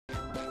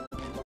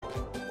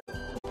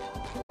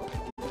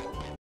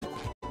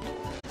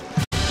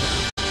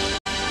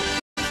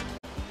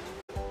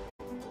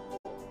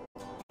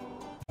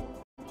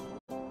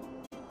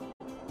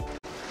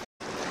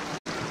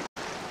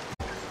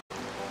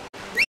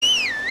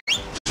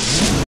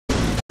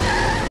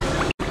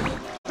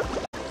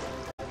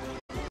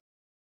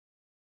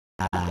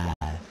Ah,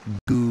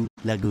 Goo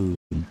Lagoon,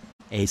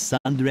 a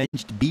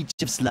sun-drenched beach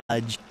of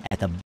sludge at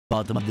the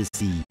bottom of the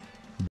sea.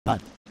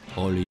 But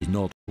all is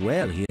not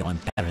well here on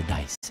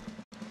Paradise.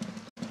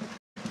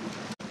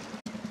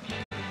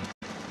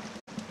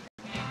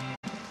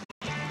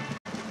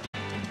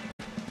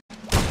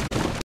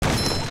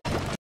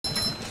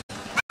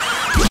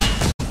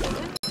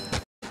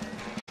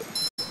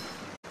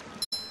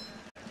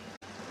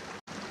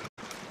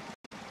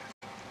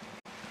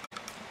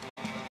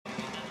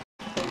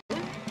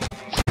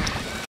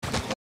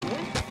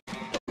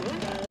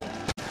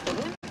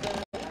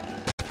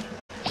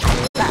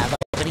 Love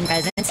opening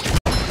presents.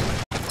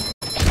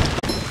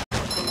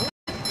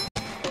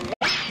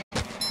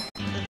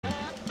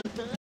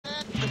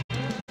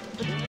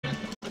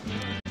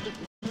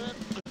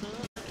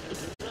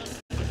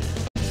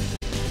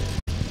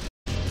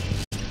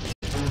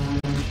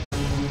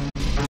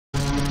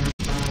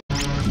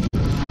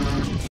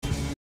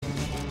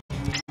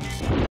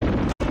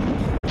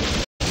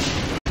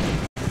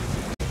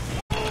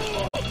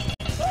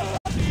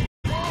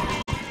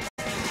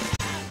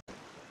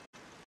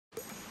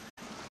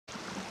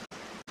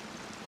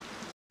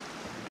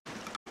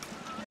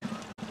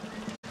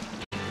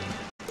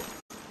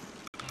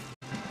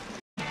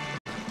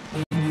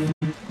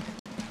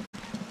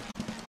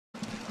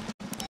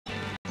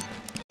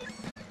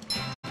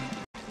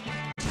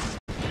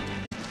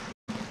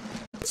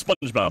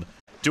 Spongebob,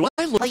 do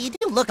I look Well, you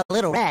do look a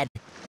little red.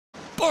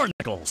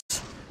 barnacles?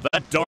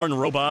 That darn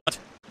robot.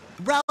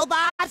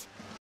 Robot?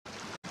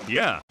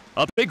 Yeah,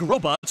 a big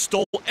robot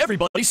stole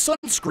everybody's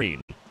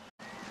sunscreen.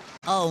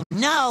 Oh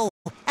no!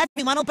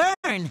 Everyone will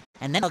burn,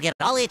 and then they'll get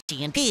all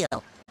itchy and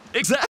peel.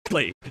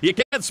 Exactly. You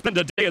can't spend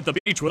a day at the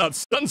beach without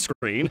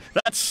sunscreen.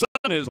 That sun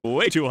is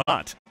way too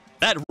hot.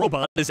 That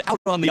robot is out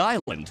on the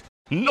island.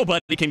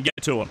 Nobody can get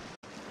to him.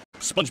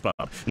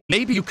 SpongeBob,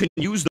 maybe you can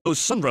use those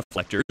sun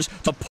reflectors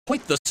to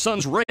point the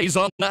sun's rays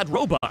on that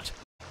robot.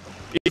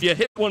 If you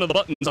hit one of the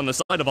buttons on the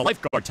side of a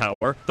lifeguard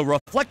tower, the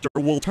reflector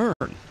will turn.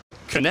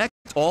 Connect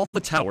all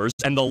the towers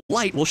and the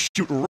light will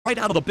shoot right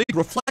out of the big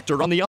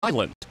reflector on the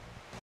island.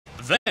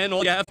 Then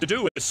all you have to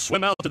do is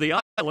swim out to the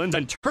island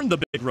and turn the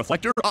big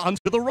reflector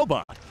onto the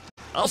robot.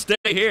 I'll stay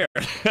here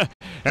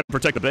and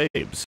protect the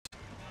babes.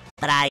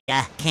 But I,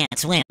 can't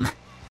swim.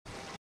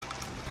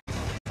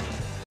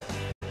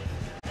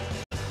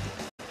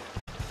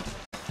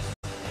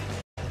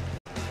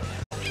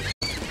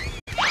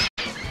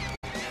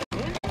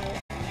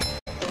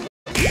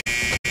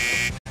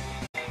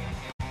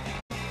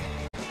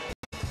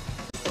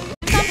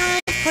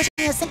 Sometimes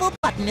pushing a simple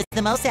button is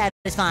the most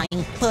satisfying.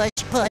 Push,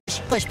 push,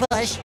 push,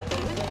 push.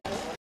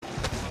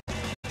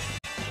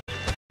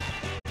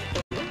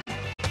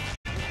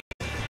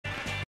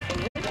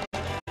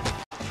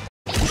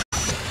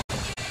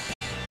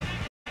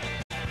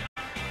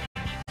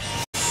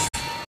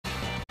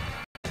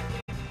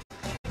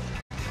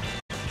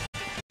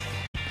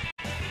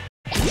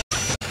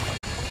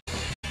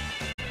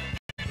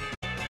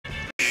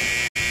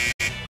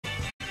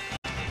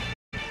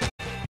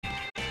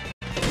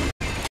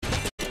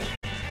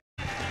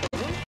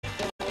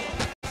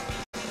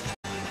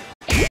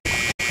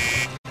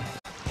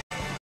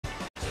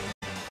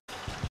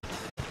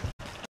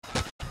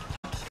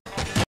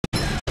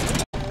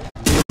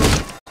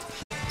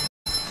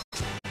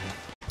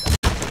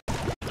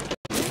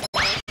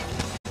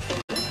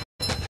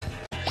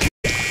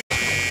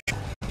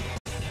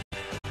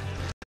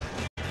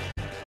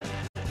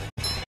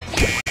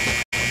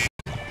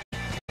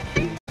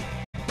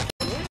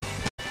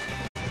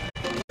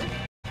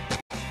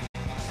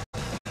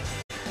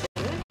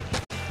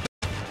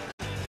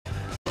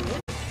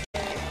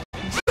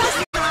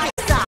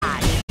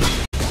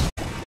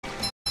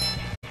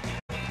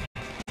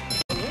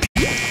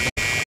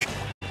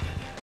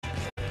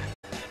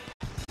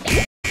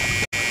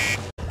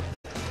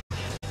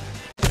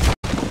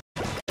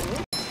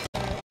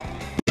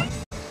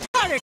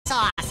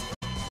 Sauce.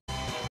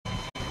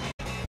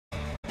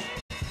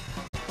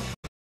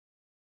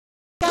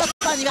 Go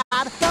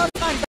SpongeBob! Go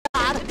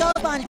SpongeBob! Go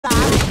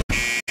SpongeBob!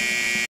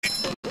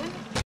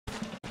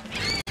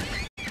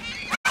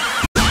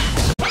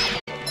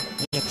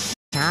 It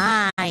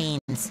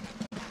shines.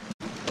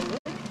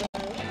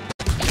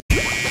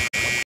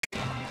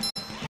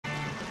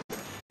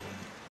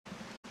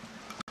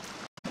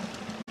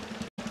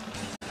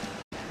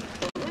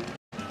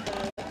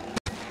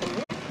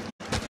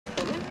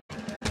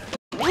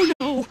 Oh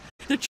no!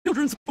 The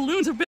children's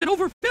balloons have been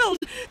overfilled!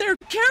 They're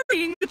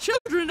carrying the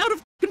children out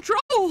of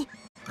control!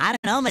 I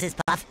don't know, Mrs.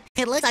 Puff.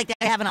 It looks like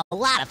they're having a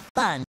lot of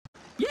fun.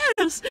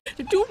 Yes!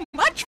 Too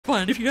much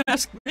fun, if you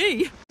ask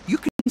me! You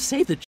can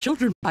save the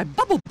children by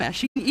bubble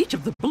bashing each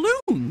of the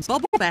balloons.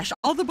 Bubble bash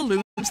all the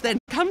balloons, then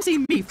come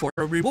see me for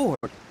a reward.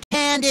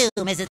 Can do,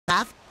 Mrs.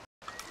 Puff.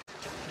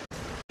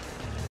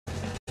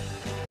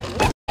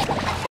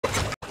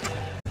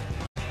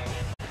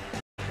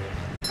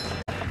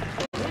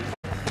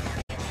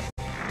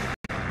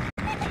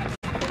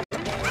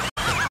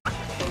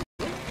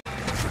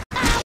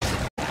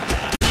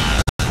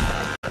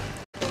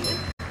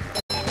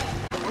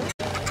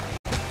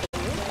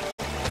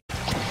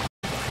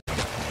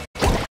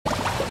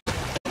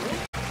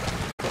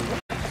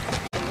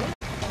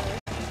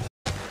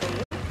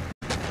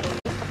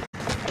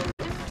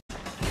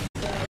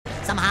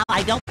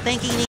 I don't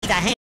think he needs a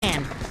hand.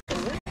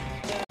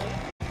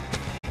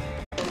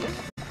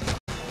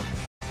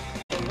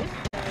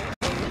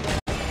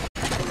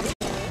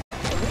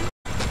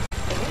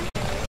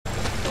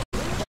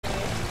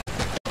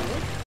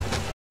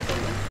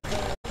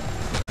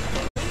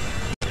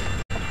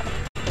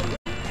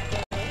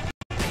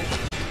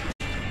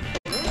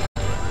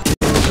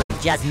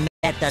 Just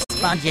met the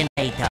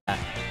Sponginator.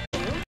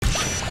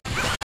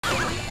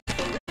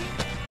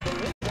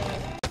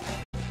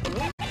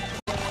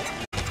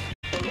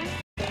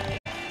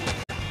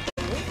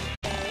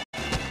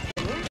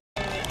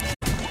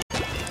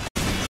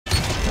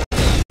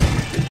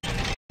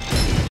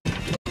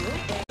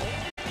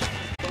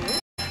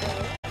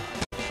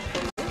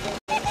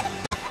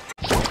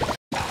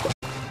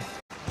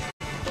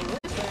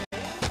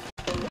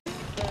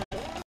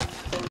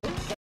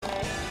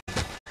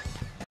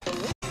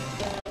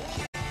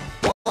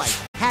 Boy,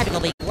 Happy will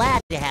be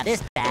glad to have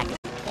this back.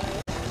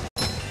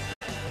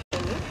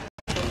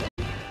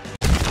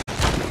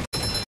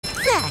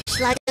 Fresh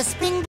like a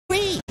spring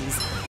breeze.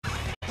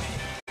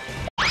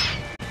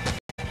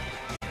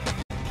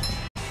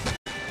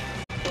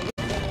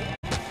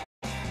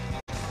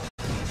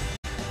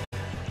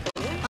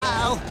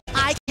 Oh,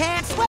 I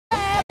can't swim!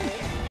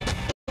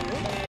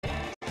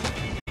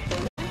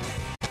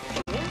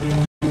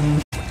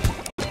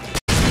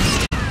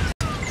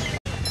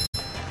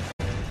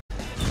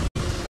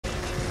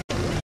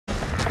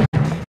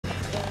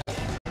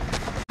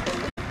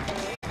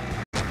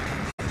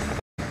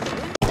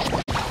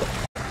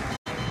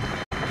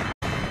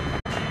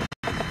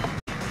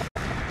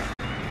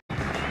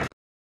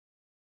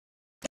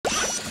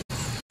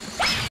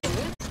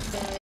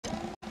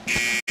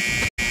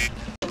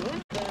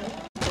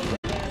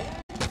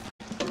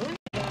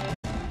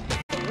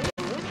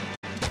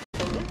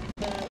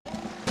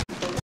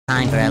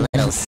 Time for a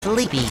little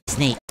sleepy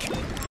sneak.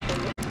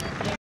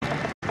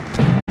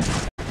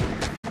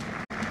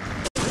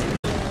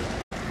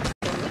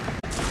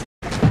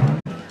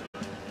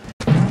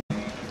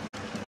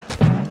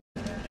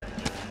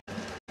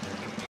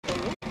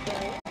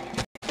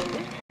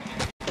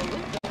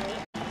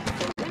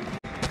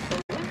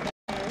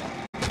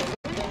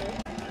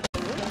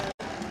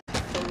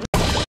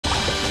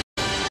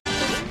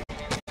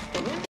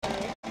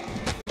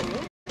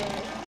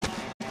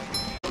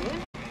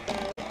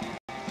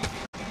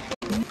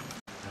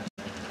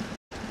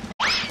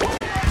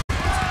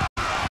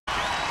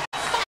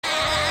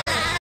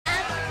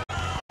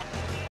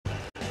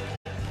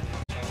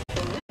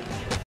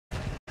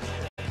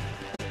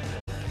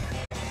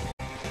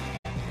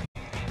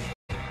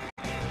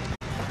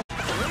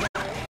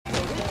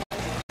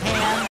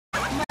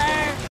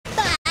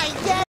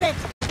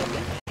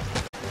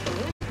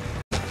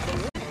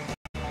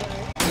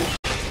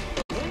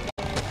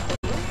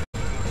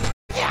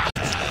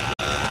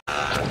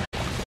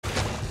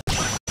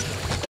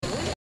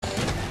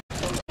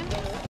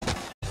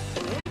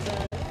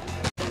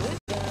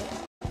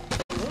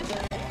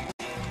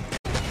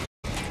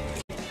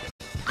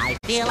 I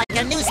feel like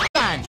a new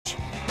sponge.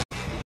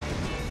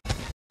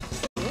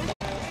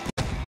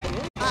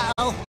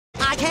 Uh-oh,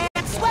 I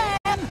can't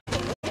swim!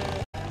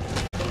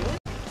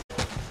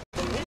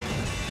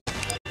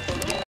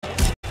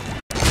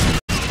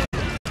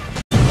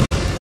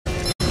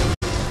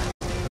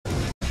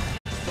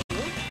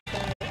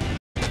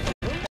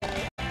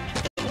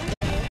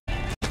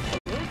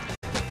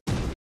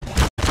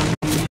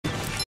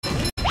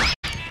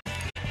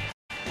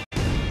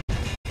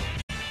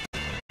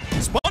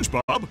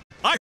 Spongebob,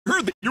 I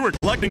heard that you were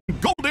collecting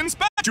golden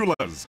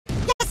spatulas.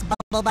 Yes,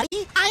 Bubble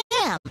Buddy, I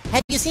am.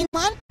 Have you seen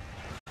one?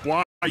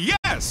 Why,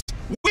 yes.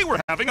 We were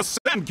having a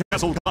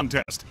sandcastle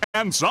contest,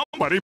 and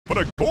somebody put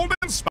a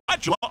golden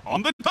spatula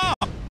on the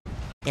top.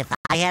 If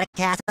I had a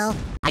castle,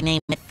 I'd name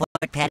it Fort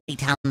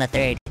Pattytown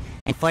III.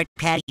 And Fort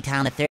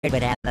Pattytown III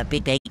would have a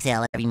big bake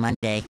sale every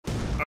Monday.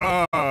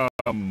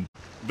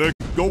 The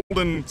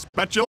golden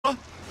spatula?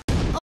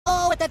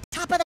 Oh, at the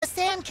top of the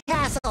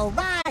sandcastle,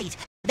 right!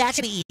 That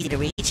should be easy to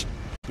reach.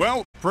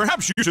 Well,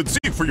 perhaps you should see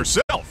it for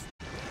yourself.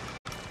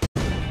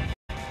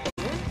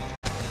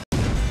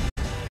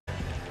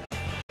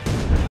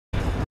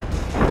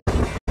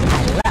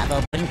 I love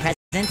opening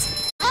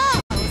presents. Oh,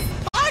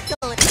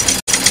 sparkle!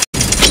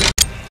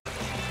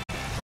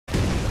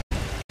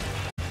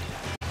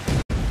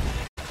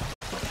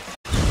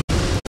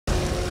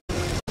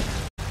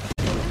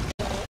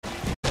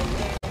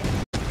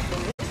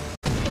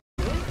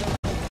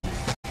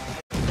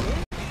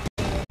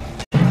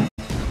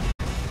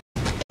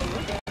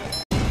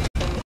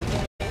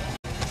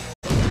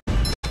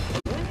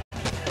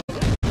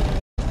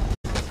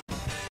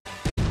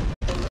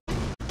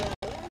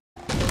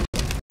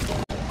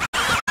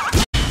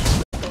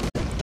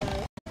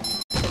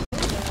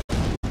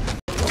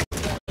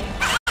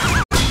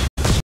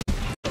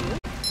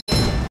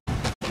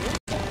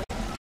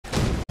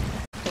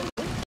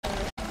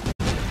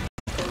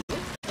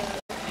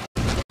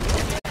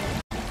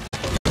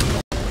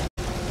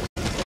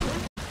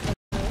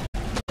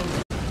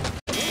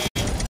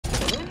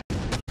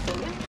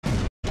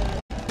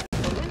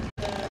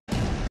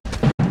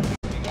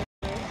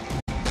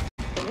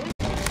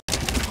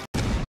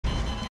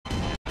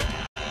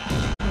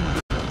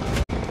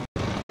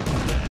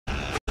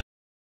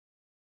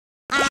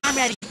 I'm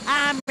ready.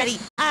 I'm ready.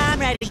 I'm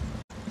ready.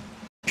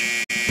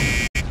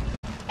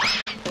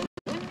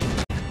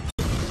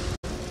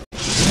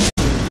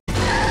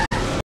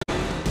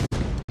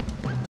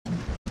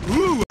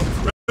 Ooh, a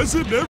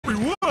present,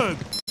 everyone!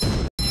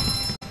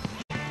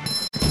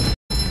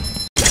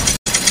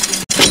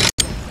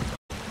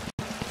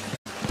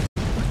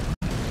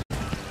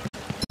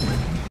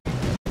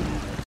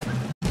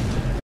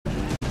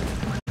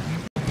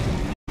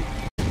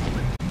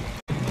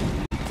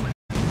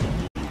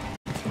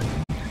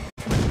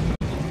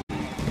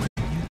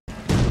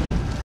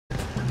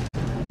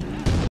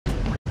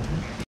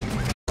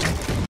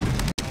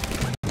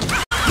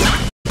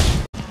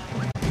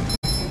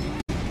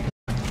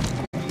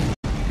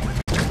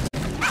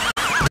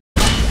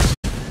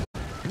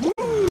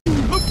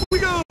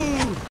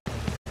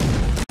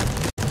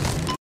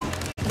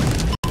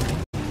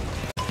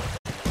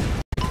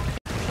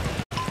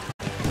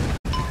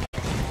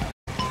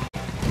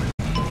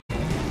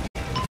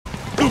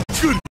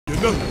 Good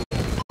enough.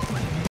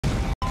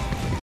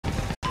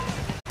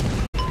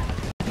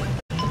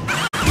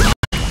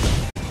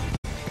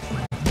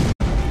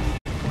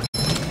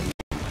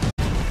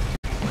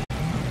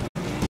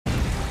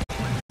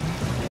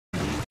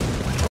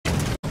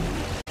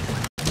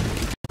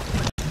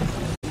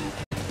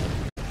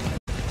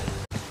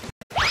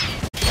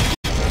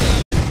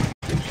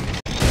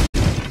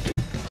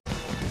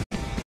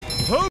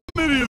 How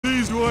many of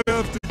these do I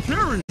have to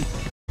carry?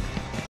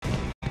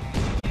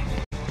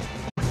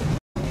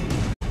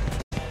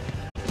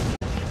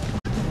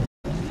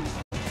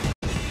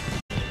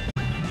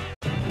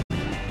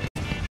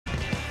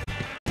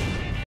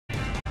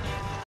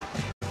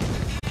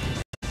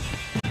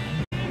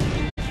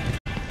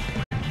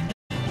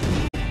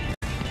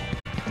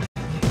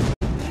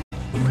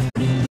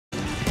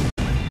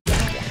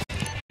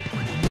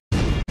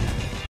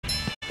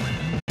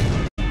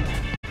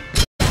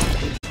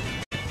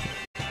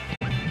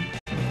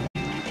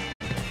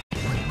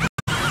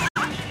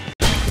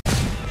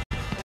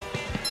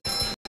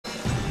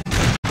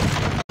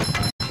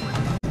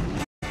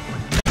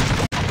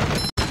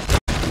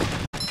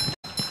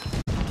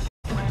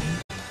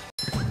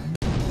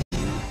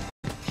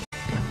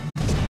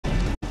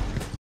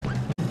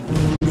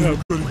 Now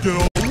I'm gonna get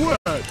all wet.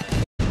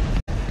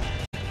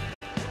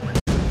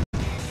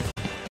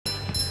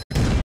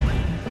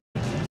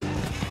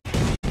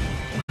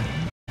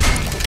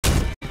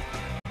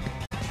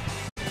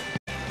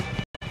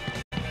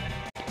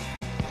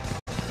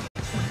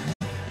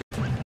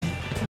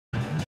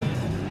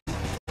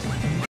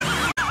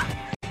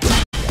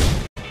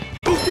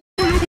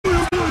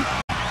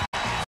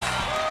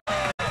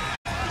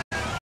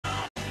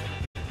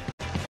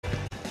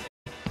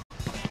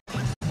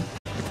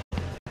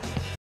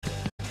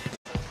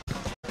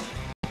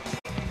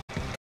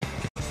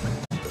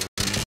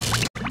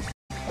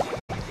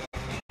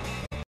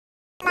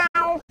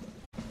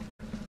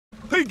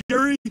 Hey,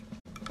 Gary.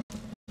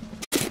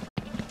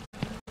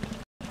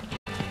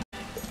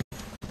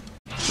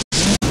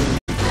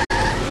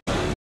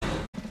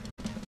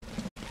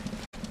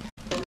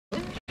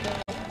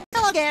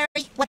 Hello, Gary.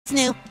 What's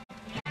new?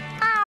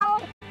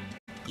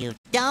 You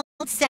don't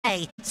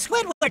say.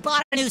 Squidward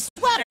bought a new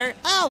sweater.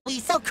 Oh,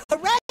 he's so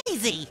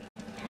crazy.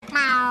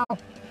 And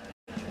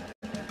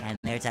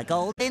there's a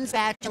golden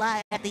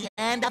spatula at the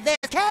end of this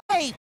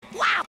cave.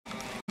 Wow.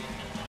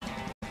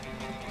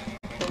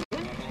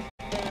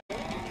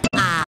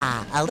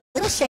 A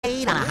little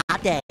shade on a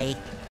hot day.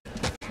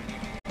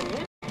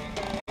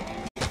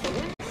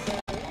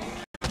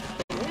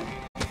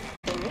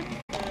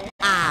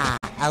 A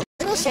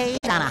little shade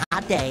on a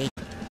hot day.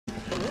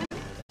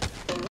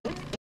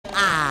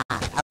 A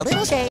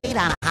little shade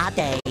on a hot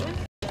day.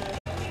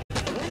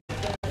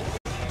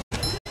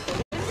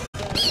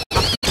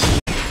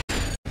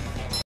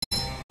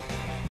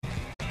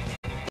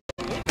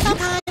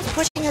 Sometimes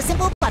pushing a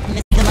simple button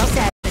is the most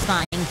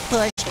satisfying.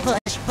 Push,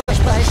 push, push,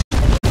 push.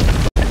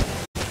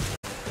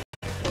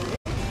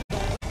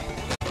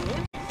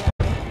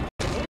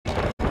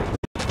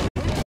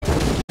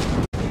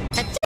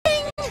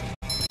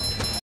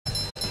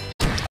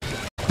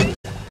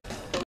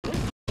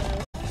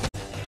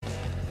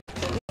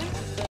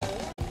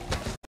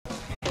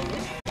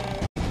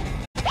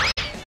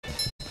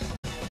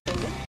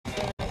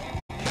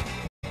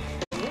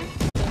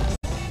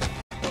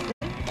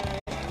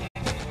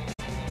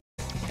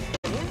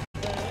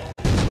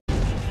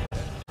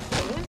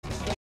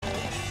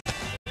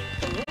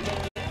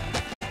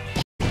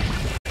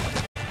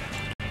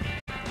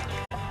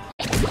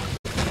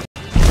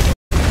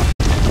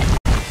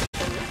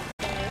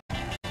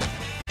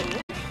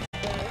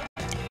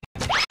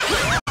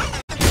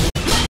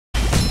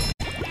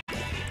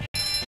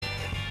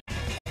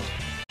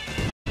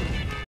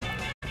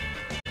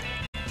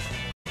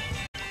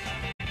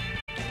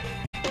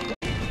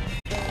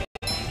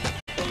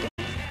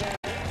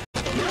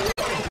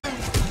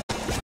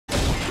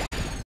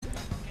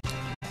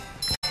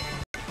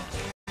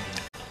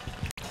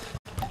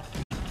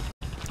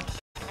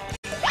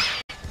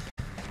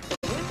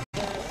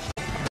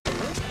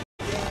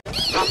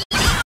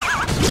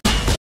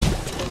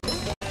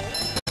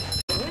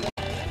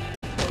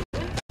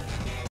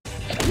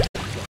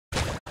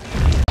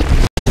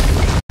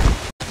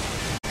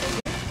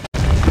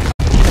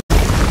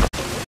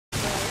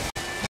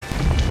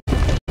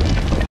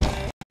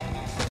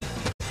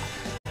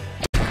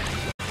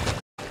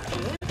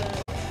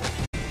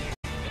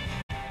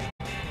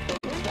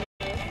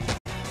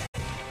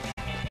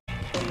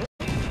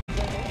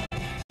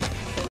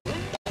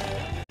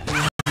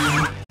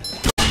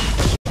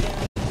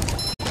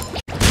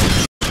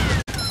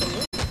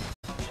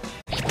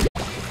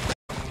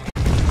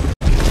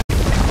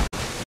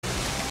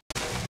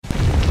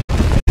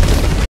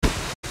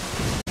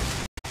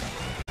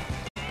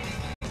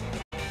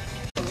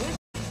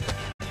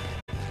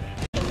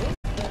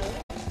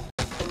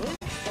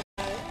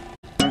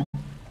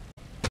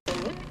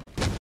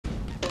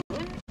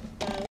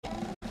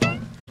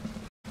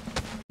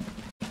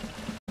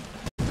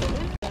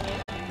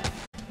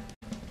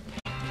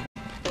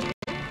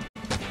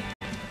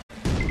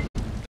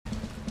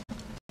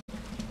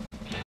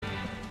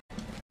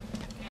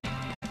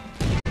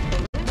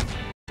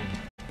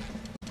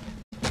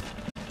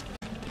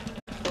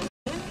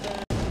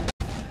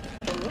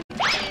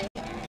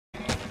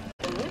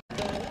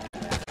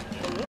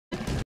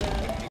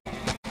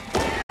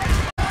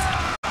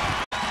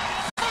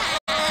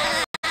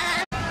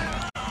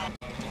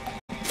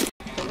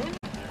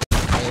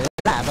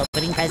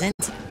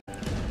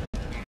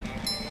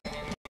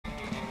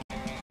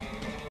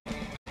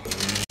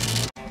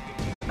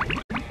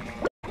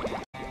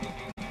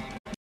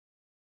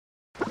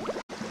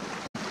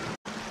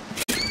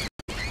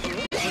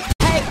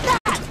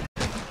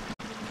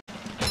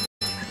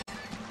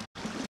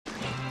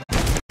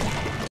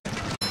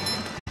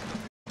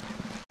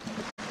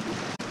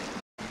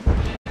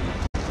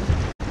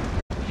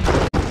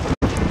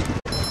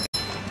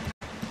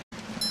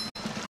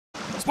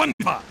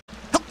 SpongeBob,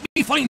 help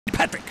me find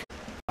Patrick.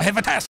 I have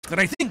a task that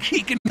I think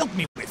he can help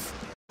me with.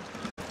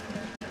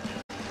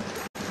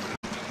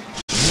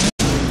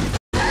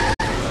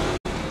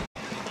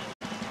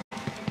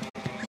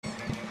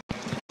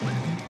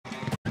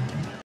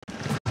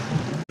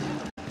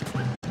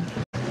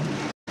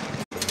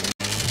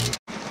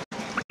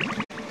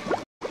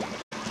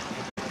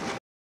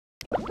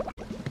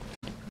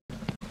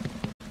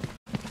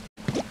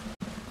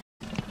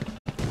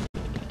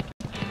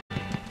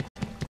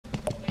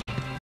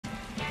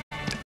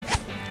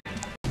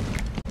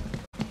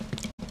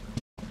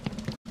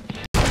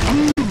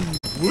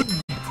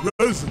 Wooden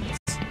presents.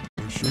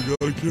 I sure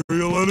gotta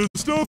carry a lot of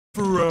stuff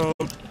around.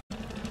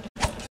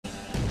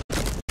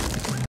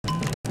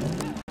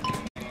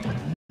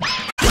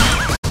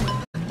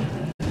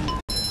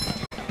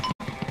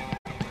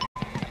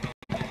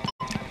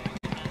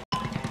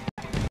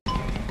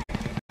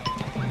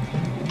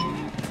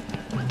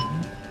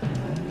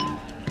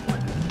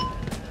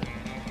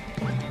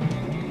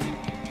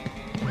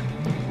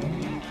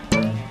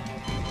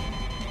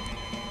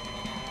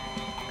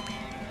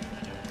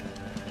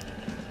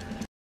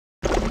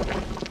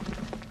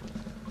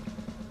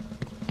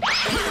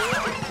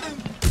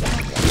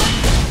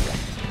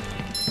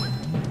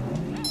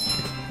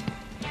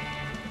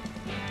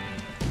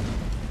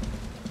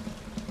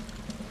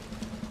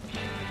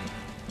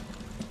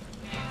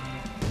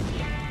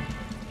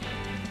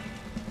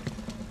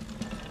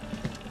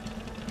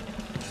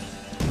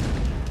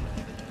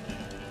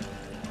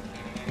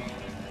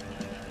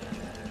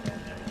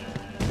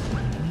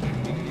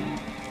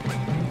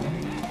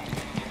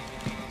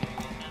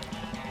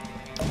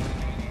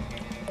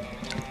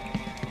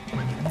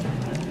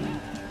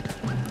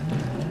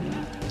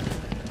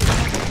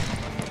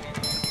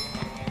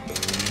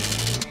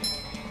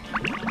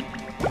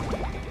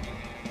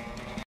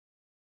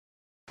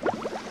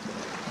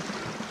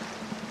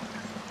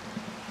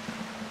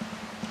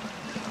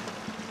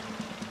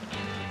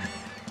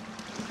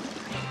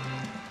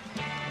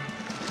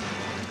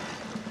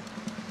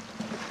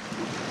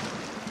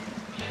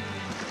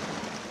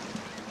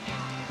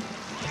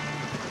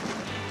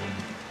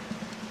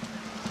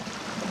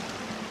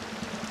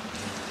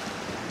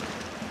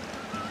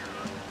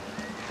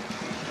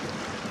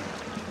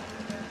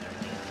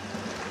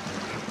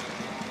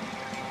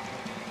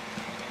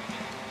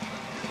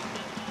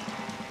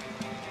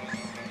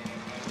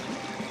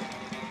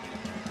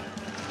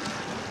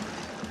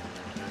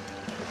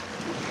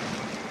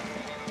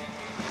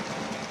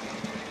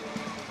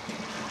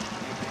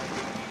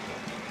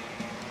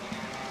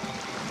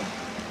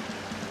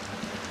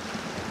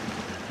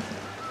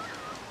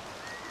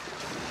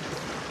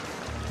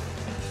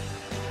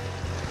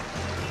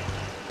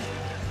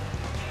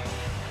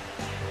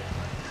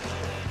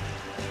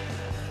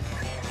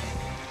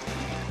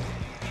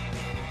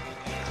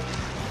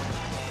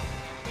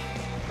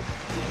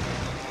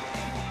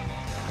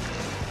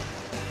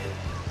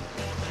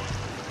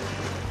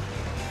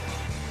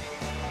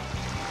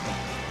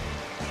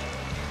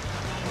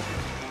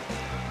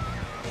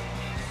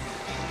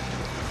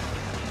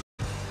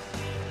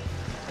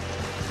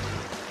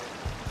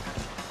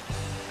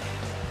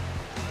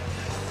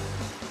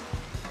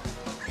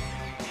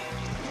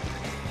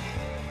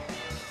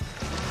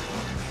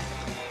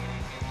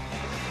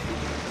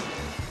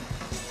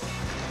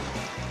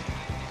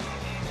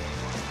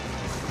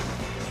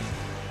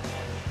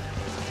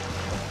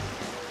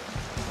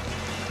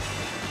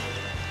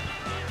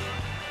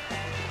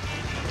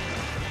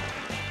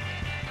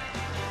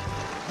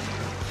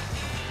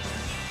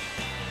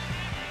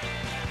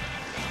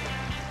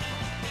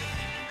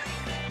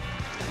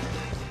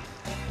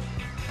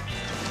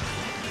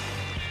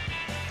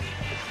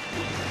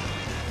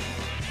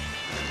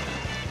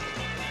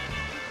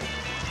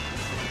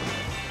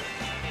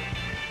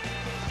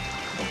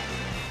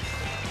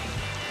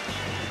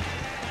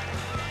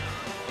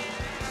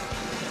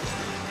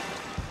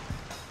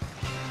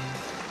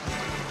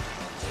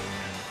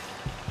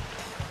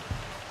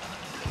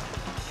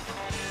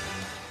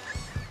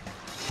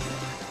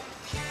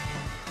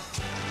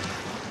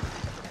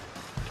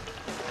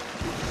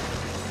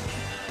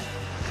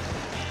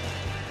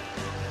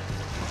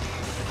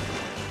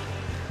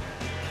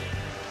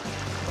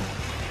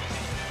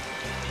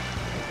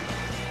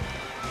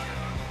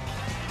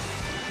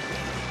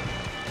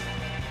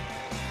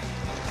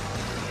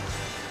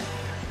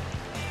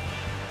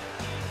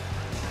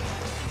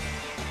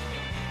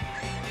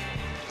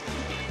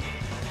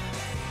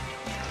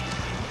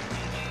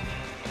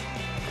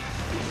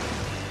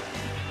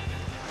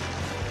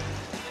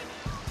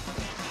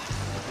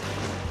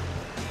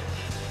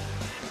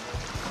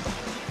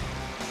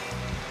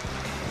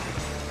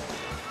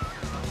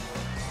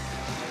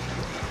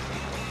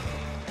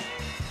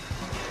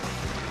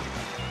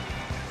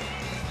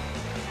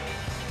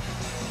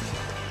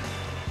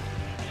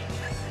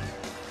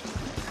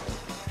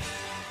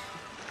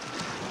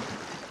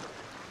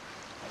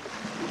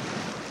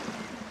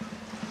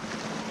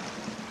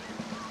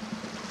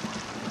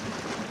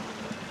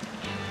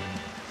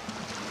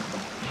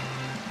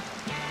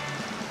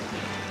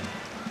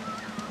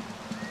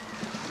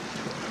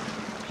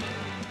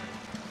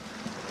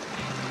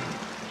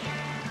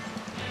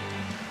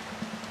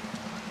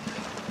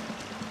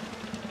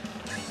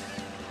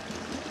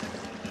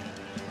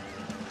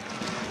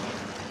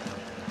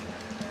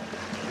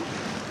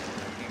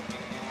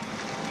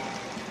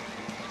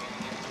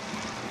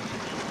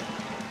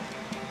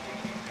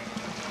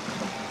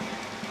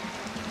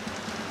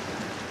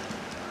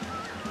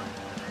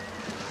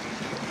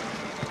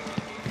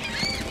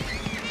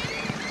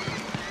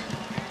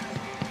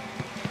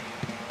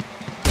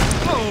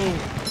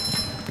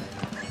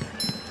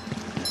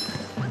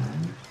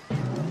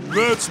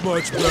 That's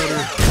much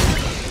better.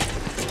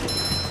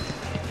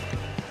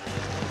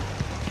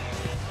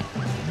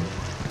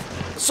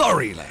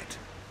 Sorry, lad,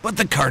 but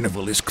the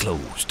carnival is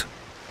closed.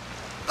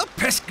 A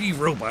pesky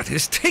robot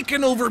has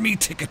taken over me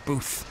ticket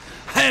booth.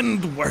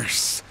 And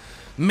worse,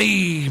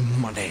 me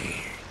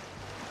money.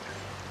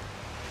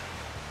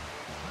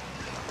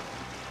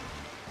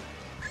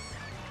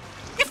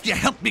 If you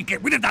help me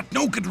get rid of that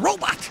no-good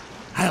robot,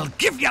 I'll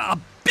give you a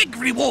big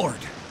reward.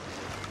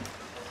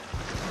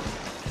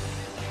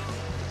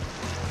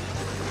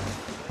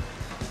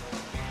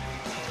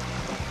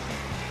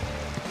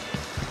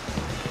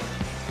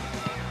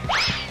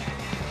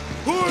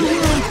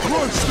 Highway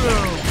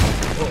touchdown!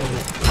 Uh-oh,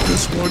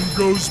 this one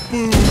goes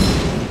boom.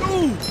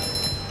 Oh!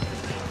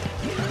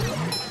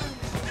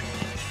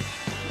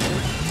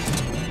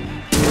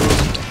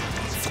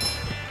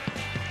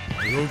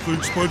 I don't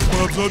think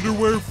SpongeBob's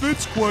underwear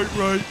fits quite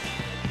right.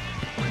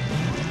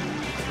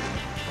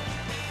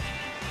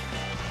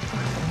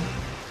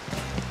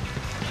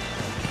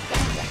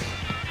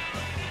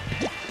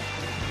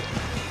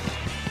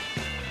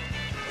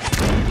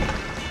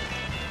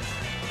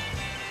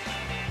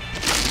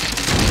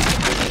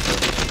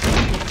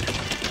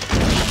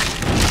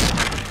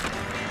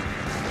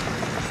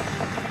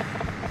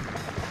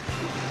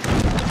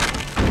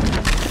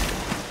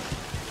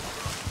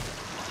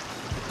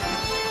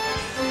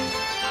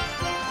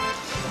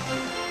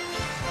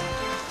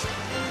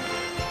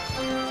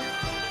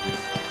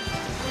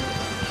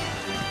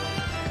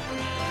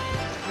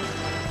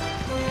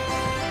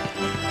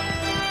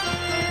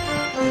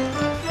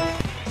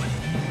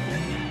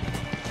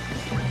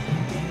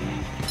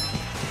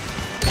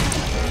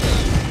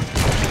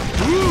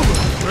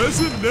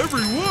 Present in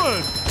every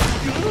one!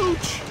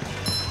 Ouch!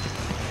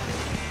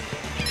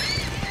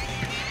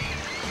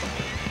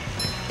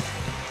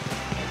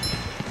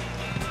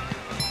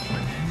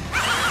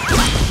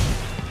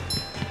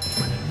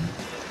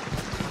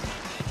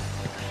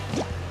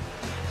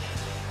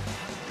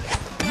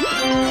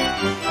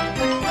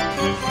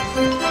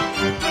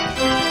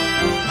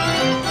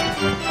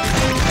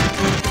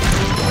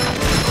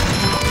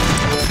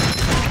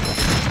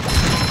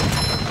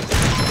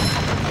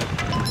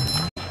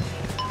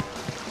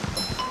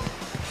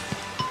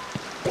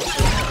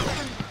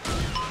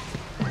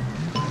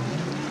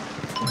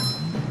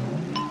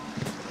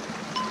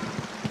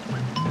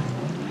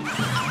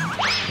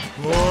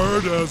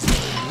 Hard as a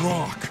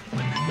rock.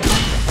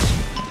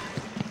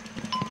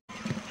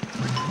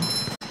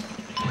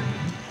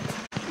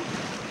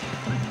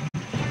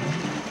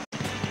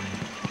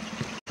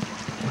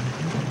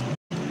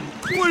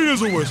 Clean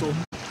as a whistle.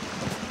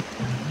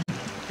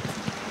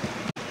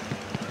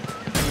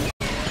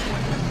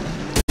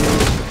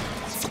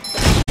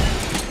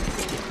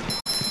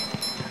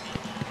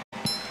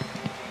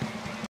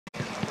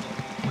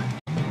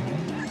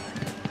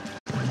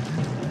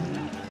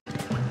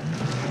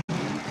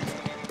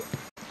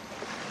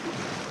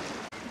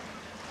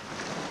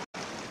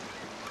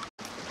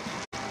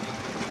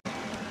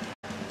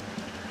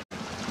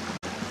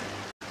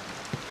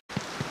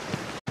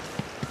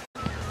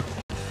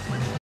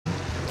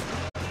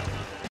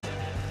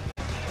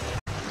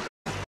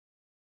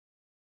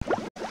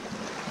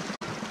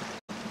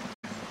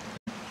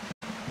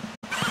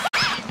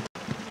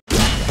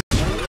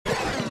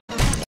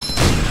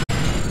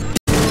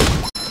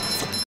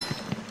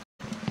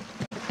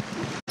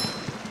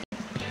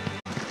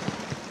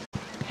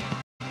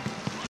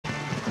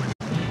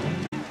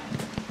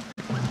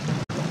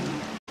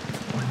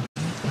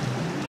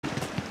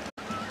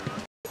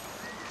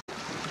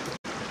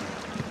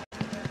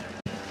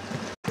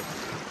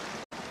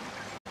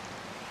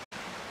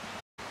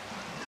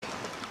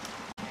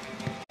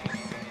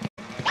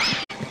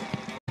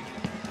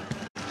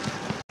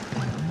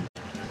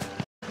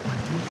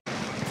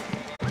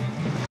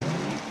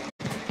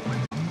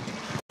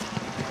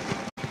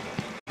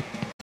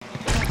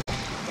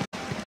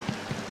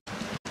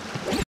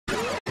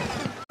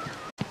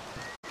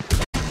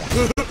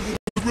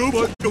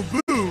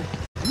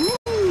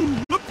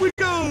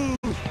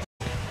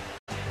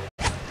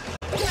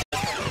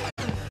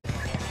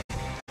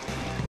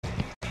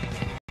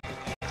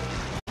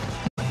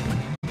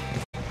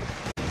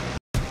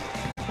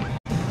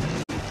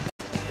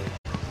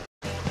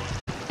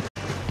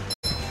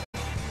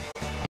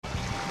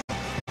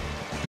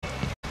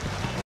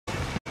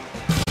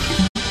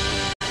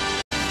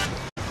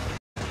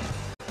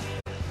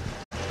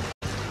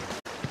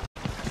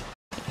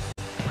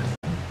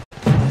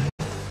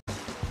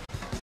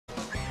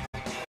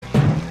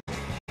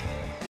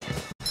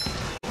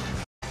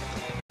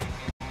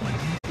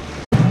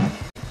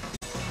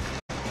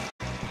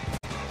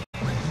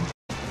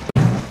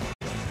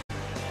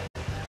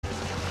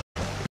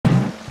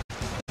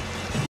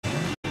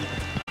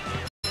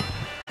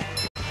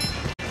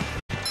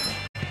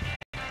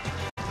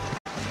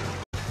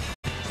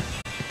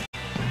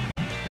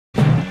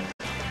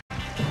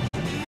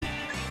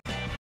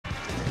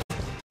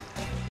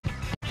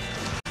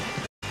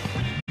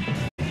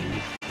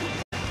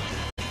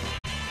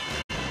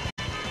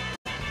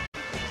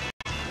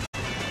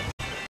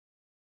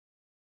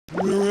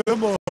 Where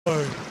am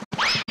I?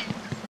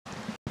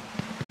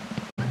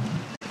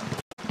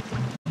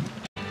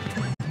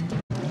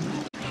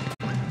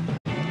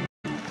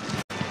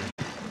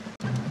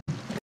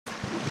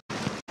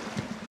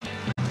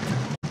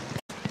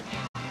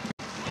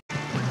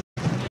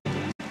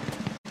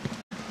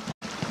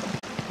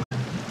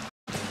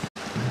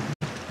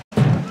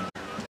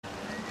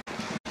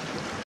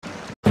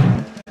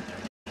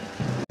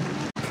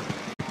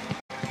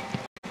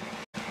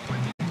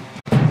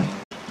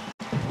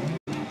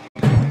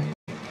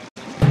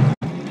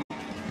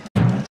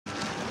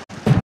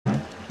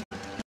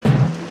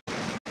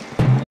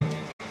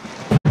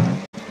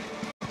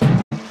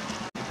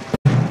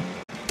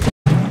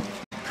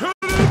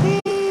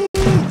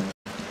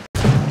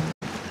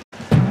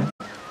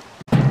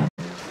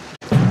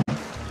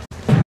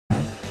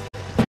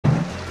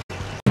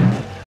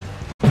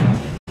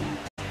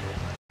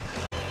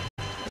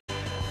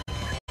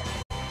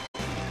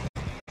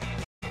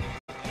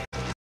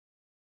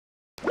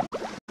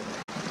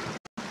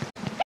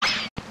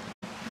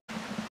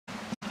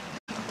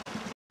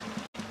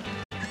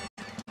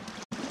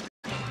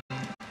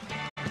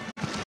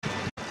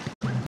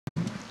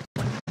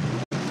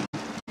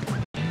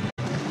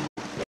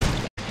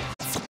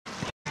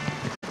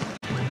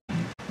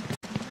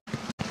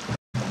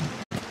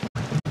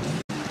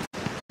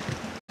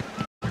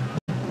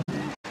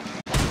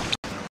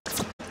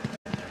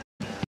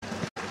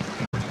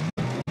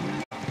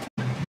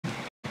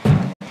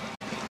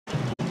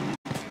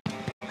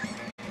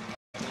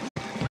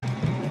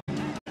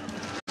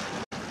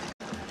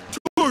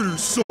 Tartar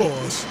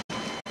sauce!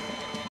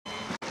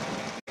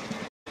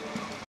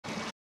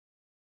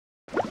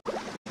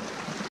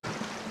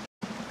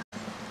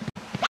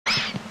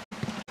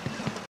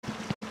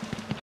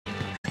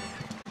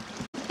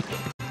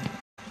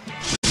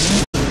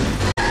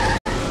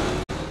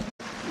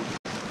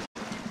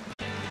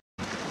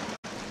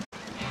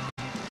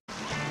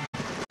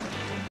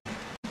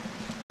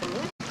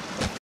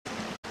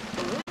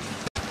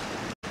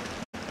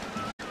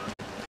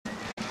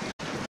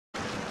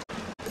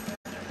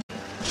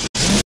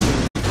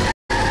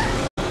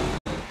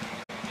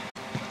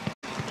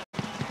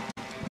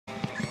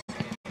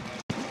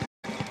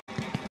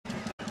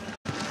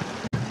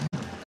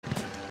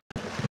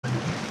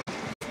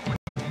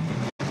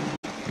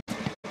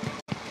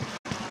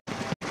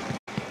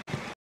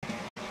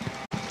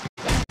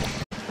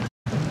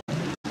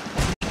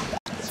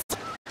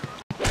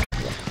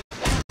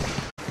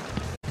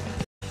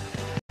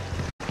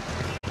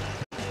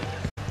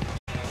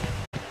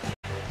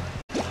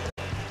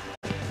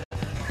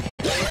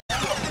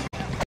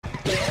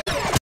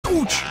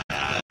 Ouch!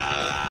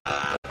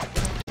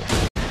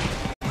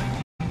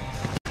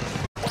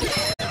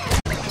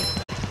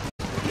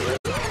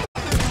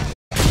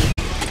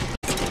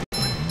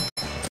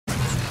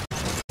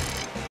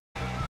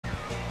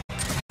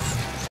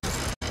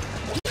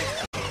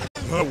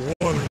 That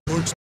water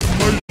looks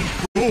mighty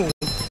cold.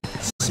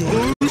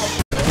 So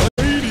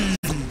shiny.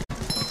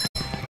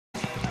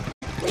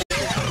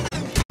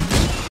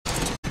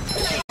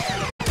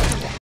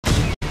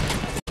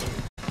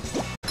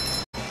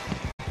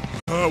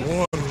 That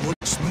water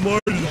looks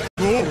mighty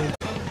cold.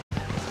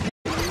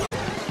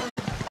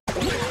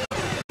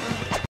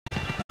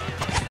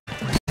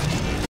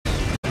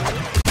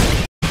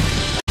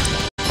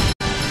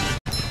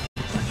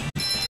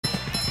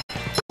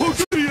 I'll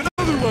give you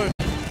another one.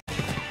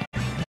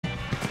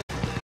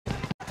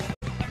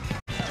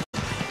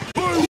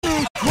 I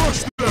will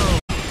crush them.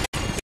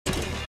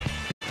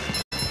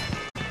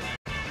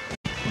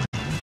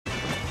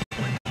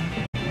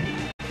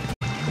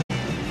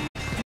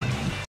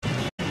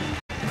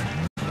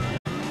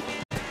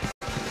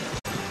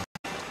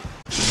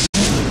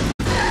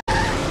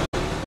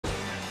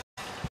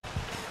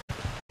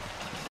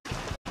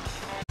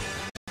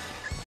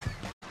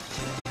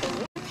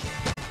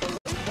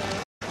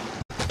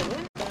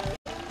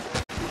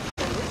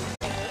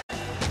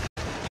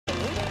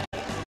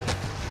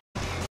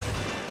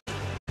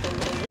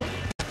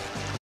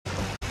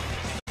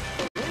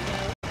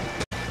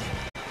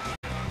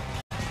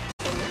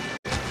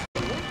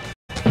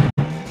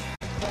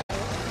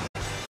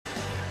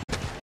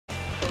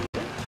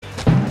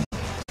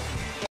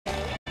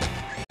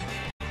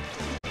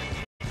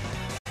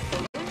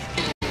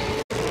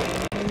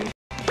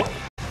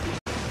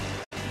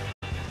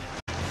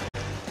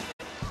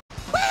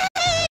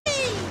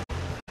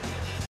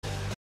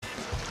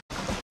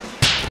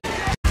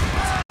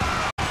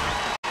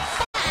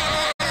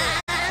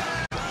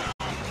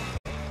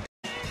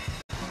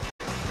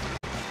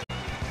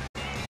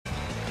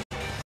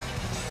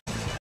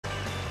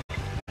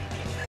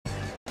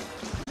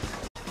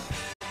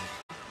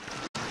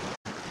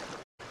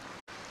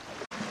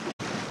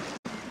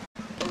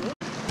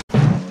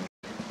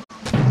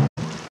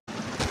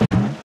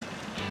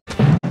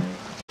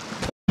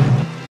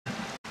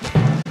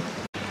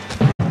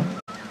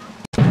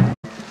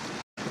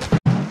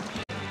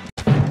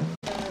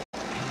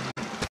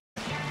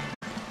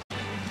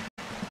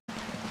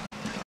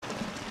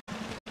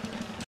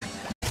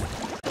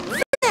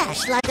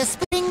 Fresh like a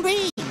spring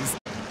breeze.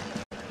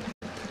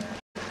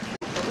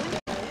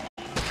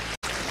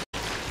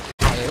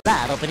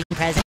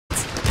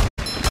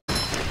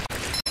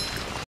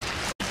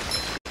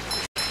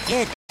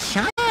 It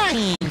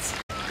shines.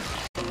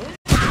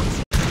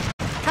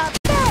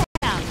 Kabam!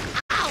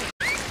 Ow!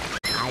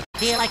 I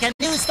feel like a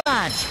new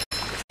sponge.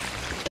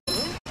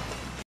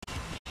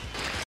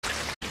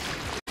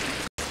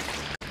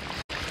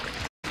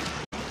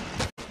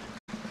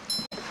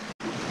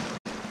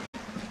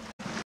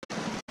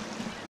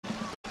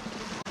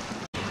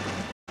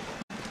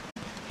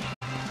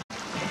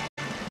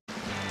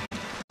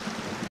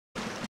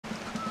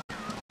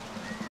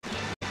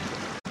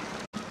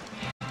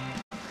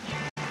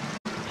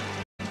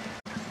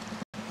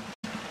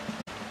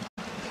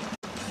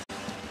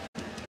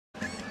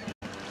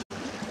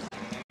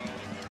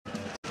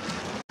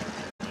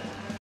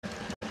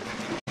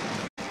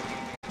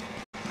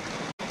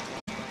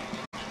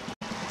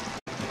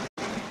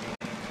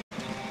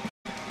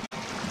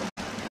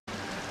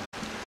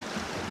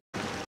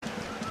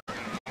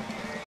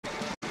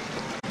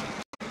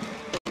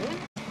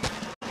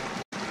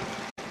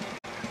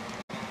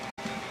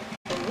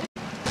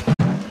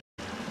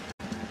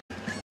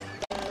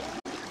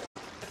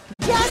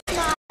 Just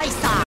my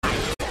size.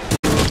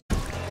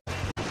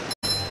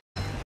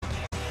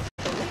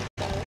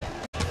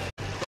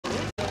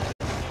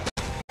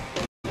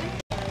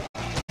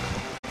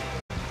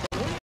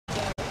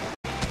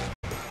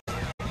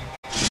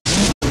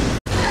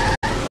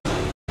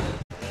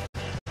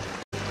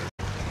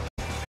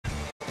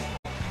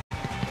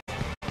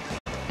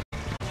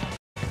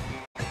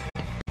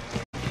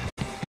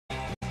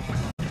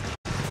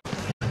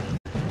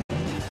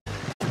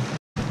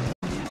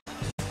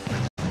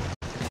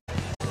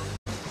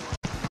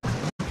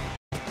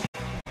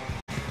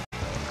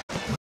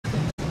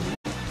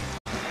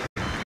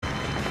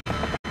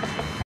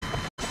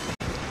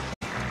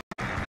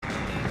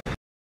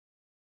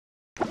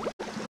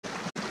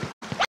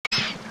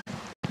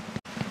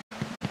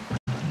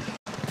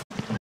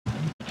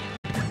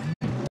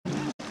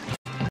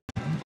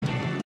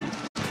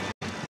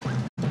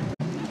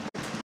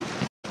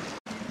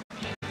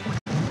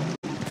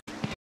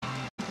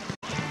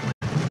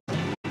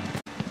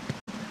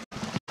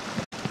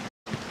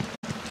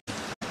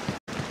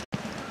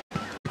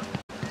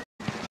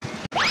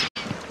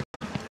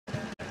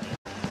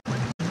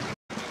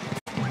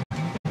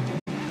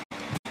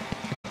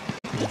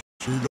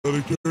 Sure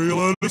gotta carry a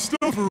lot of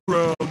stuff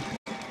around.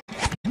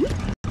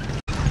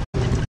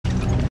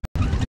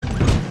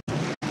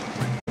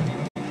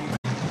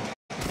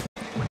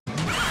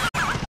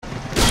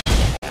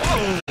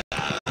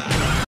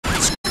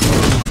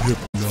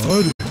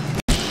 Hypnotic.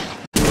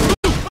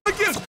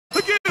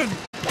 Again!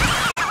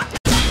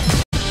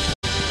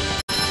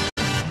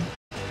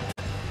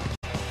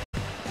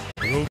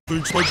 I don't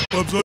think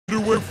SpongeBob's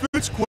underwear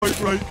fits quite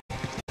right.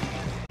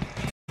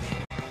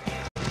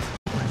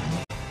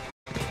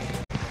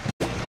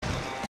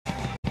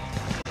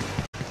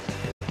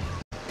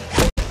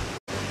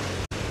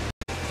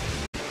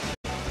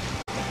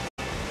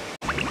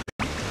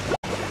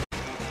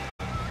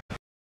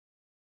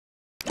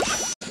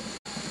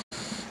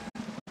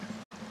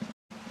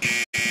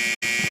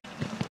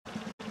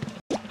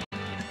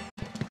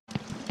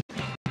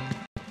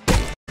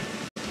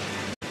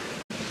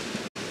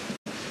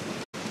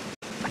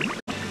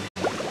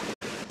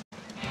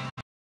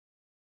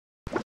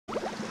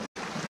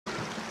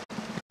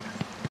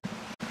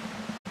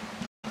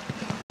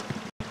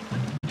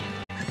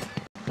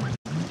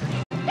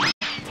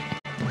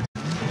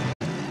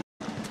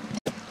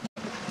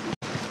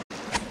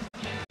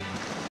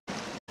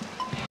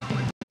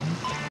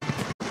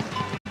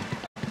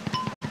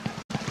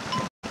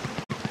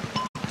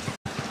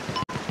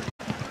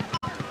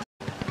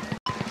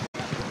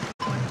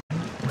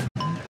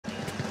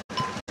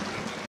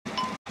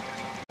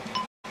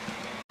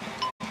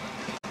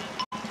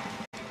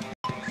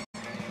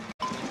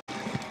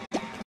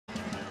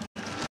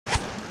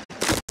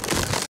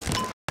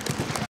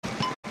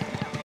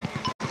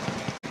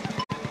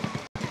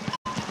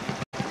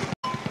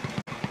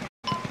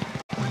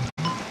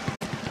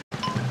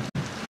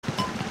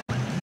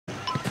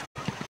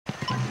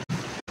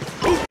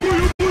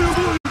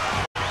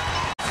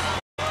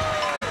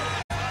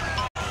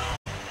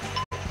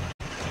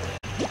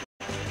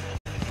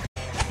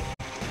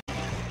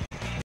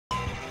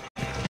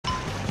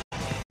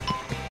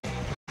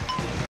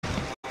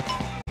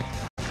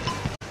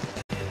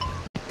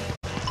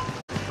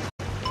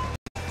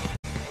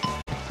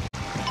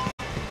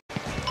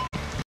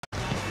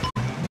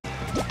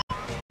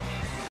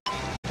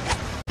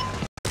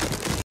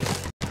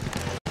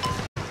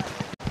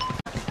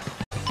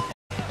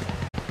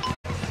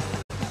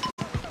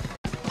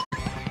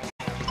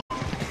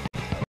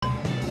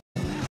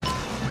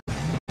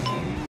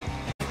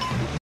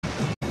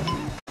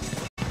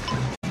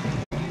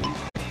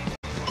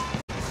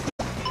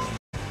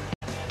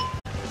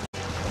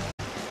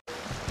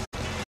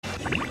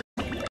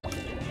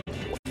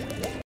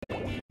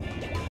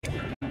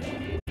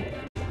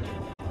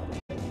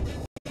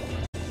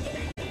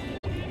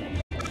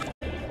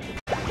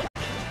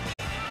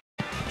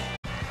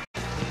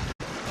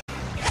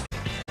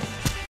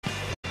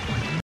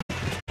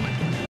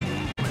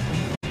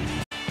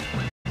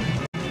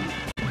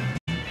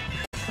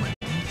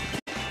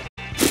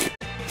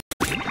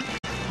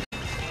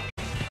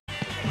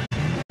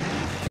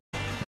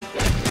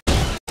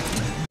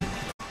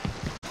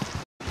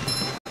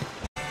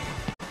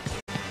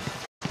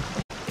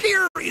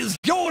 Here is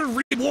your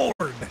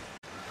reward.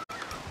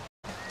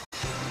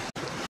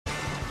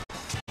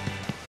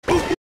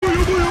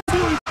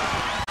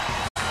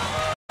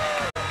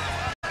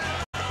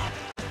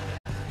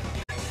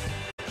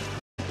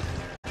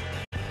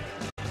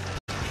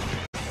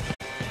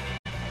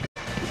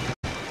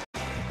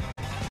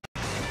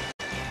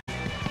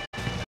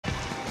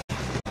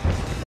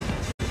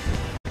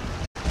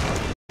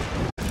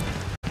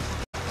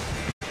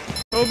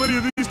 How many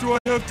of these do I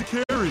have to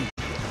carry?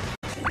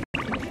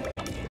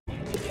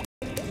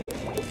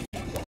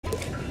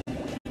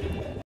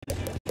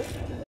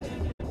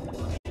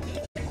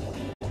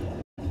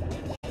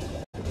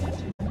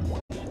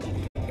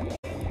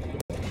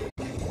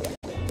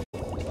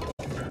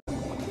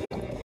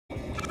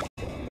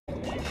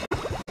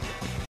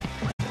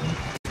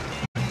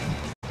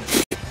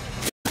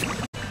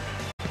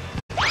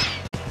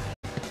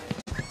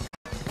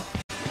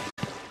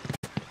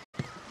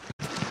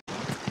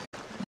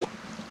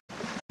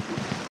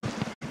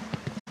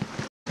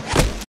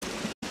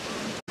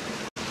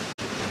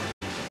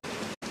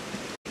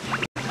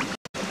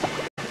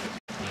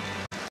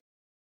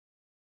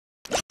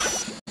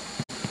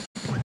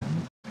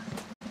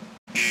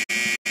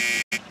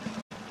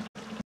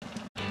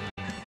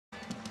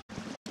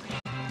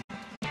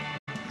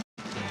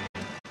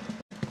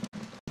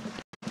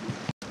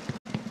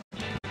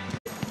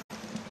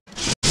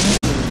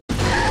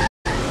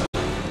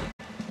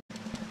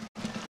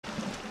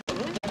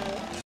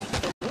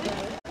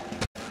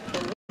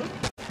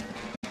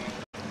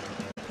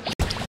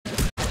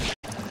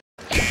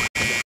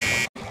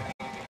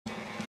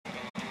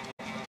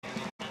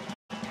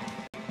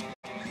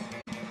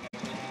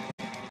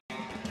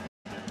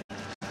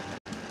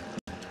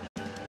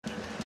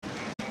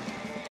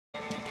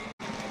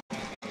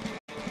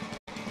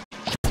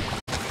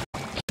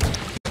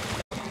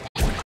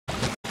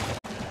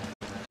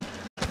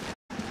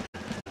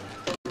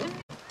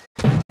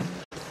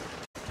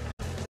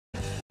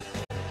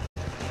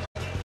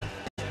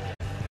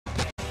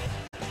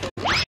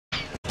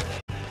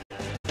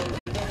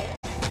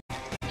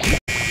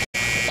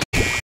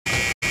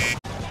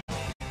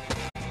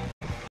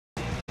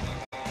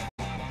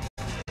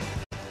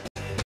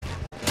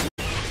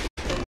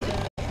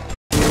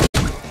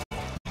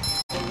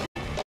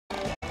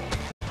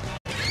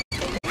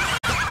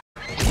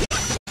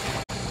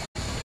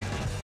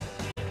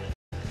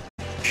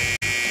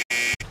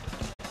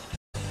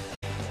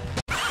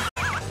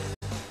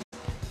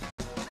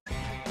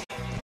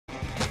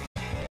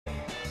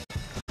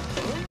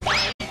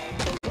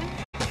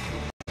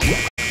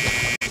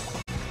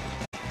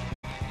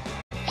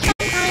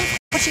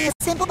 Pushing a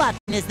simple button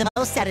is the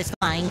most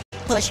satisfying.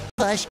 Push,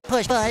 push,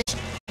 push, push.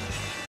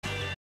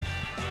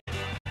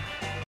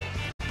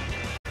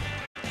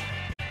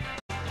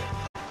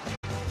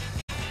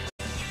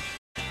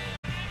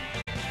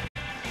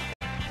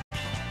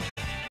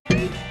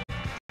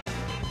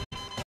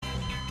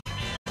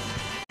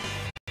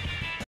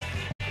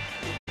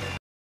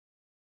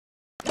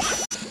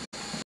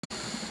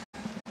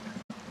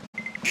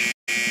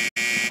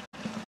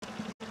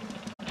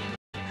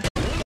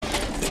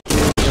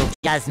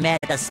 Just met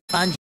the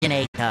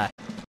Sponginator.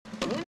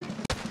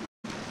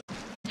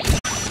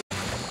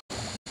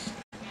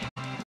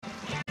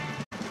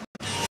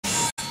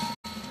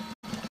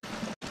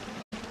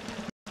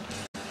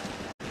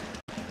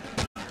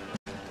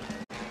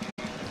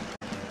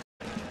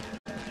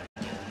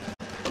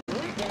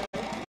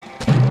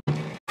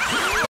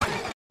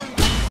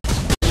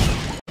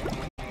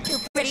 Too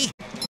pretty.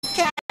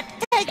 Can't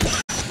take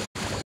it.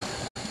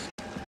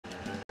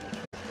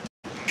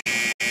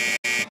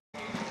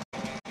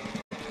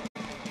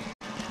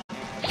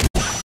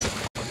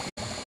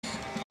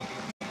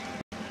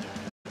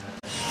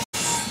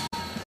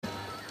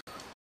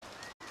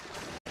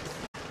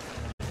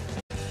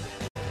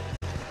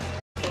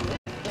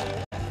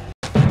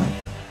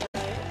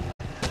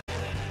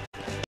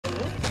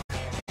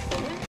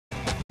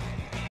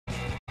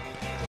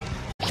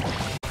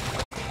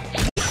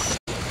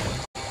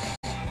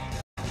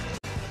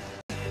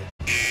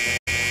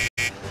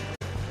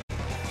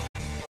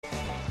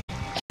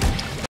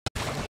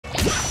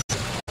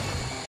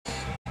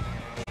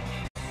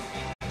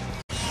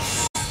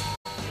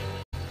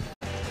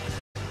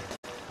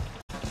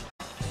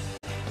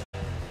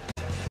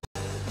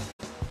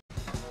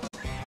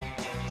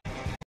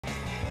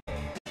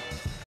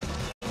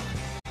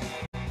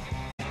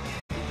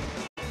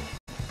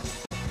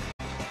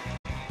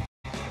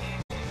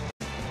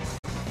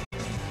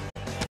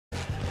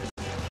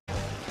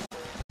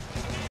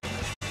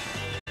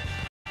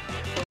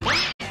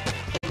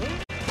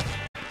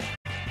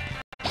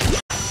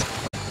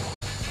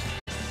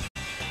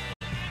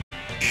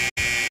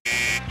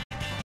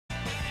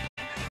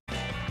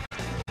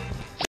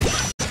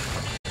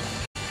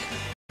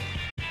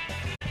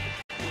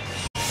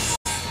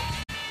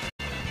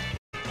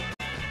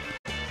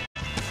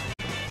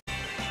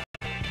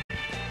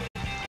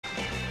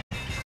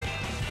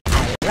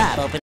 Love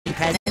opening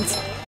presents.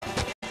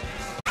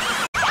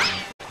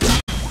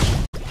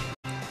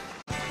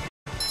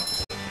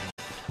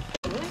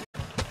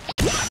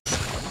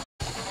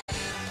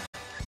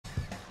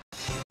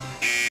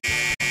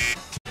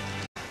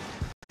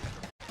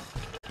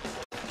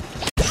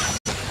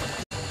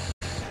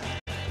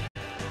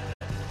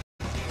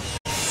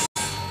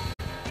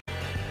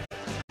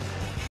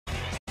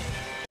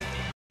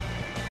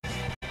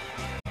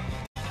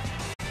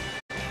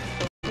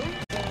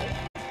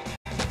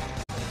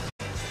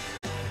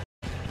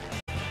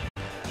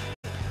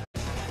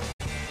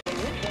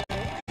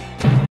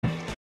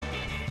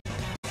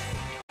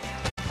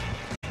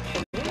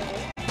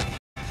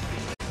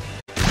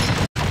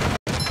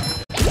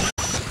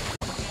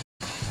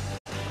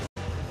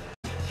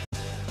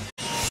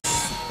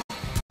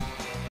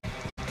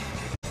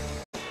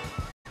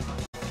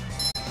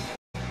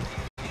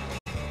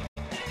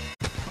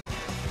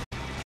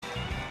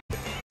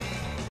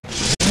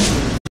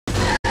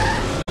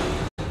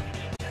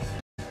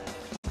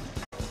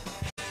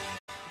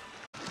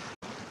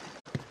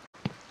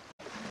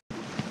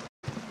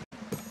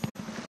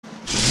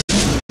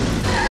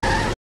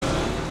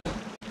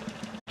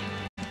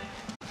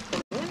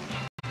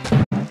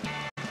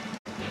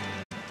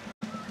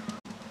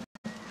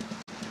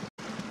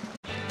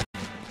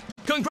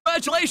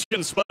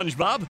 Congratulations,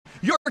 SpongeBob!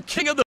 You're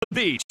king of the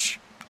beach!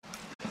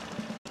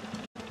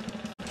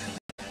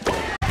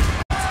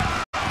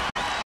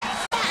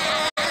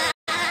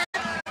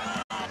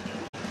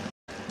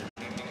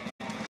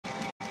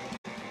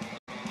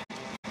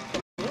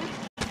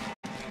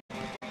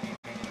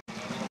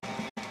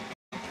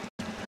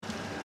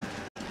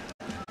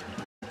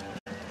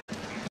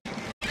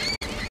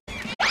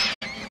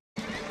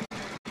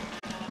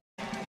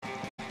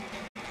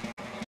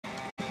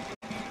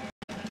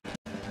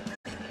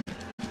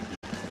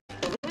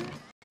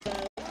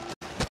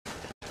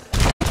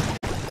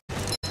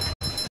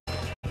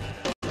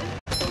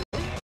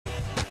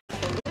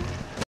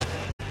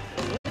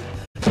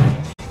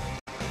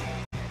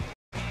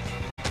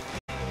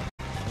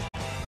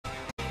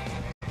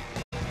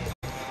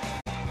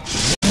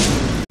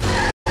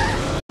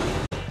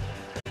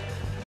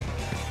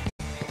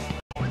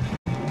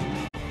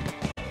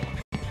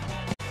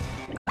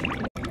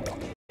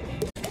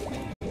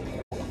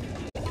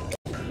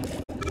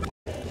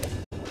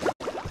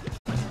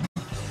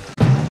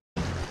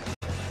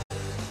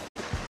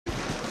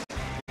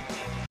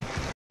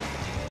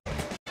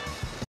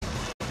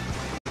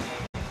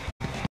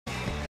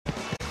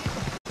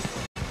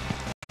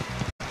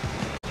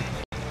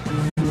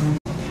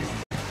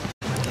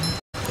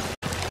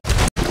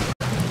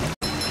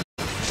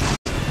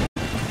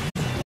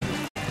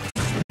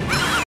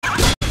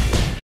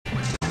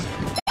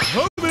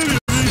 How many of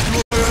these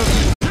do I have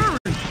to carry?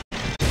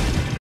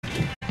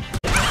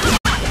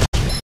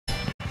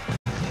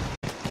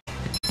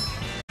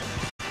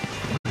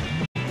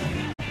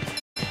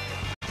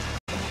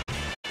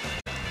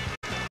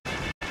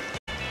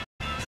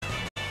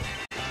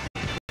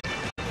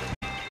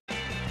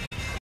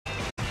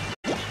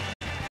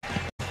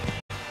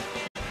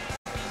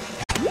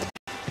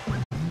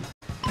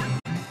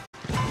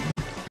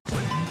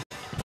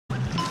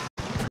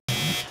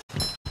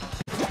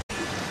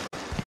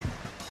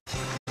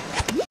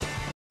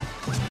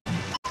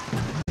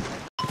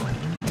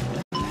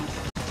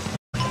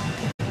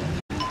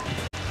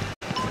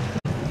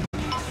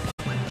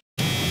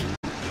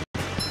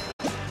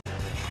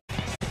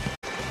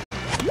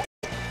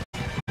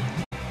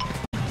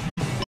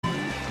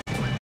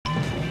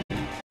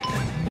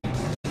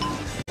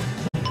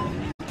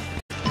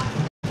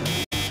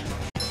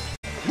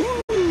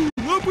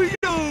 Up we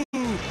go!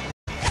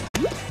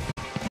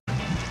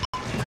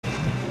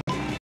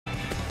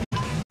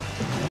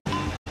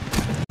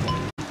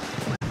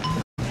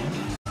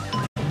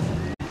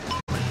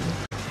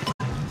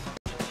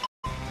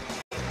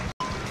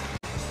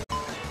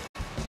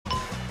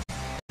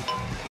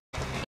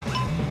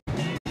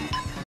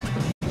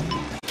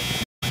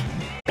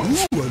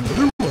 Ooh,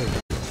 another one.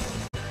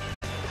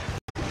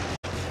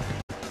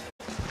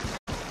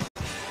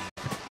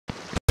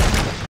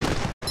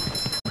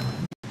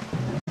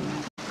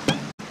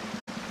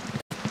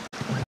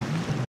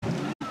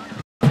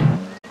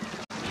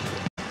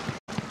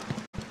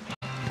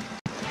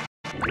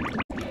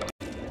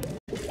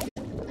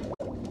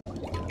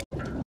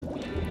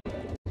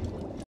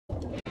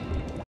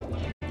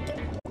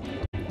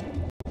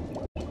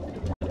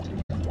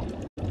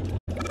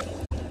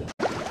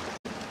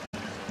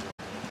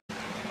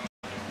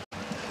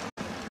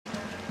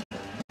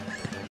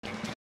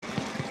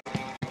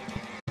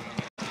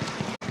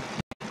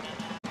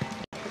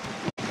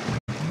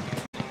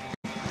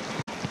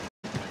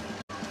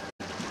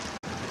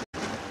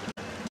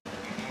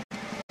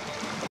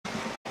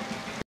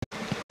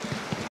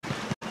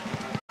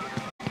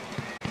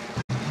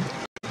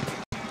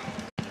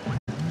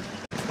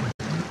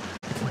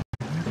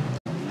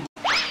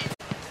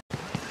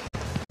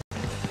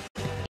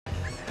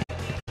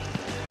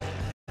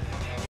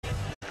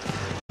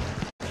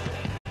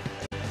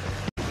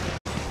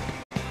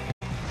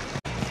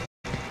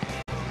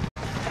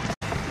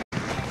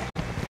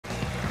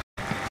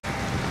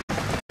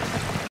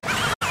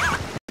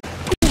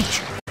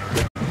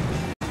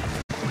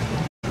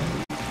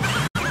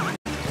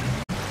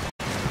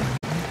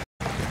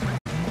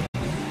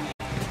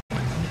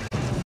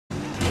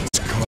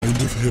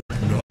 Kind of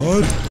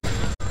hypnot.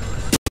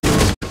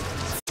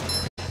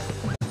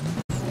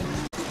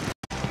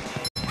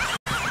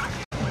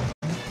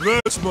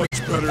 That's much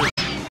better.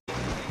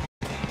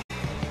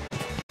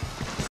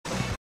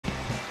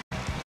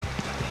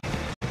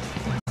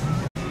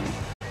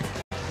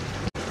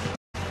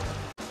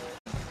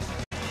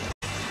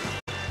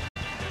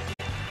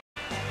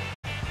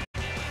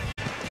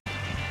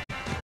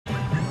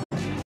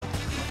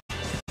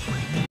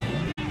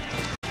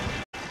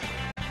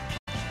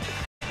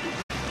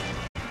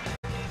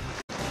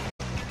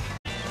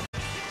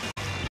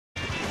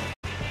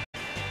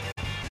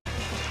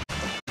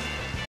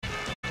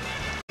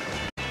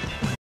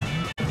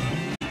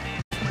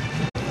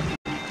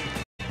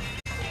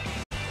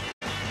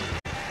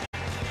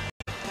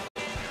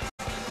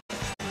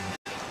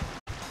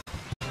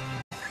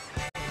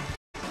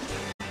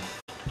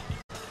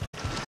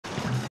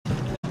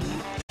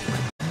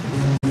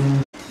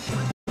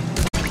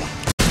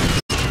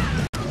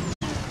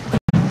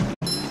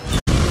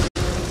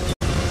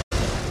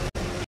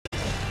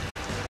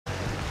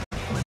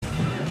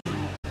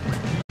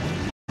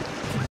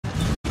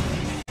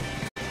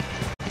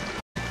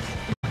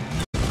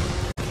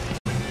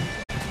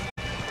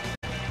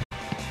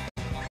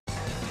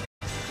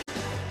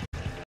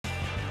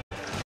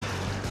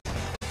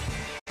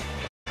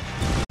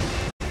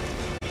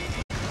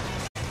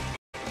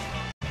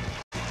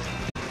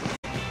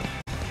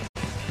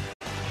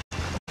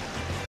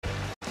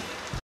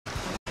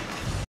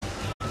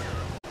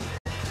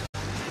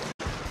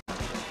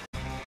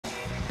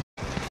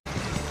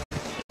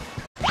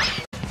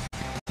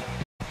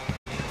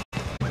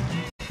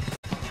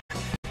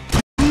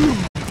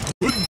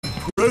 Wooden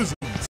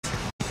presents.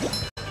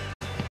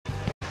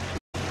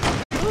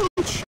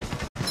 Ouch.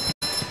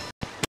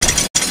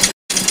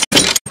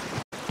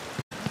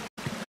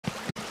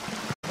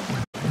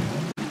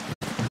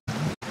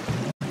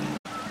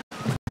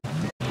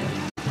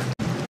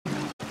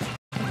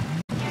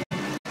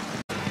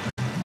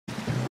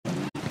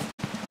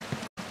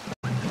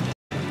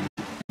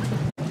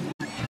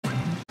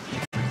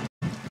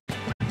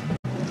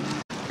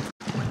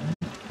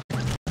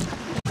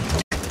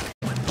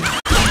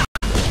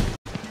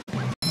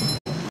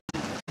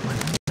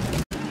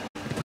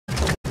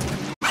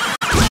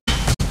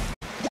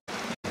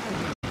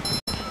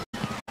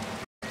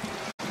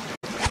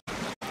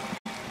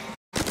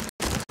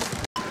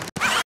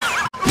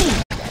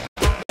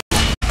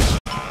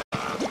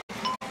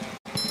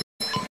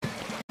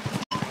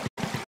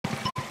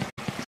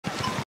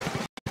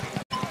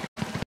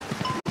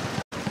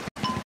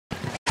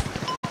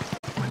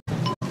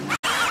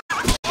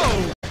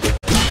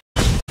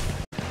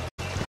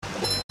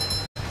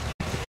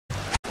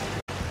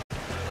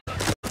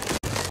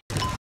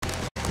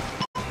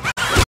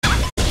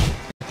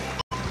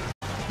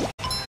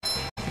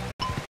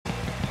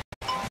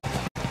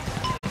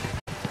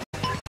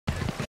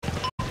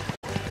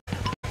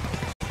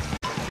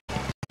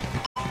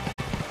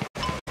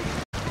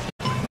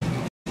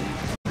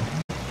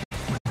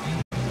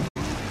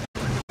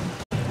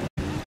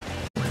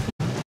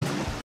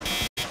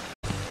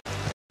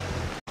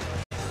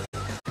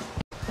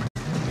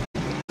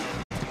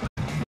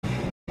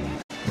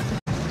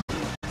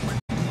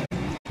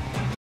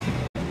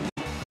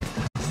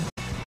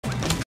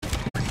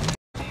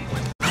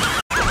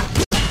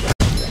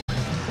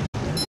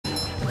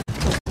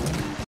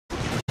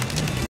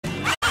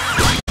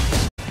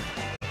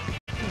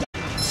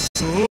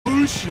 So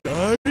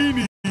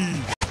shiny.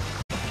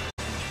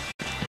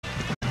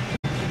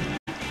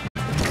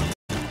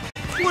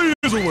 Play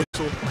as a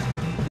whistle.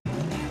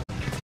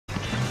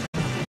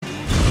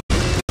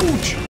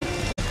 Ouch.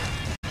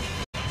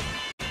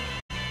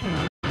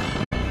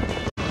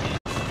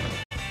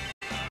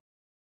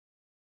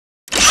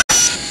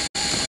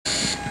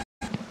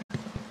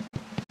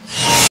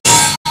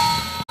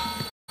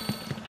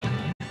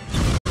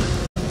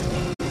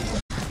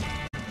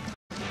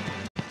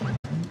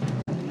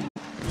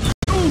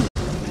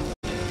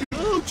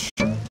 Ouch.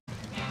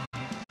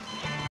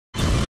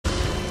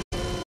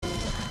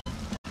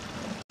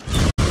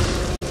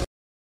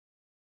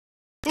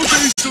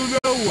 Okay, so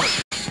now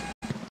what?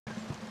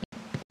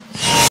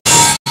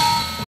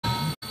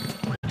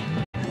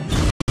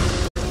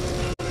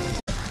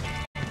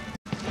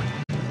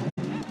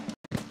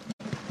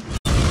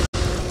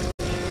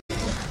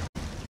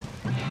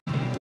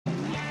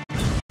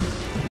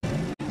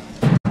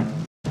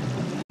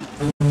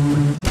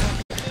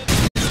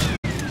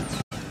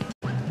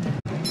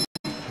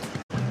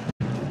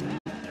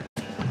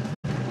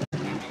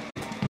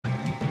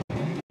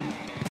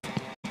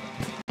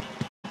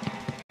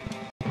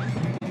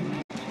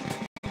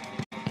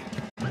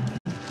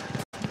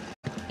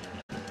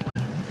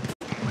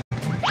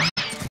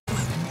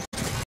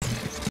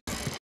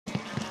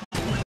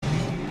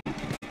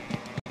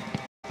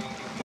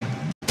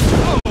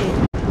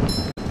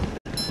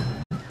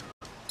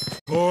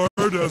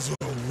 Hard as a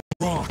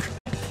rock.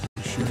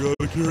 You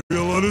gotta carry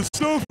a lot of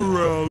stuff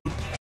around.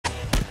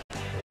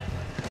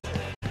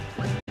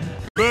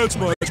 That's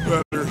much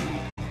better.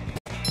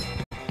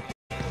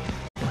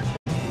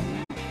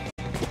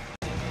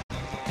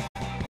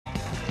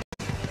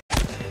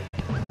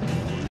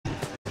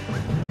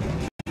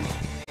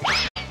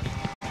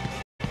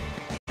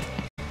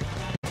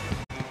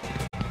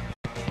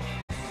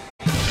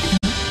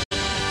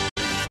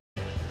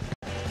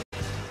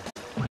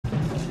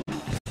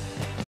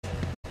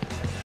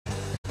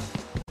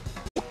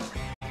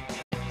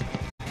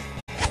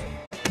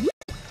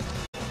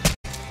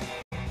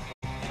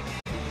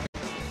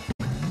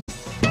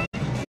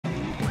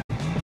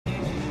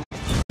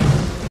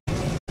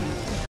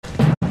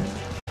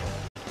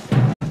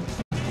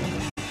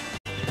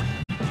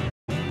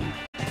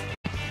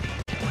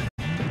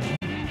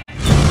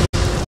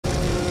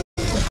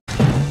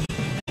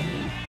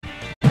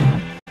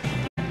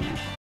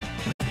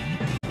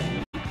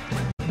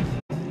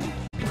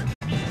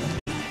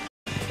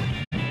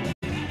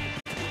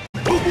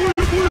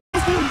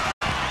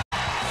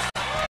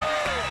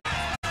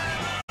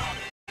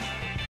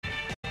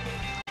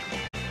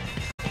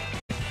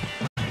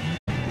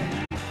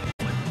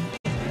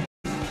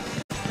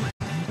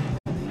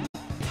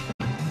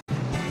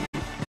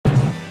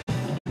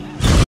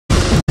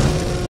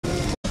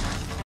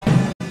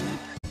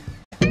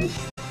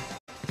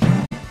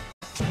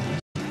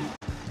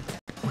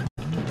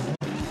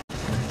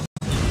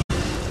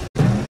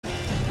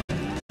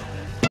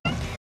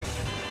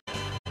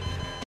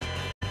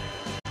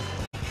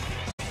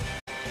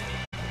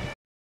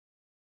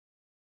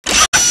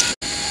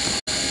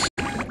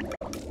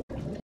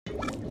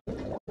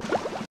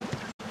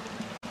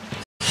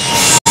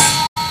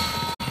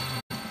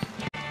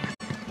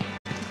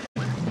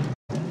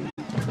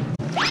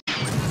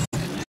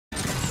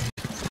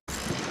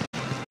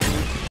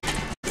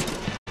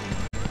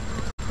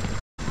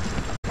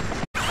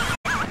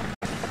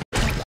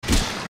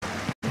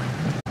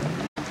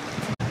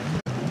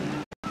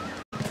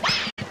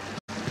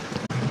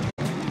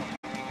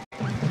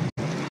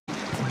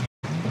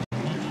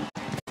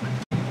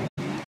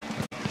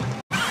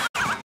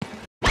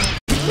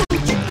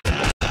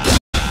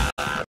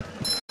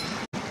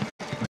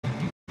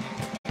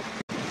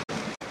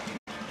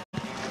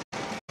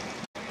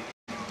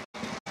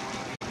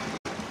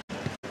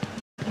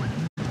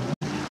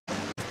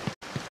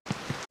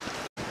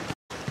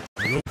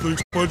 don't think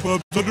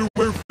SpongeBob's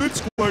underwear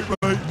fits quite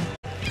right.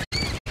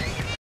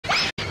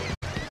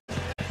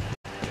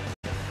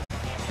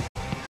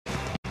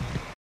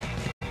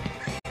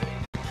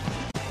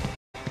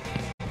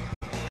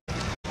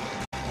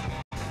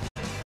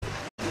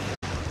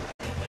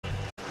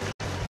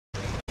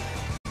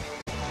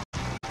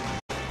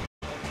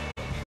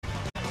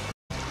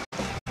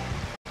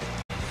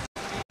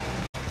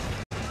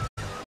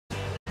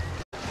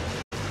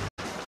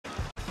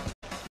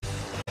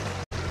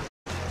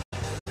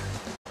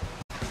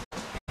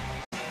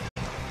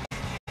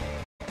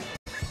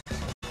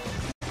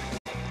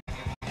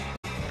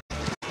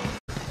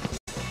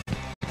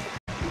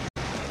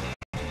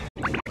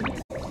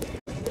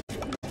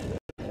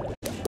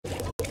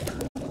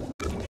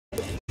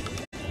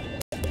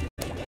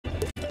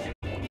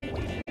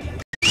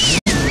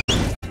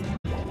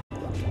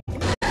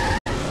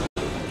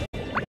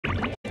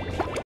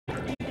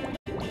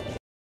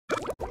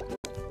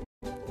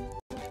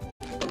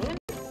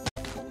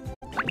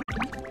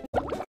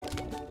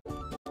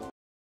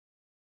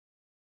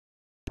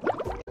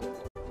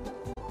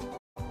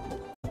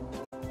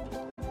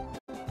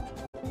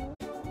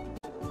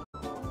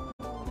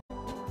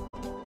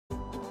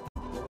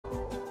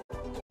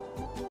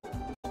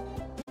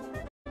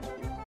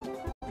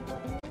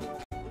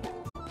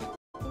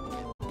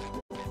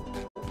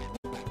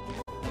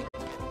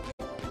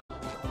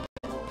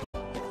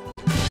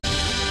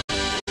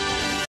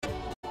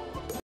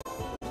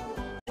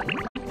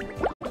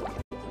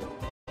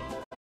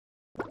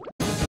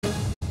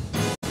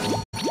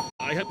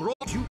 I have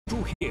brought you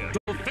to here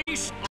to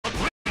face a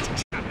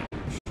great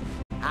challenge.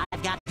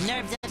 I've got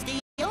nerves of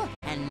steel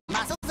and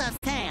muscles of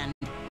sand.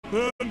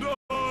 And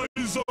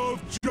eyes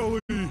of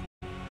jelly.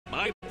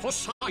 My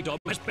Poseidon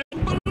has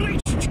been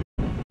released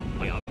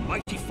by a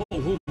mighty foe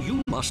whom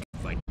you must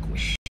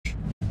vanquish.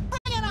 Bring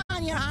it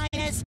on, Your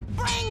Highness!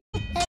 Bring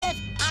it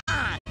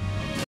on!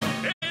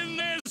 In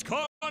this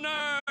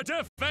corner,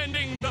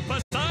 defending the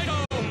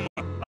Poseidon,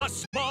 a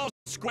small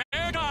square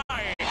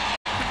guy.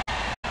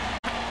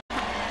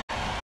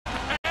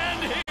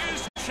 And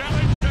his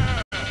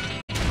challenger,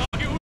 a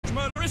huge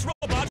murderous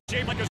robot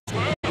shaped like a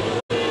squirrel.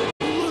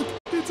 Look,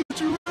 it's a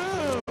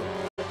giraffe.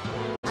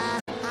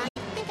 I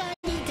think I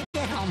need to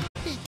get home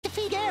to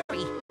feed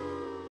Harry.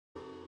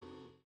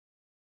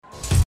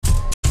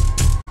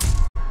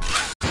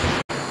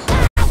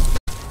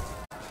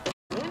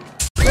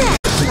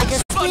 Like a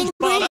spring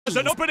SpongeBob has breeze.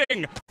 an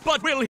opening,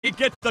 but will he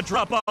get the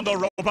drop on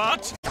the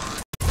robot?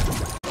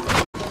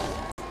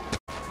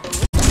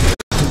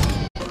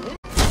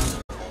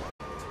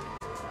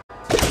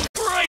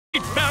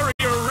 Great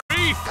barrier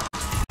reef!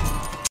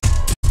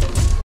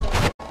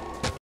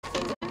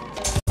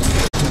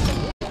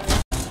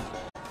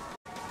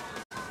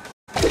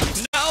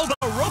 Now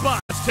the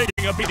robot's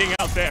taking a beating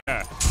out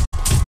there.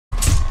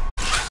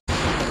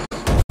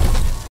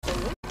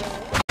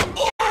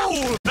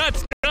 Oh,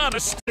 that's gotta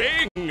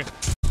sting!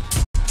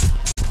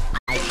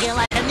 I feel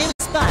like a new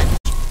sponge.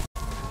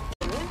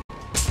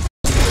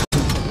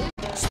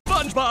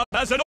 SpongeBob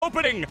has an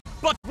opening,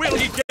 but will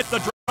he get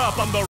the drop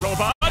on the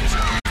robot? I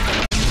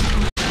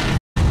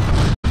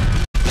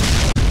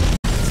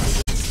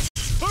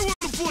want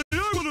to play.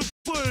 I want to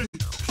play.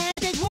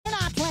 And we're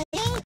not playing,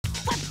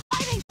 we're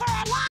fighting for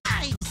our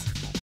lives.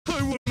 I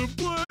want to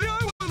play.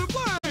 I want to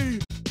play.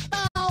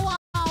 Oh,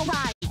 all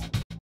right.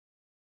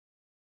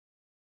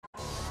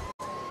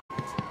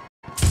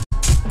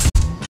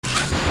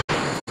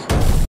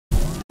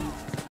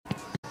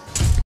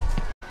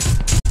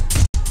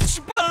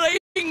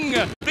 Spring!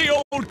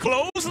 The old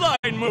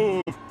clothesline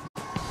move!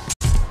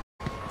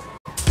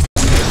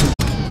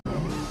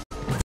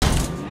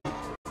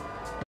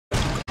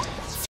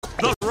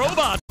 The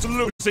robot's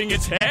losing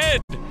its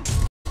head!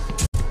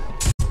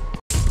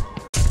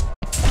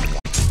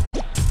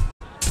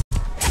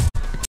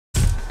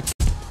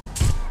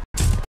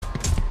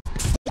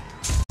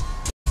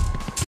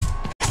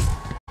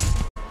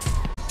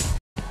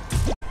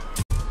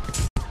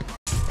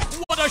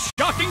 What a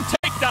shocking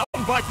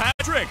takedown by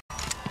Patrick!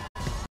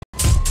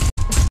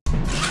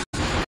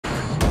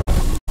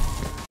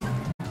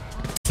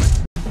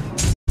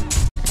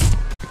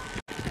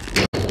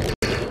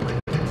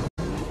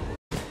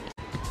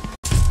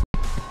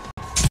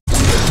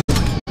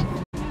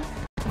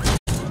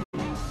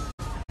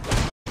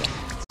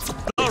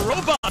 The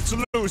robot's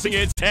losing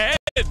its head!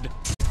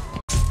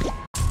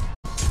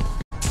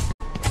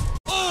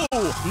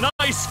 Oh,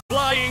 nice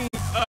flying,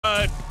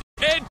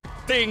 head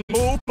thing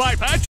move by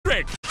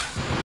Patrick!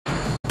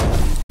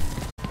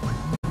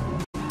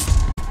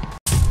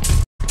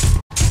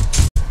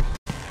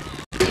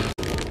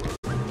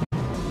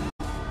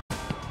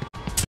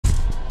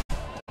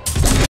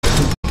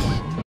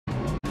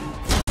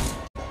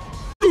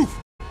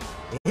 Oof.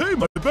 Hey,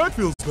 my back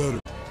feels better.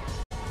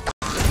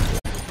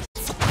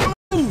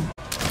 Ooh.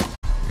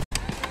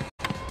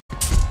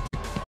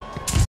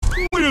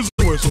 Where's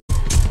the whistle?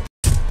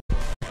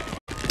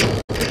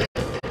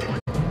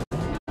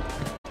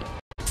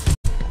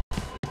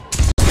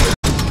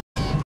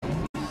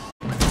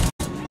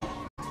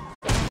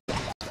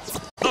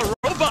 The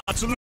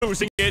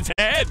losing its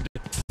head.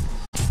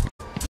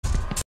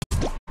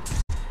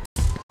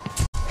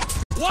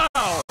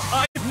 Wow!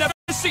 I've never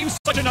seen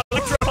such an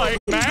electrifying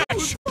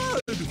match!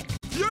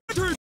 Your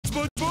turn,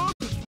 SpongeBob!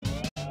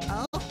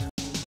 Oh?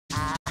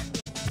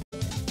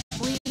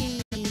 We...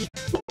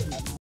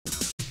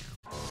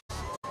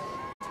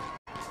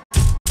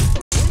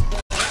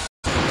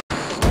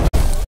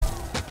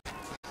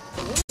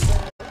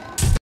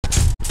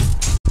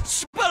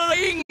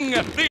 Spelling!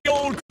 The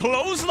old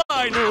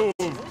clothesline move!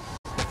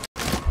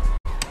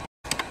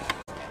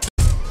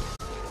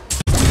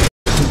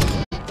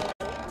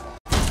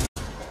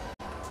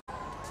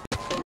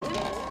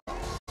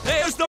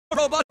 There's the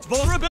robot's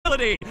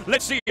vulnerability!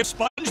 Let's see if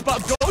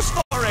SpongeBob goes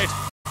for it!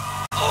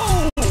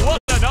 Oh, what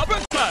an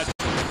uppercut!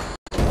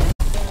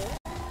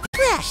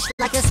 Fresh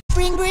like a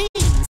spring breeze!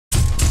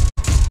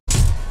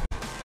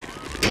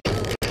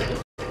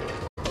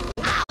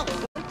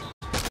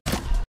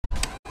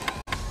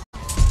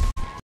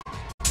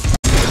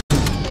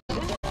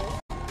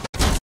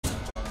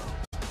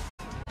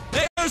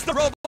 There's the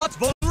robot's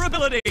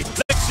vulnerability!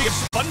 Let's see if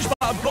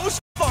SpongeBob goes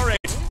for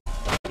it!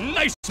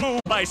 Nice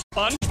move by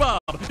SpongeBob!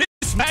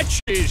 This match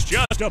is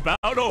just about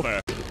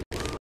over!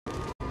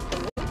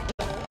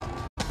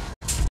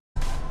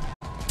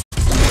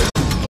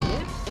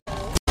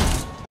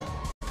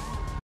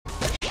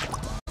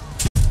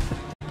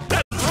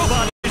 That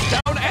robot is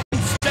down and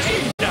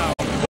staying down!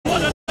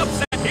 What an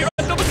upset here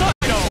at the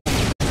Potato!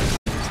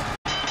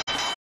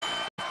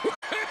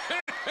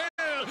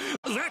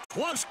 That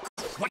was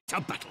quite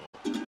a battle.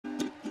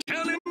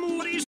 Tell him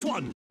what he's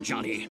won,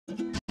 Johnny.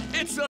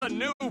 It's a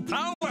new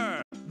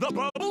power! The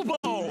Bubble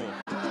Bowl!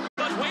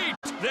 But wait,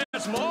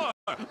 there's more!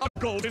 A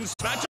golden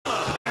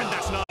spatula! And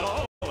that's not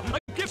all! A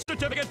gift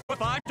certificate for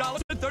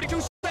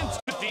 $5.32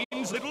 to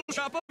Dean's Little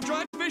Shop of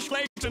dried fish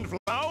flakes and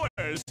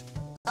flowers!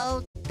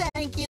 Oh,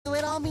 thank you.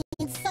 It all means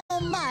so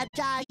much.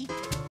 I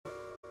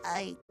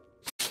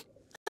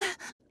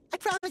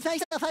promised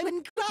myself I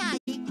wouldn't cry.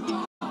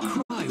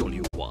 Cry all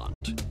you want,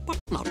 but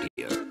not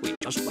here. We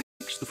just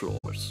wax the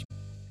floors.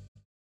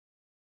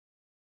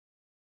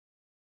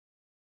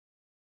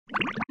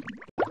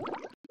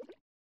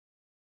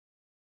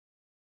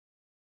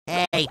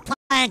 Hey,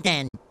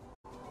 Plankton.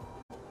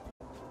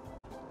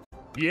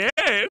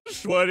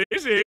 Yes, what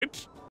is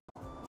it?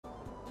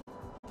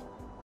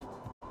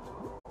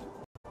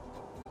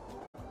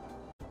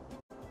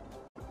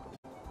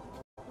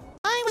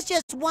 I was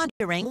just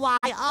wondering why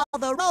all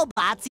the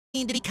robots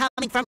seem to be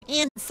coming from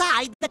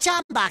inside the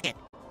chum bucket.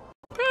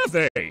 Have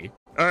they?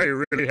 I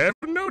really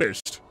haven't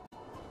noticed.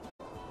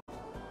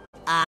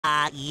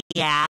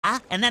 Yeah.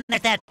 And then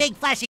there's that big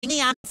flashing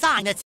neon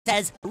sign that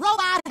says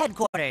Robot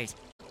Headquarters.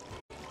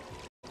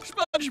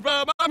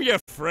 SpongeBob, I'm your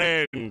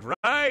friend,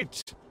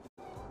 right?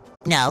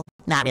 No,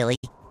 not really.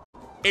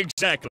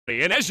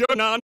 Exactly, and as your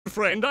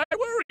non-friend, I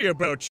worry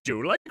about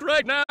you. Like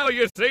right now,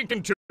 you're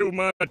thinking too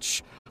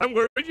much. I'm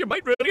worried you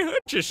might really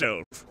hurt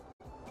yourself.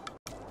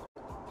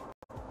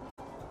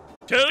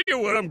 Tell you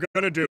what I'm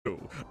gonna do.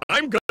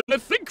 I'm gonna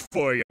think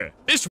for you.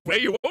 This way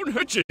you won't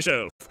hurt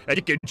yourself, and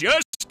you can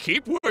just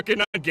keep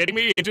working on getting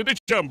me into the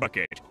chum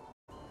bucket.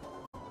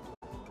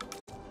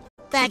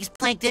 Thanks,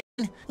 Plankton.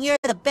 You're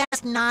the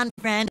best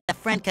non-friend a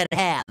friend could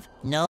have.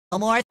 No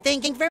more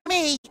thinking for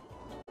me.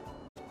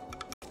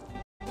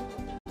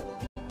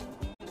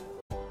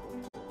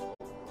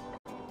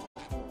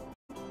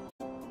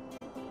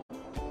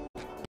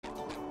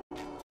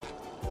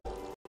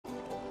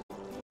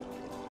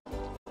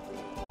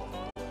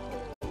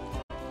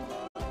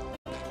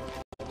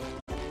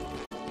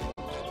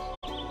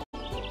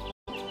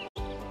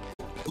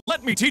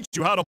 Let me teach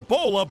you how to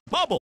bowl a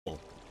bubble.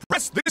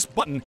 Press this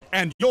button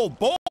and you'll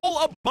bowl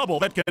a bubble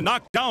that can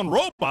knock down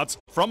robots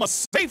from a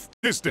safe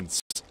distance.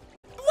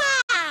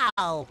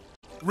 Wow!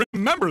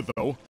 Remember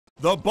though,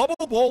 the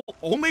bubble bowl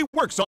only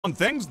works on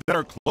things that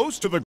are close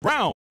to the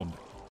ground.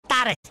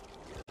 Got it.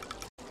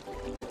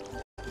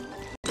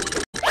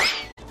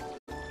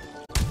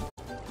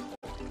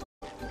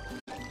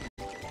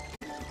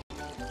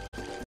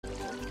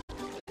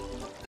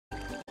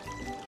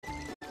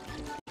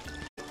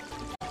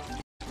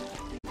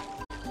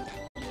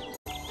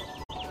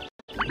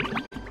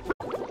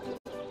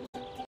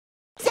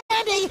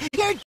 Sandy,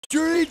 your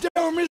Tree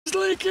dome is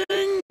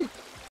leaking!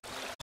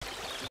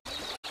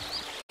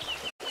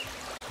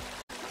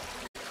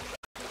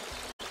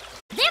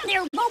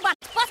 Them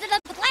robots busted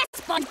up the glass,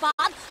 SpongeBob.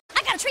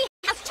 I got a tree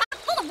house chock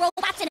full of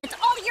robots and it's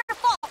all your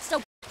fault,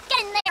 so get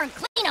in there and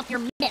clean up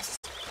your mess.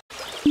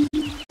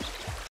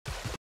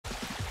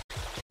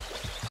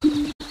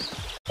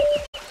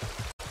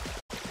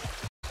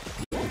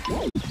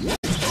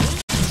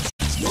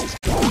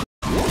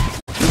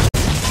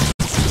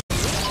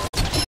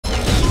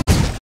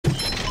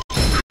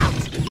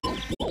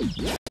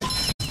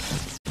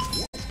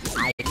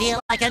 I feel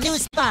like a new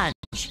sponge.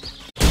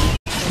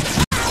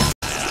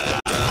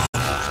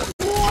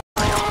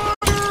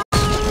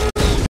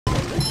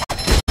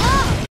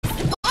 Oh,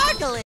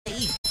 sparkly!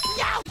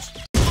 Ouch!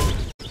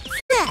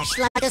 Fresh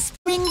like a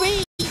spring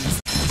breeze.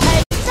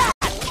 Take that!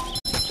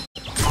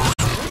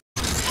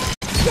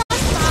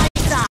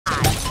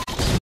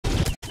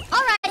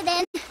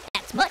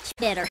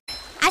 fitter.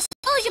 I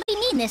suppose you'll be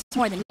needing this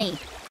more than me.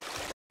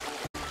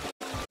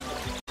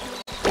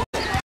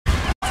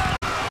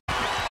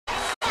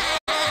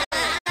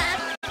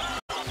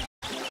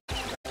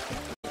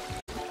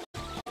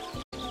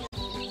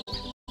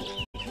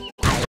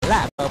 I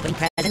love open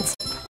presents.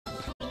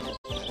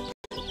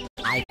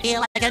 I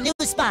feel like a new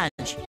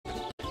sponge.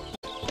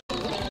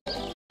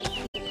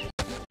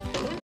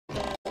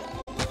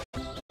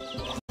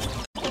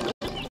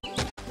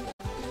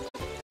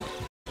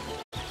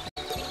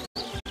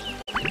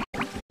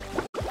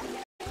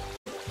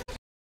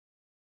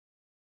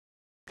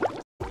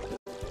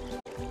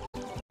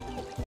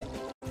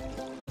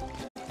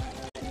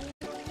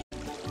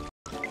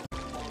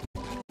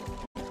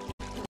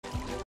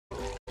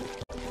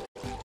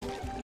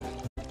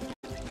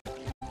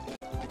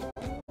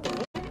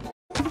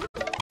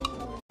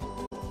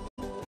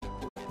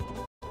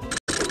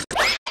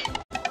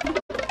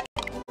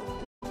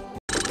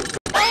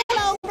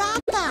 Hello,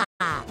 Rocka!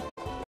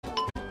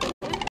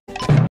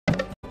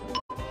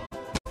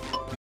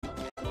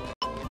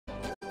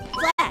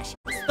 Flash!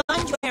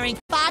 Sponge wearing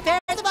 5 pairs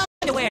of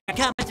underwear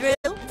coming through,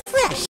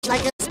 fresh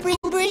like a spring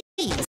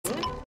breeze.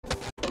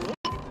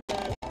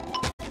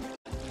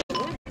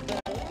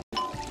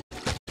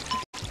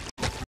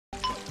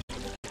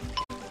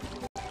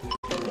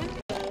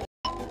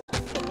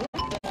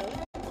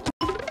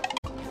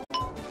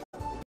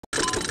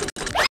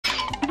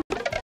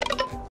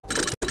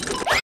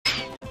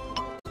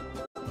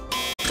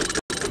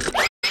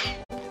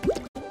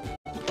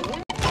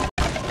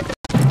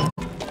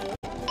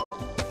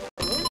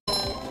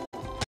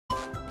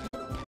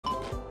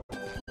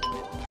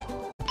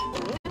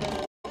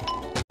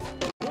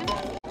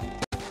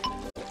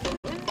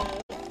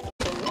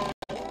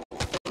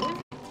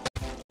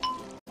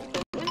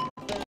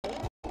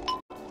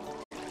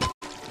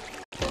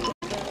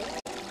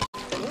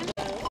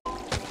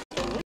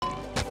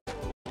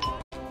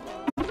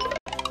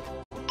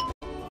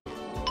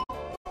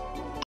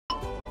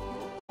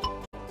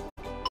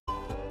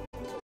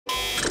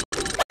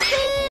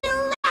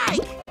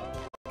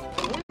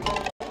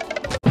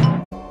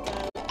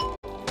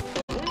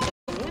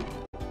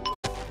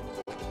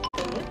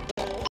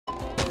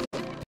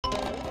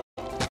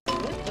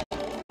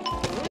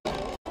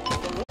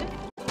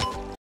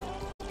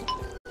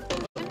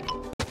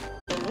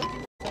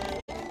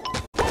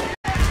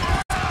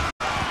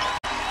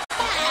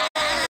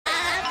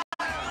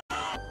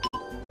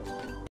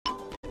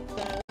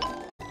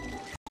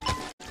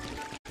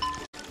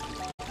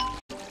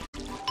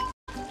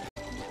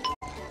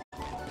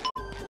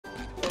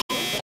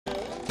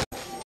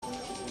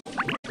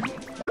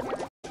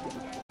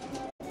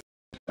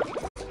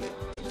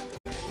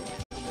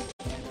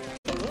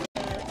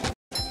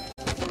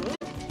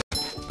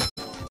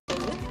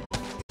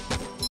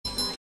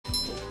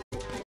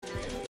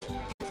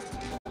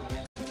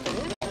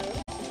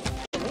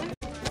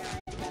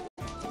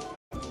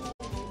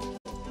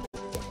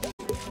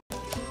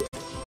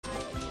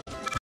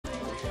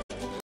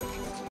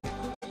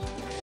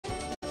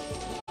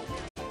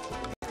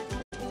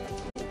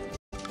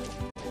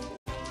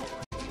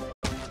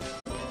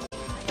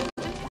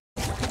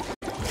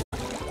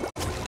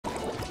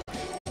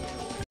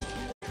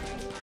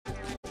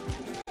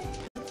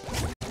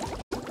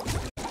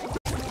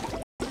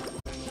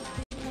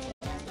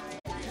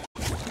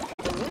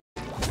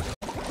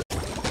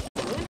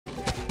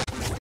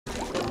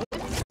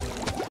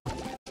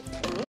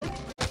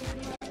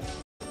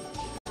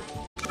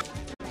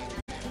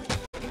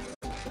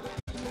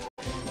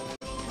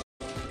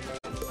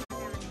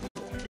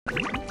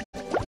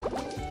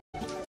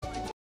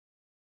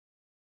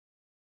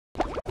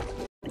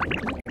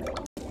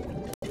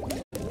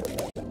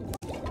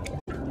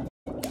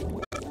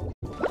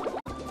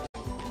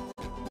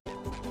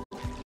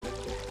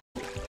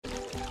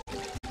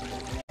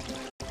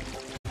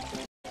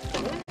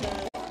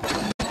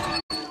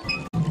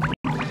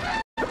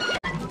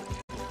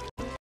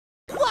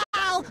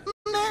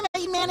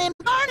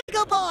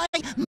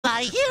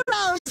 My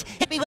heroes!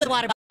 Hit me with the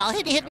water ball!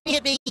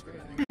 Hit me!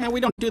 We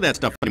don't do that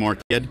stuff anymore,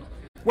 kid.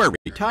 We're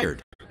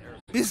retired.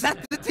 Is that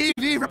the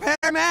TV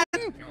repairman?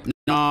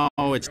 No,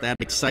 it's that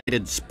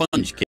excited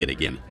sponge kid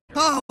again.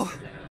 Oh!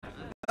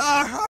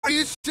 Are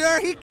you sure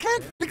he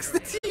can't fix the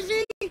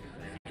TV?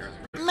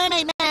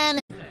 Mermaid Man,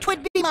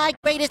 'twould be my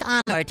greatest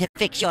honor to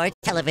fix your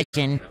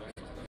television.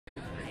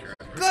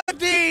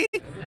 Goody!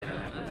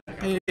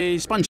 Hey,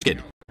 sponge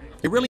kid,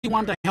 you really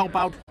want to help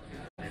out?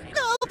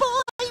 No,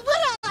 boy,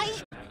 would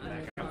I?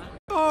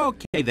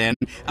 Okay, then.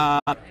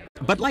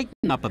 But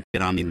lighten up a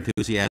bit on the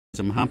enthusiasm,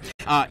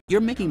 huh?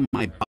 You're making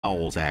my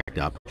bowels act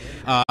up.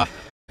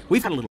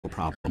 We've had a little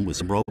problem with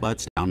some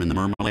robots down in the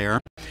Mermalair.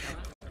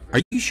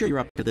 Are you sure you're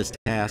up to this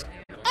task?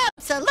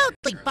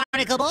 Absolutely,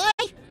 Barnacle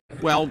Boy!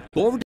 Well,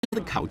 go over to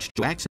the couch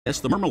to access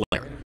the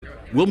Mermalair.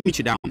 We'll meet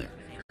you down there.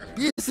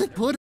 Is it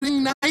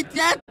pudding night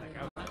yet?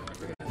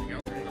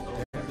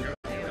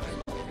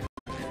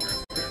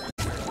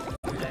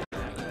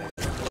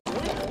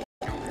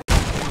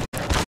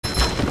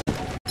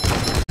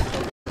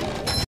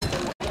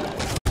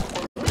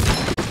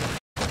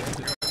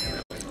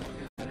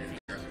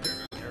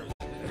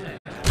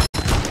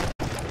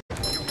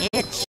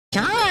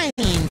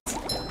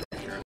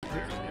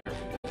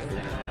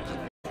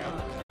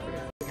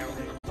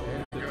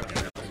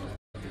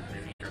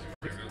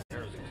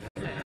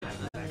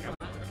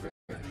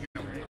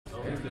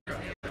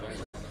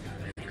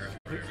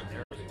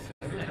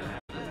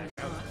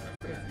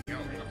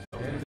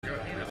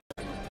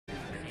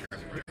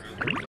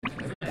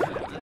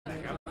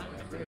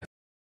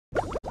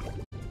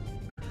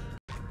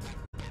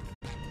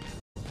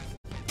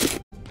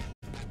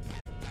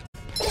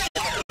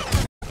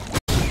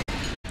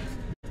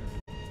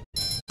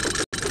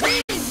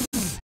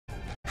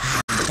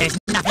 There's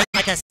nothing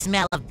like the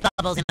smell of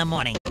bubbles in the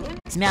morning.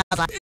 Smells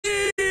like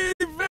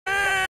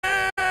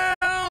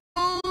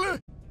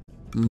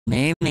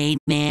Mermaid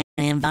Man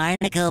and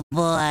Barnacle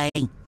Boy.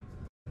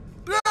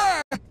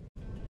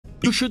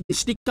 You shouldn't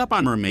sneak up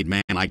on Mermaid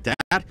Man like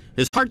that.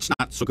 His heart's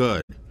not so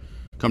good.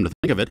 Come to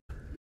think of it,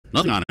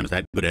 nothing on him is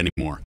that good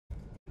anymore.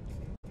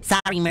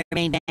 Sorry,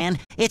 Mermaid Man.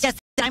 It's just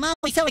that I'm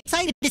always so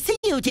excited to see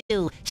you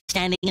two.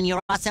 Standing in your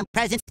awesome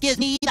presence gives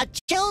me the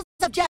chills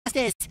of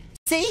justice.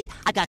 See?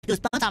 I've got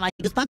goosebumps on my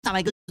goosebumps on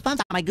my goosebumps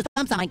on my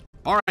goosebumps on my...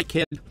 All right,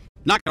 kid.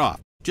 Knock it off.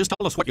 Just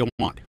tell us what you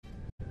want.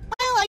 Well,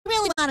 I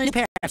really want a new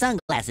pair of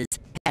sunglasses.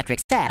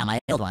 Patrick sat on my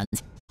old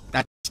ones.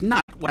 That's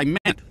not what I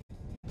meant.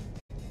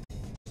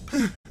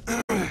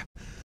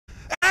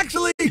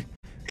 Actually,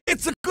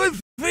 it's a good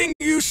thing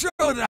you showed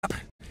up,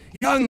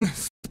 young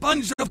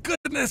sponge of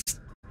goodness.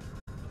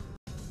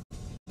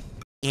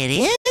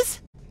 It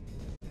is?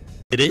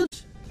 It is?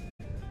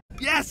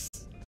 Yes,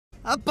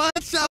 a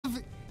bunch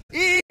of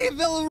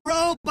evil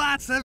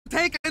robots have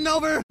taken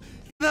over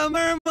the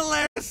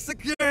Mermalair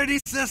security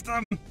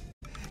system.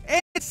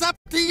 It's up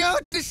to you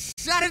to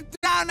shut it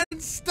down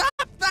and stop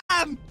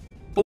them.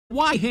 But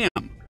why him?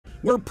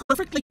 We're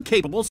perfectly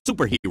capable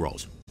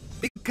superheroes.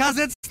 Because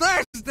it's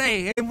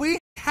Thursday and we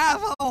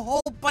have a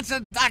whole bunch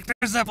of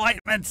doctor's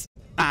appointments.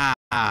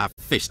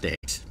 Fish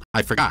sticks.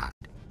 I forgot.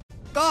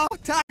 Go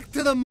talk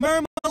to the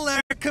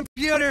Mermalair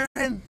computer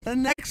in the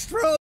next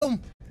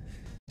room.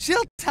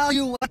 She'll tell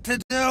you what to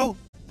do.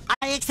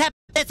 I accept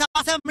this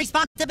awesome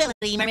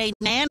responsibility, Mermaid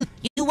Man.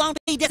 You won't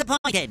be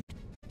disappointed.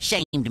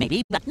 Shamed,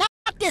 maybe, but not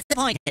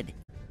disappointed.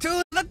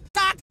 To the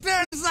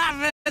doctor's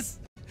office.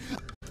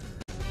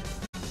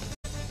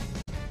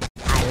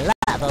 I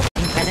love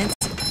opening presents.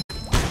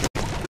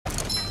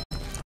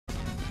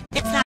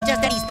 It's not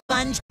just any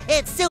sponge,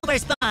 it's Super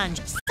Sponge,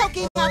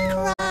 soaking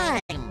up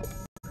crime.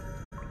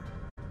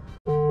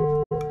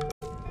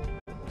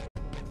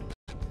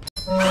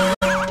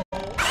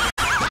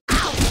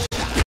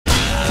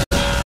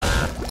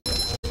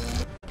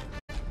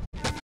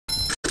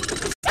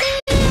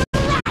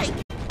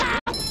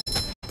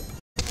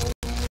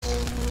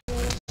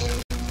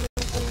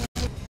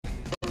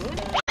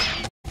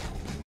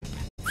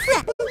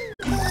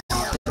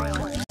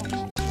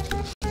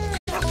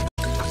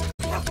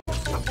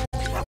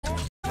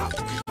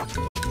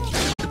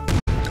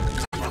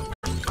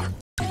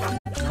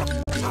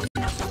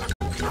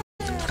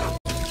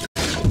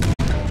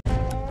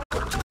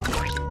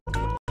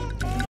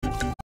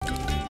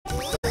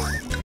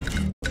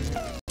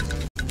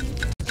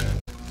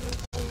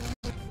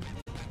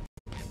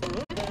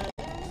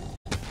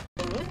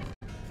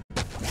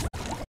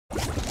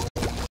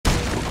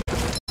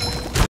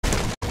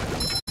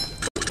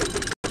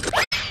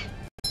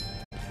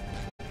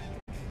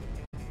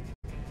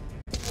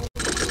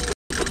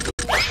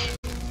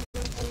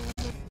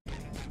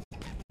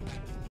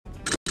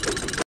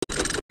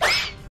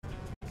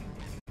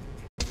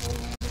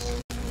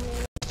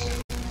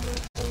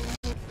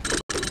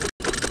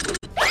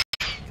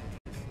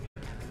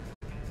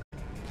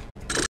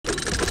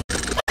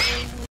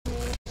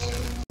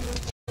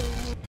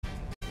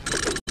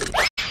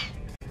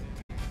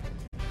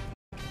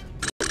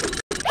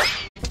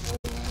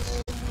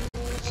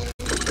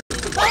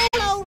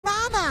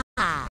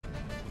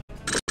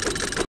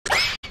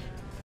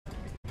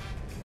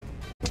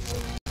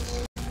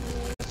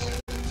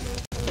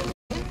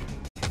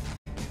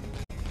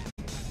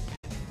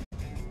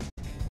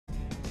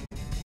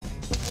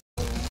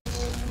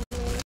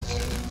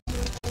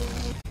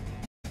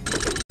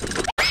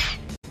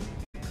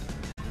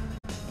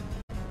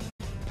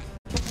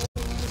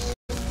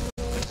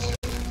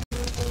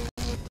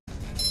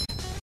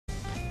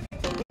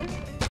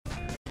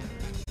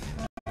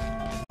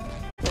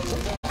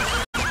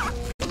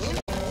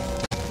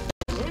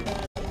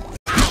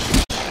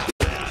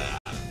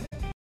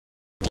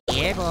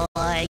 Here,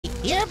 boy.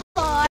 Here,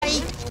 boy.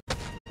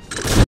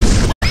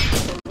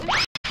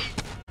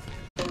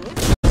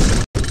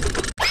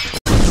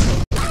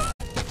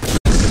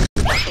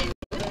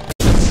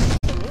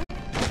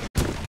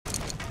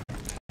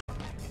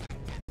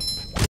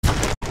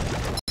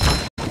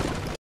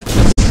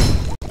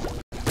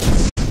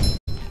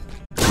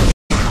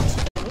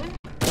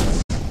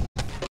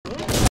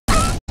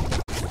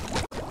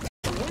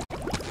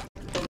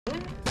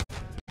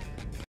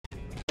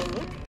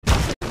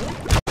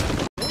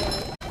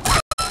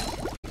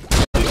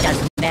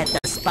 Met the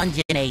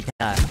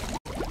Sponginator.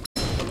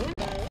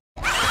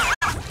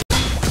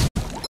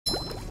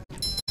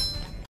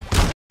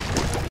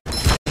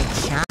 It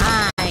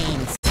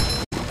shines.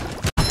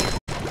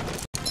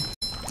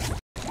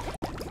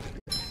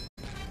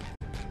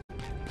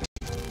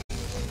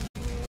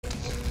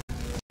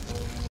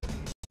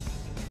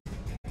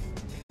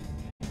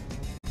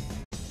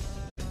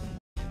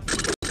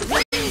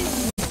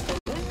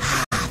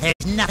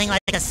 There's nothing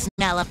like the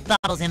smell of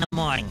bubbles in the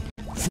morning.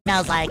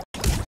 Smells like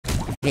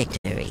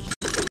victory.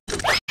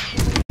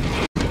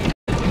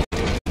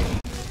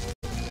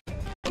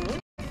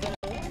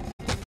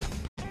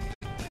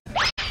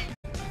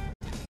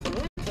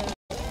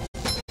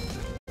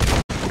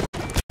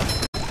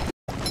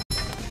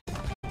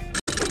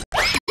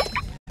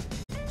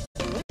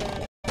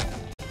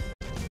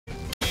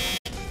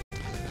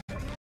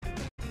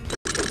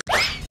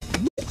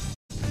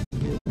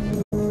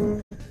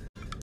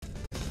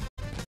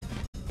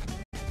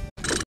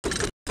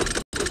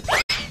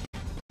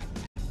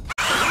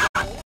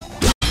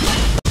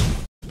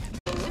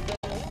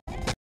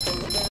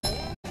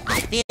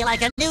 feel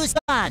like a new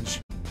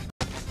sponge.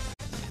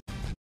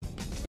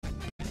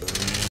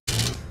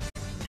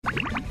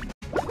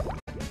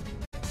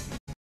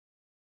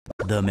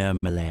 The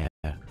Mermalair,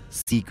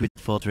 secret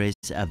fortress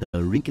of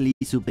the wrinkly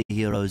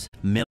superheroes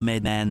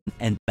Mermaid Man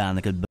and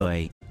Barnacle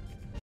Boy.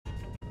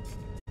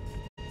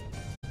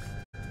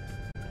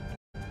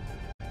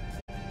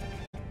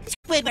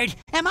 Squidward,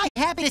 am I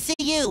happy to see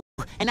you?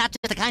 And not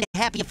just the kind of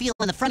happy you feel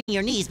in the front of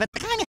your knees, but the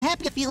kind of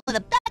happy you feel in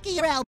the back of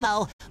your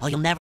elbow. Oh, you'll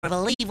never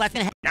believe what's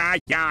gonna happen.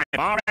 Yeah, I've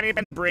already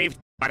been briefed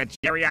by the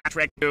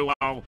geriatric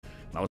duo.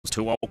 Those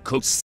two old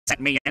coots sent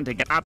me in to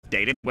get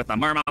updated with the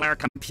Mermalair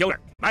computer.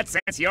 But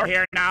since you're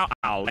here now,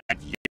 I'll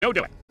let you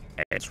do it.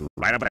 It's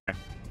right over there.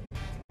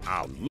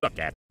 Oh, look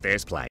at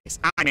this place.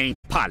 I mean,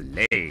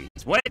 please.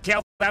 Would it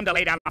kill them to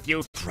lay down a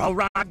few throw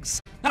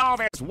rugs? And all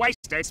this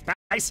wasted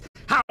space?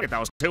 How did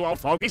those two old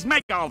fogies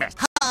make all this?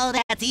 Oh,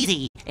 that's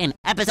easy. In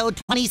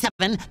episode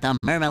 27, the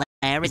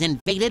Mermalair is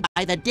invaded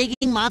by the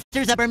digging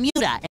monsters of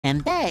Bermuda,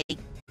 and they...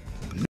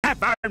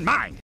 Never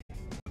mind.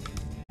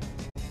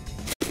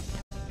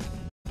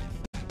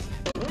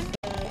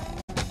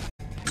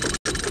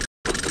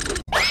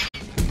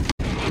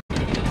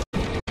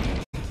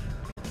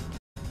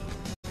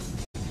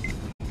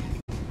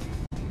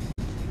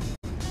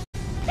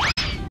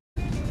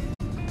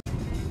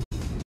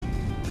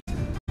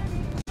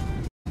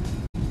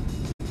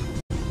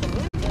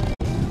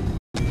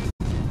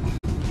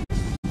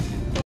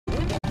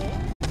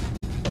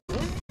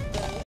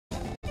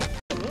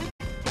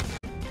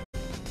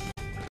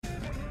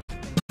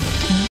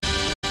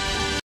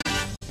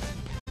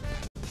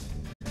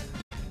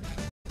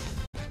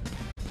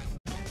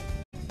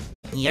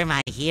 You're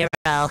my hero.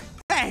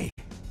 Hey,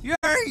 you're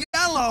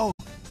yellow.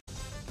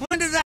 When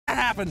did that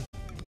happen?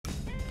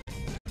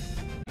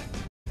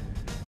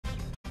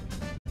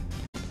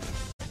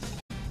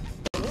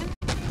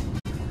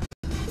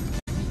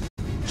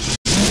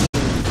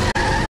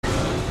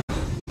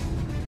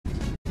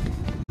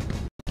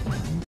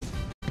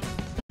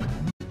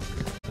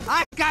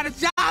 I got a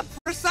job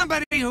for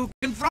somebody who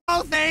can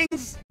throw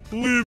things.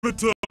 Leave it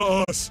to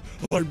us.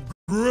 I'm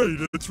great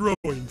at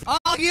throwing.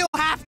 All you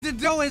have to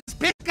do is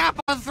pick up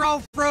a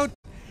throw fruit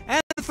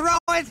and throw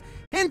it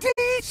into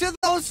each of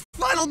those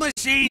funnel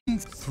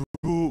machines.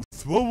 Throw.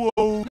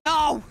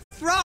 No,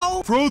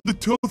 throw. Throw the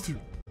toe through.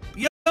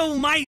 You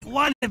might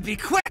want to be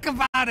quick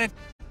about it.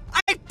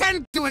 I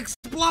tend to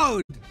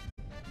explode.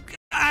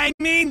 I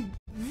mean,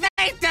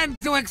 they tend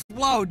to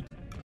explode.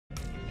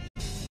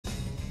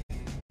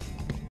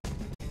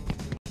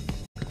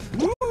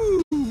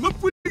 Woo! Up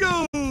we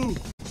go!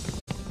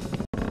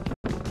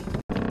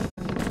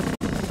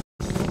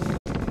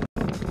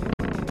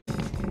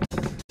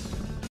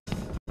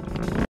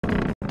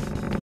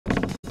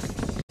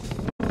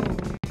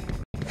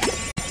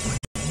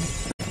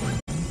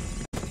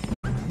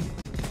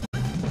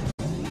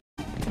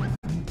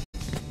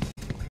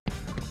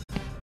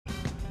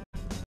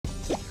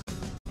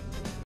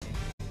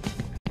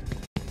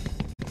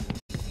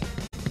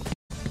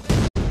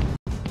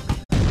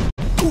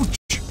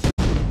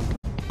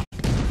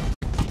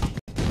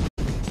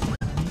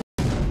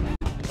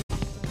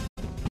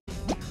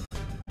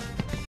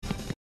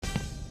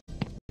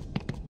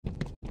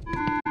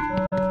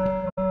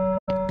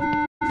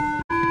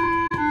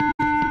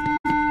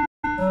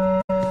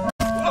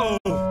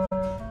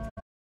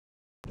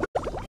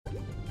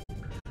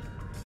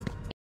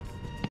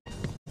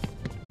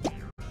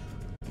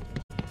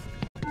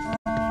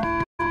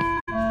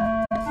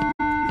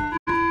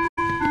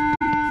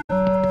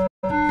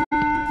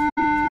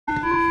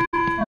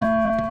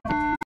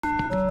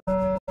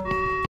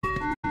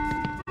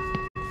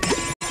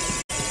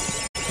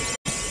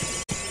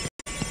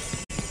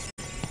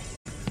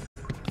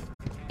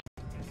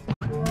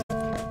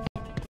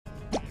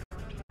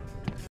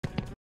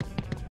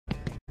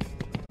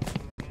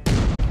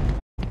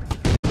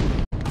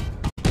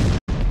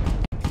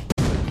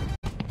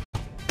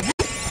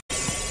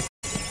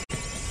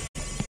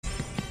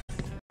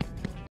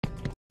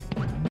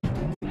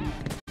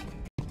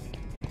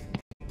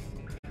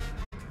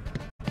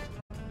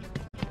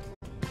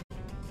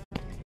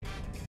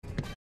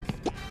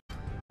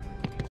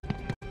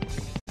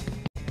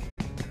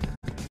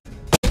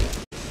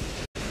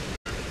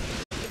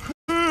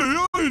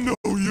 I know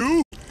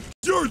you!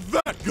 You're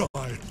that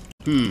guy!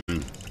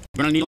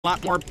 Gonna need a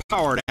lot more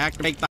power to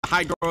activate the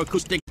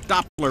hydroacoustic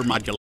Doppler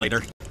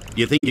modulator.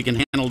 You think you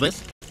can handle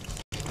this?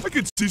 I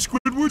can see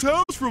Squidward's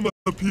house from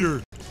up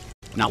here.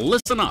 Now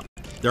listen up.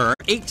 There are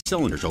 8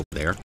 cylinders over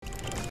there.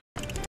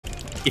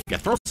 If you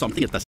throw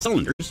something at the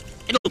cylinders,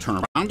 it'll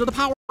turn around to the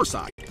power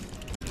side.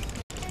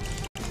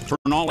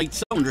 Turn all 8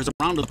 cylinders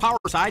around to the power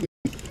side,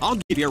 and I'll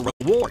give you a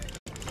reward.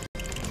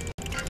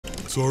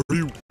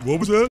 Sorry,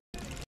 what was that?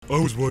 I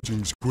was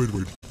watching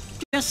Squidward.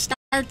 Just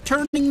start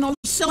turning those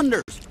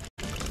cylinders.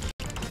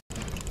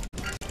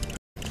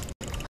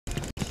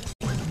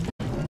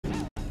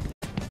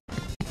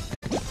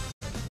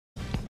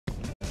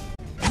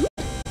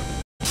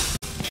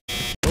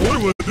 I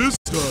wonder what this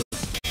does.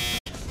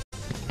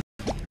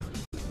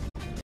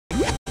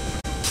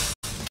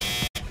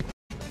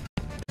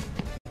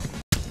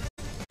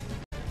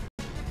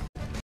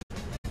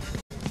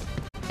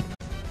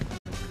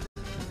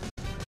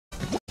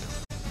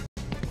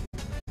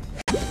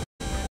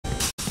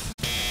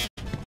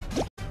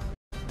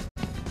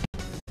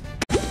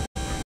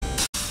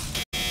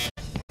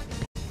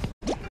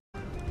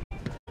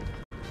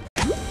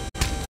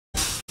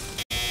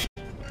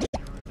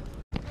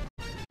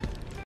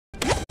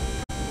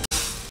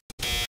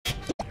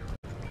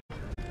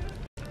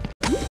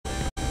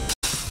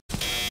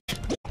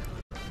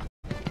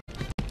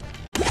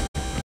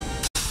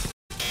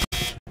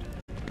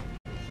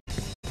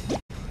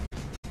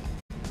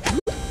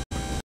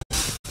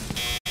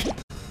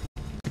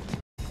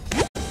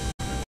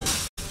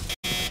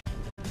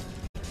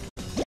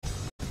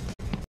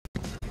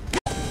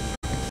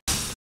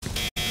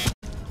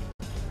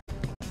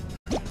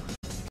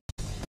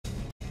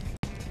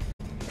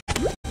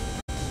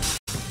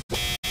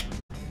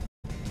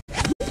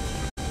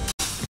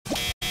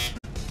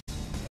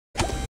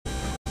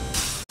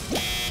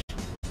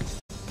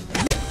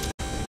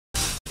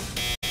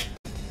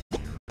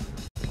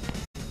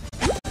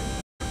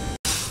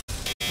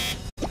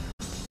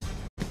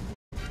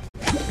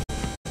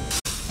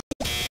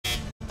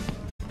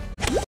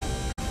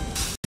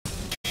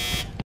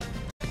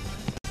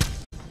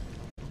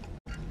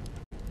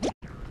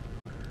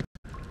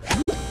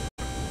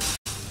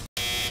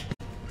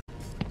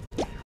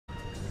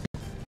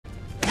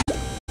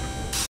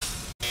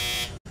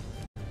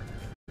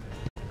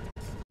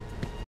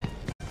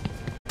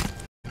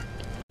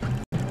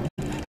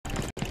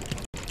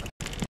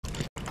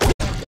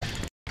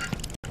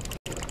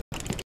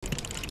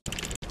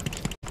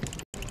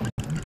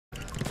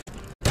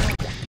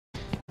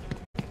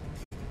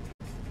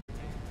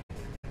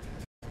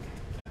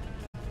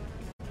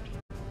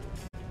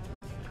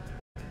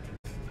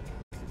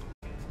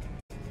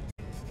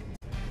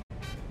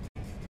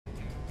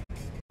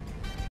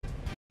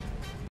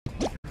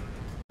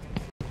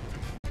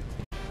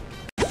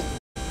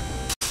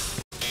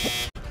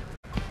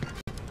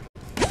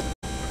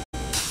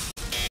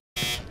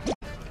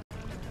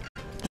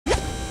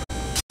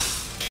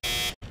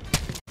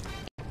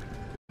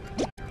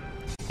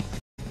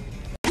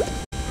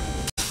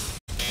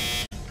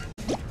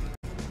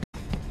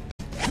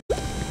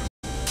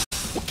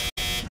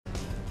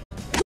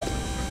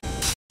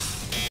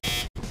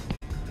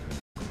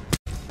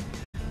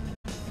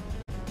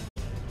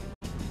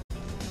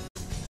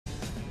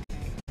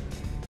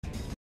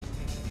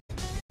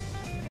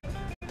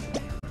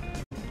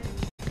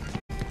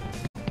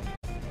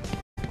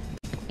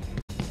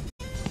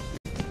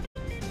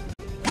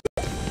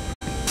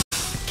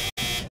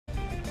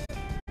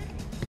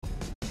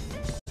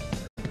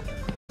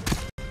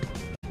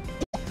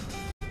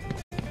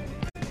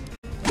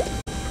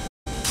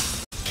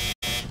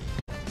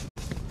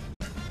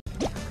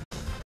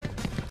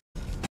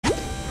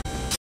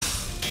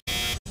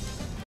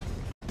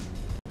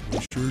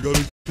 Sure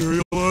gotta carry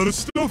a lot of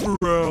stuff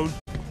around.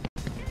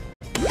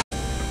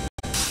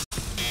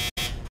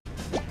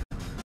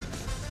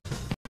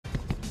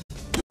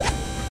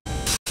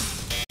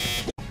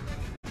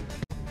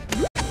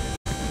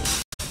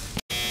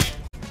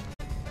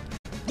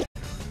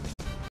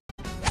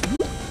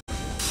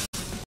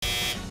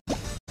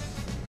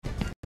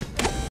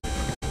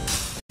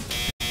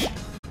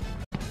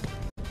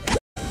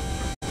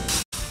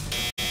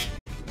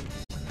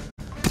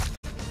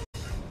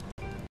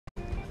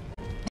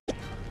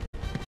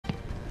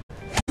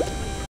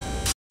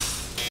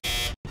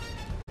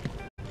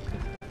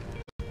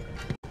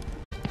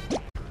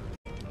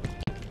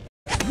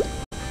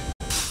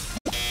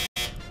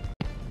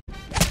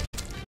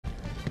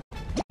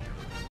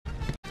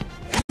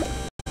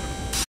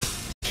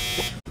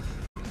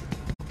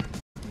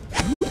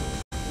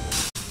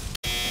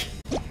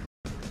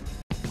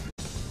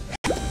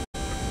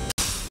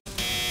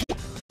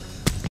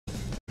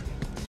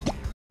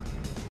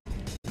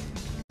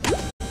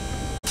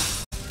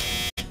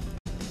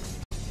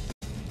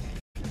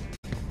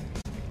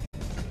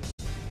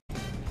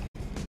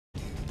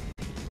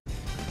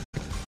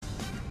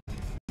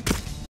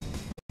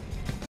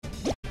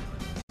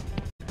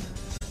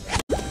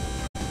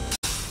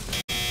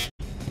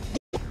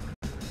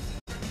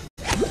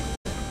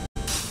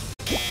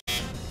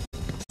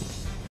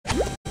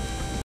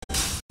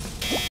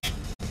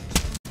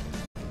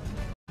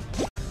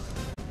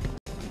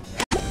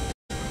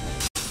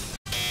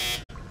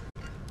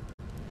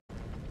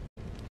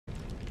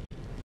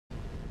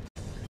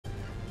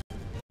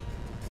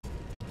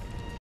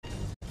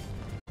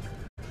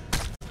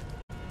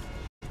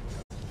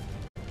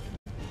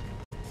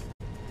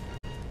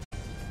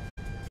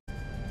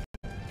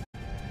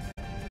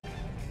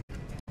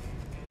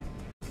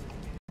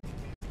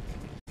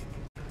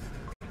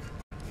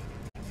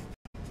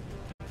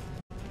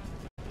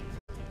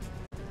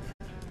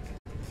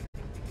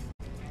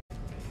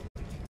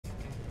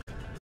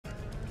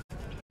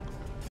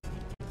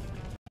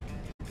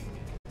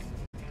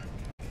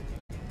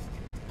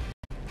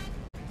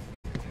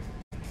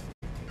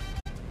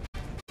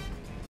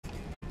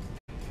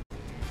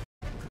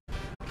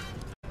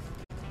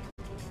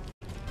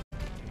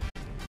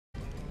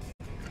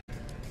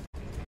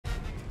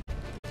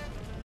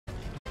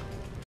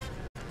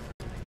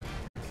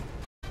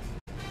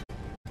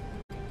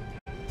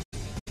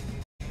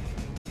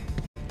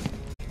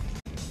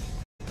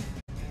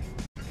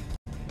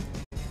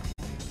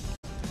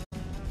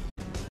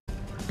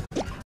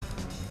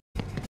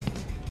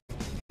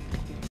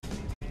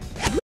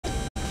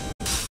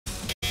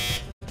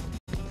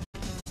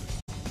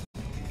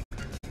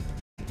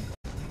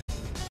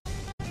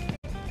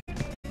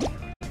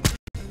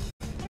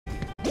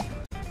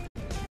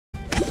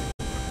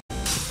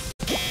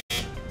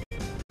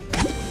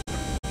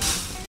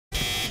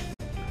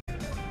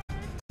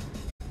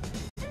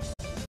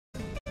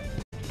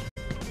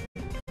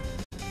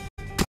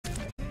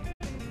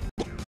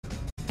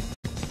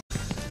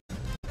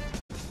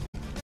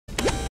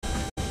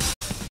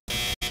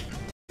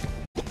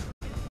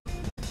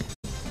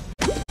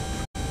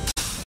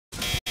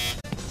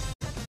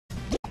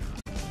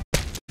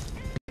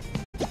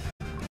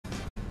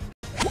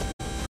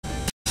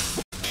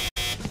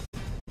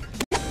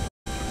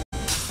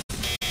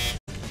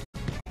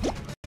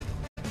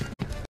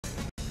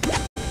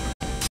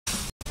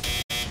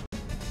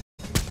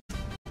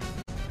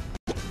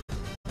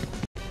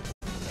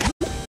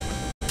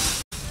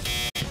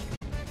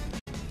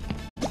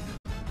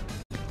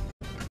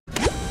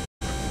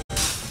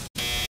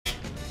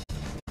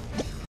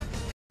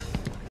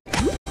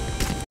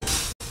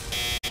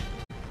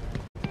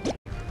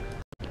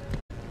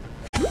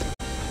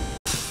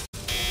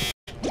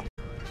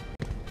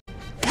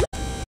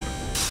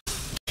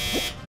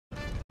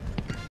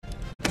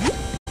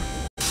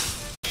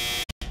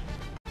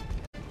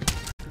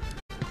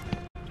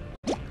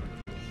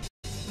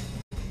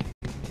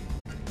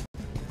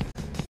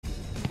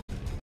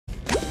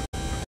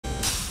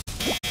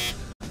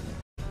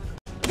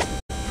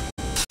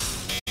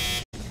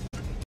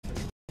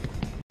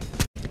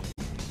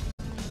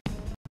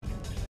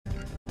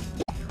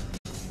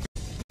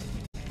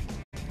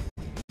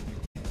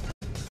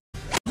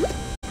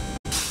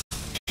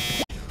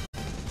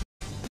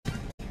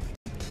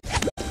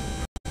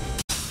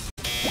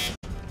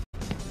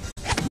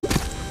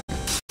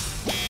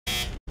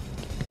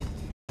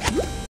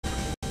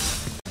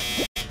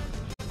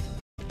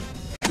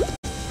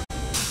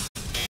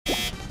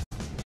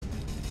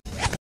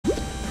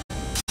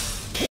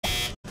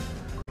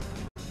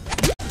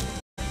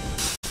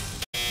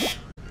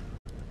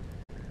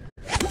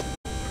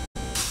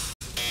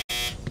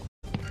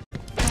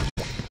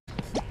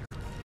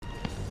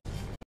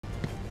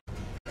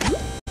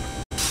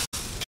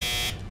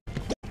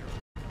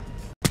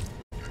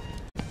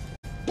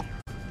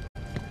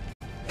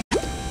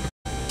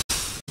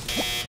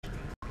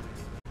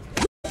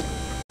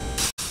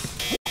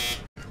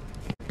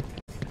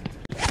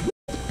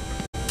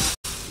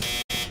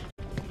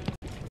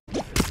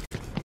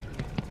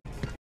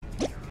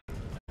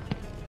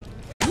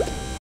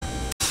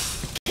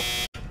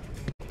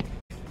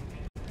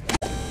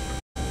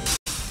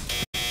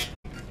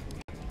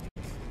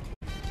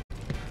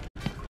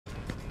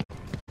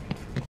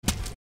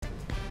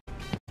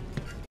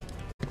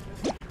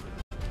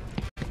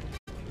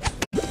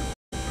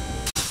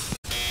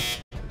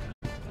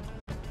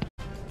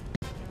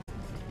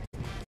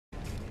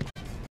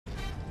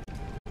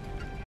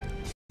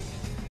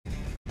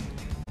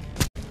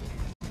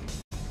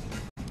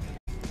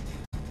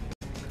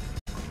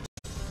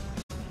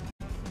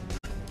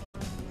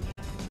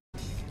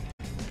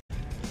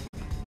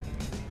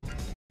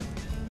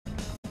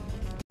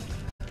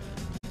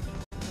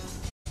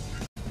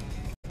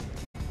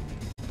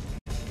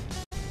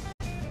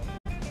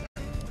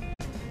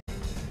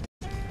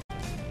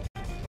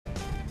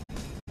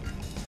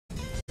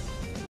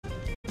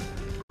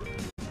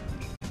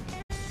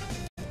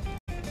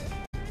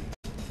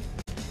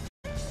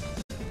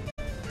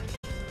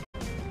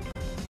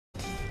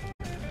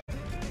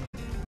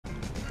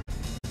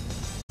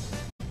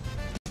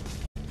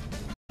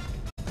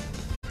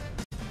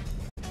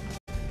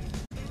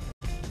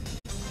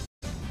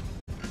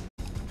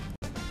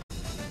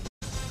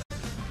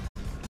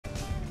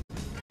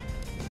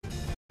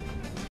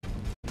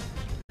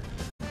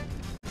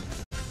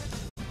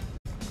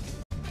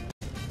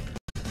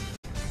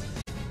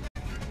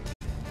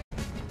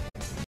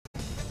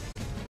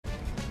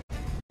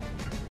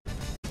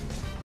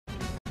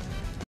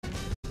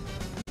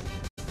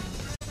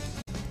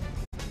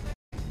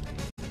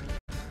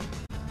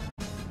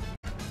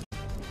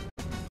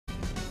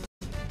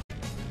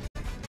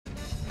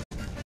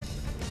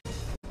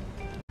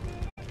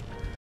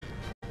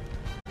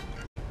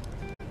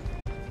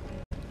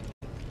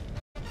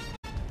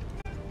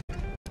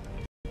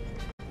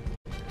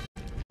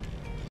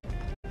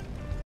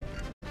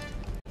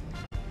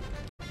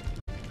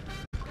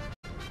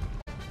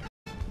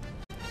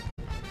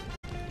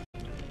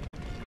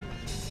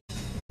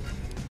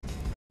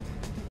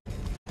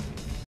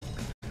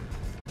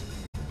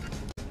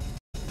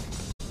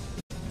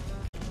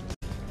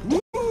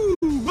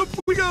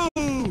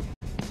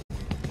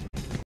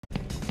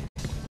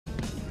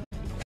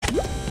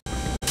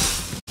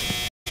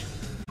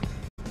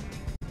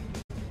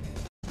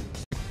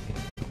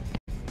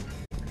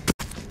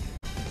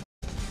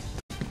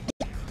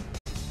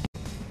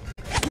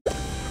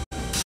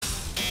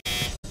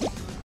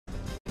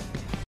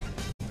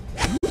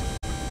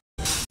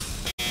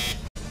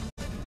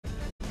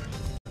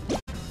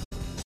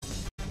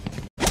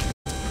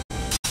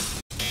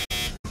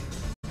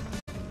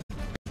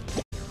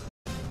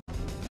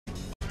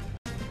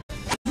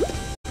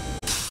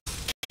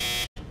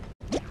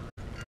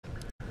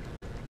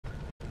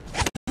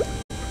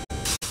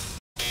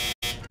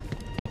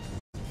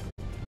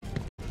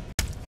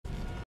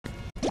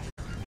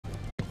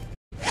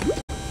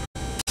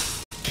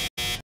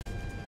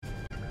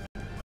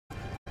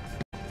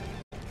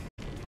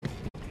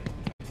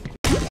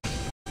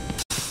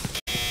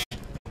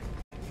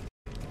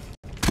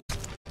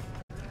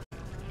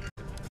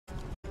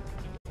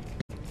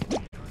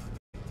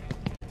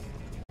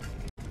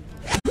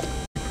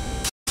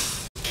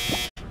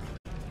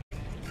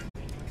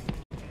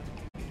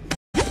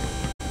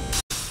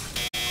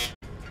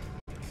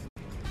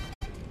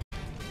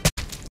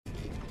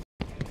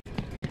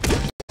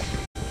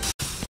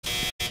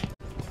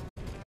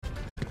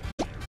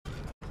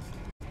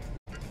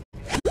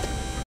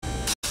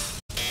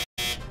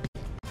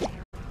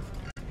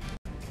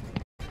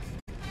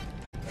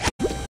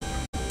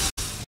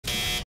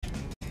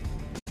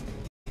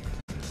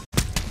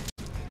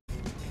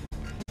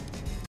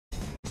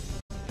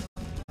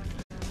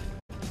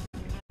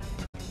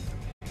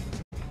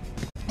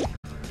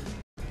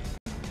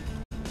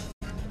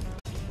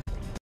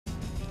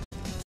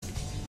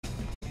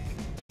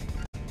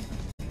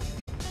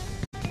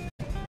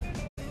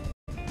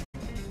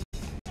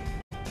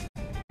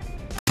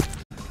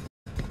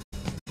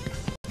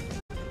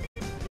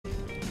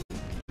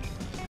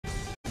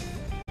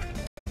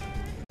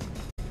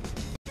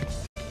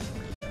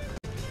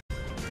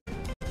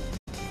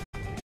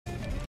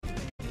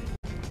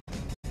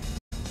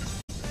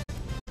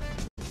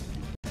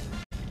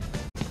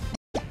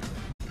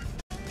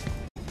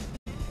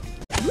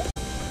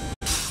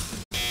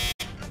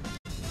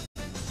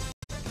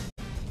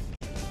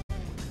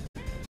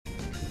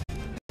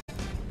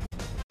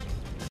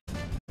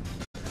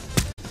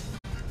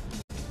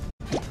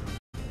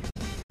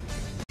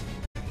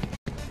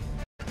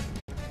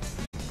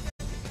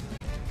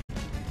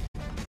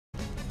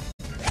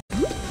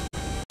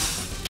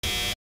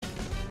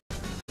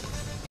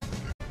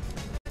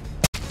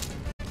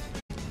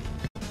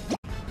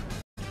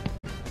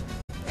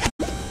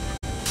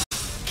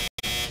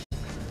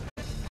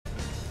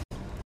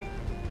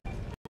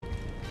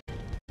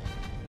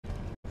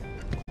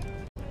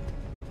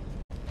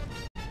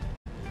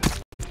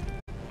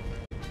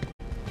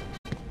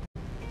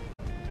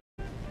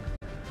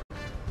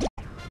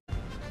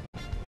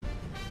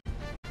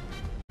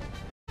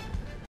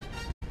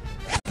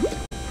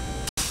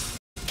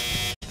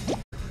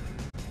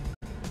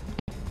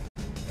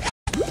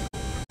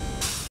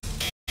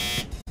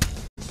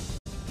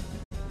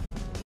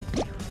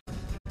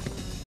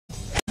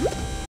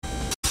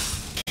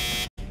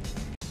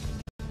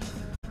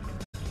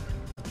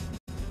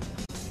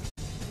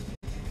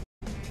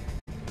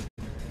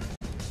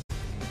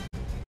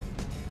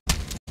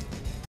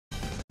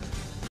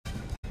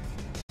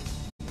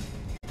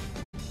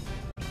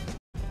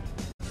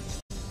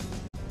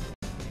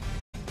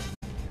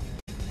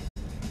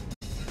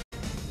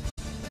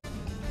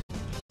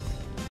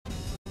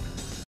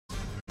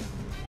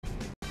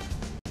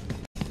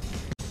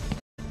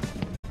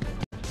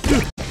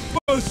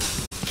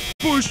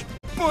 push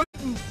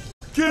button.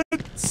 Can't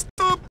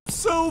stop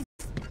self.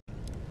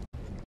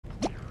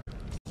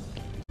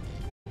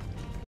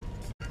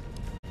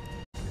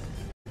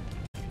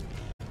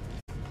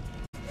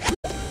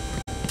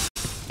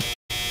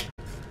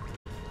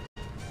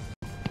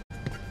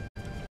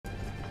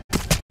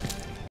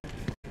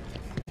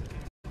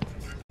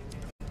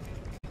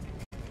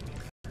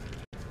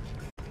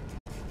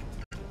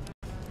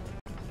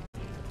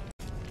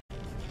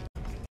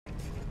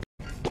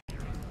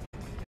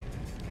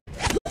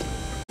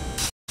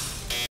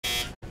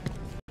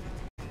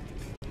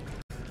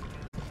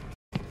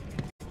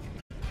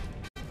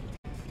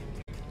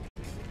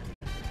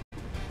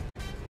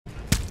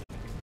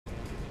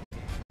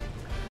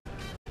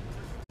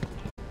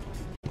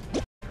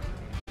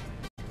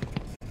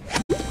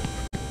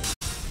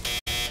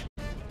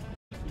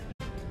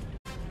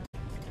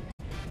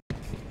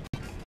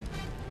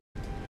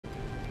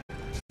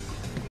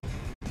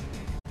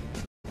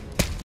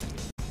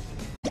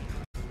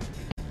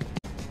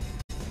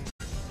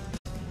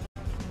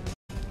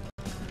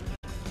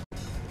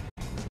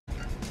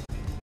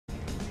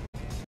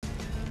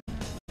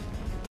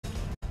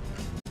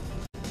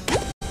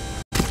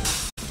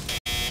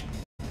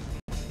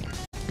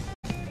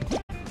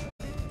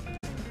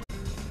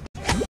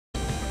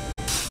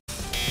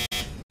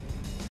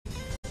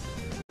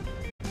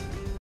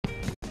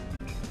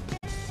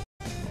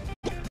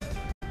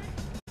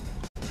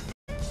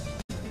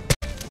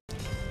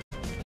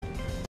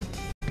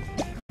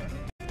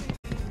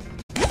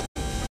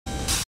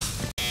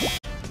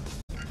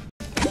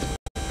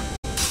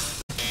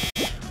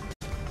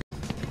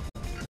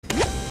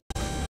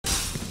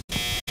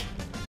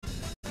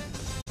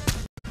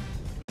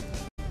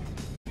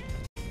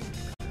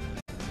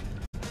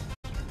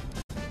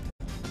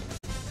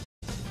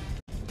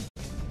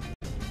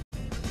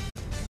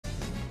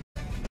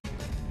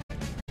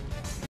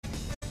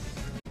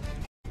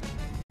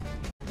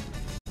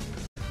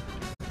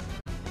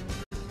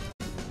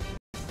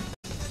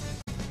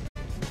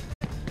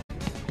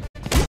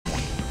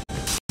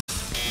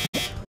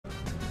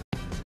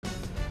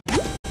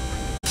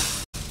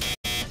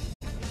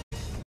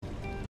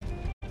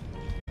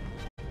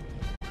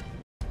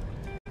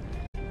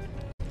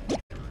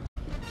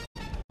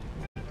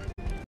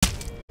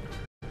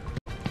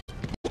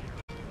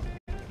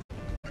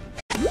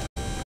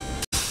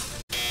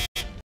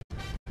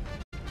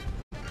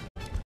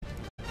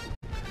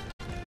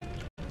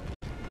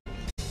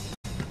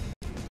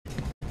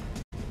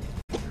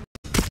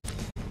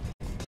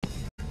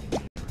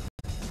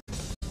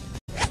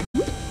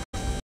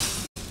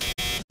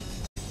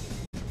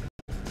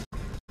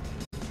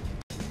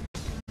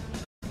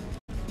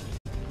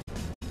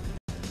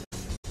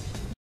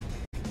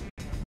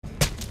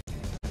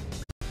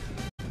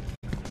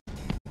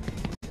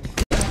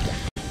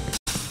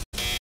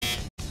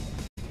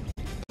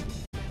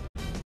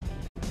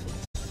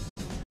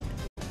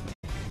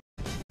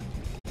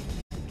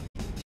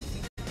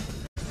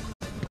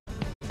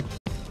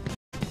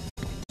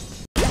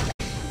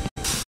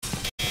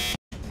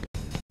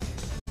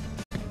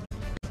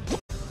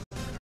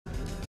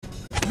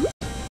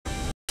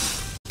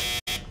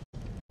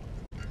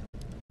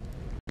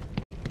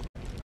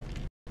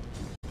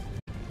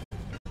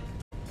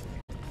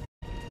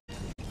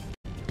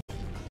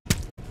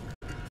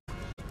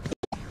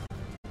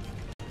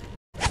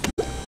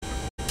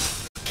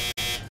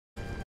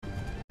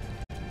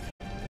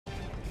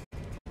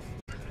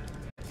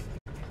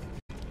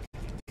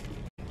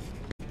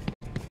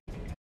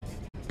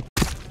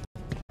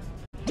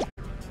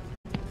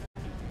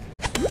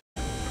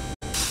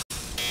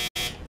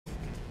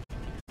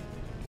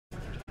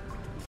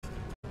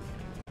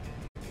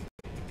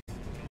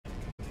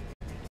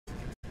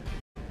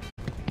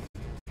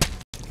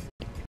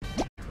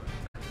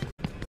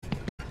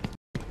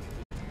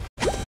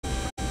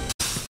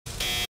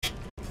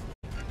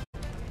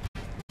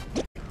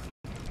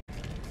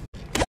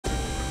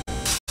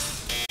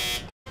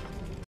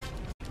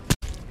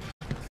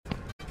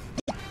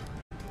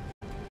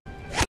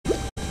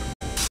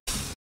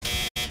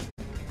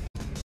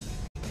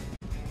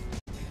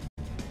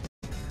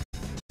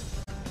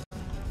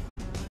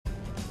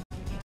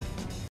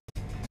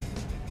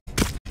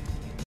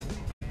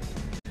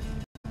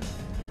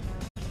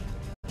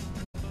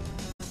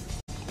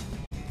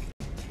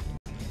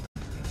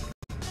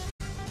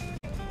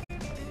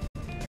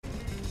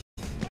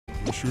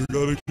 You sure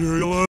gotta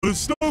carry a lot of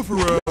stuff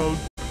around.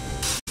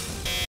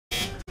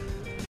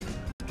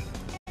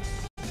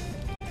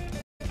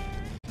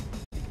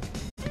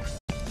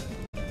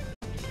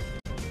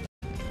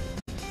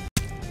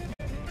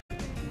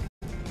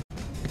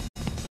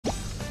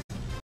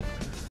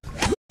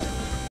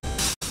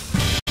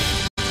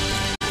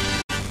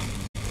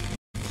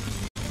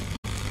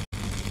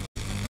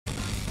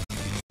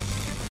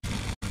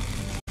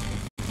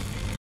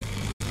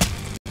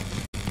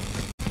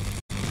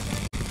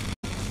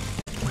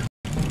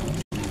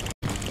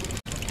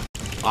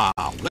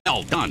 Ah,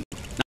 well done.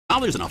 Now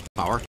there's enough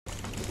power.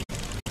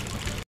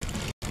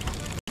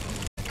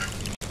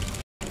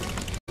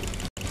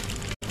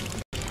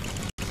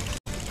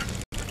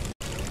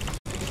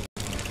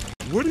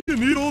 What do you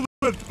need all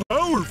that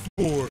power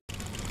for?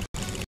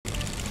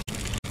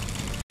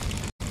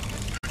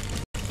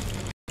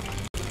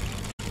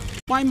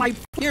 Why, my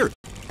here,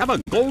 have a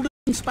golden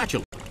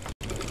spatula.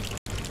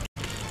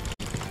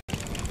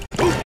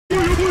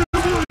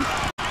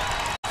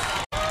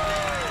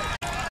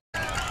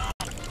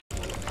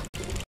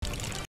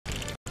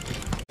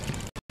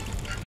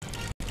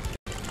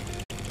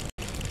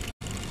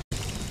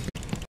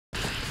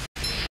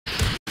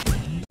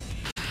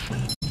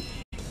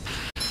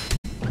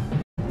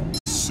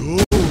 So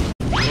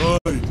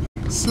bright,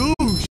 so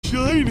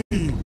shiny.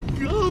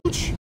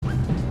 Ouch!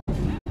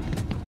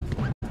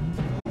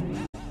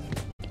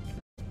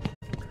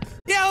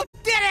 You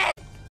did it!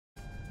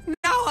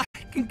 Now I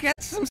can get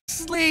some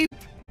sleep.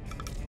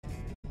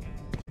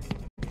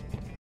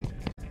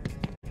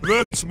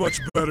 That's much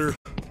better.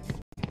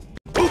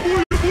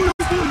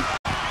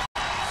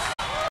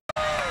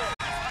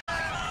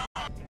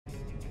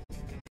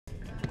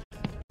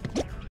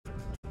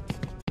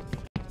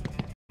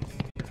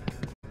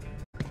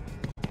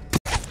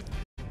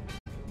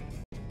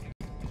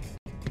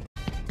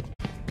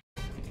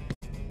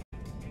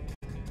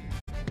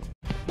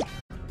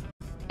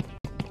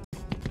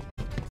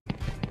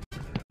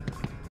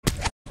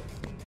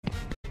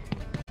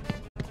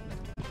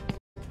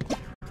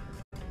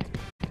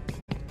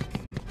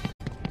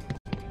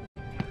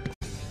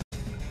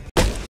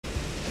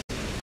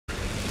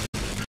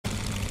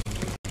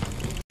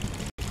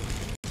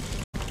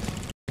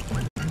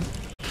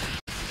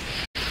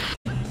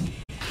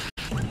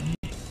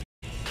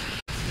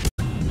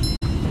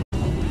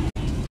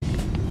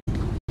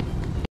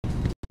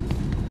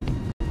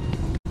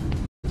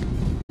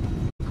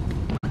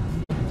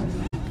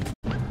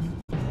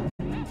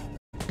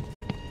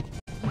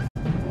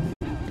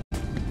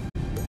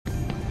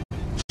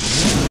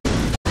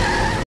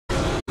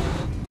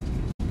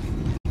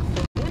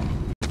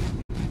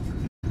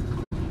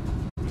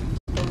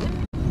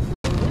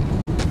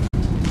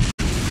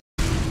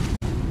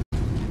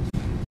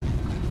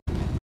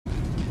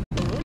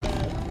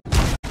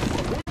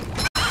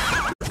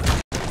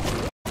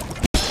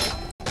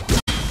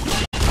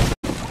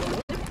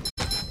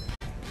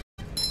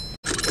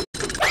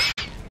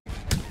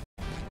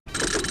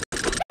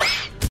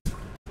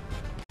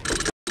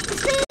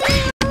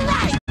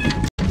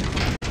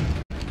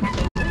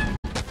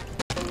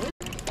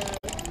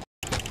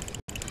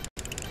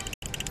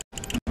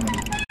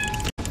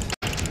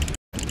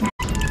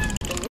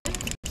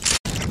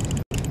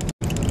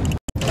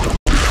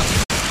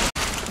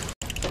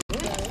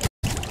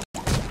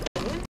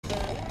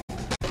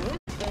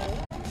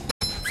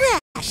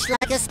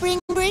 Like a spring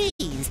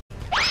breeze.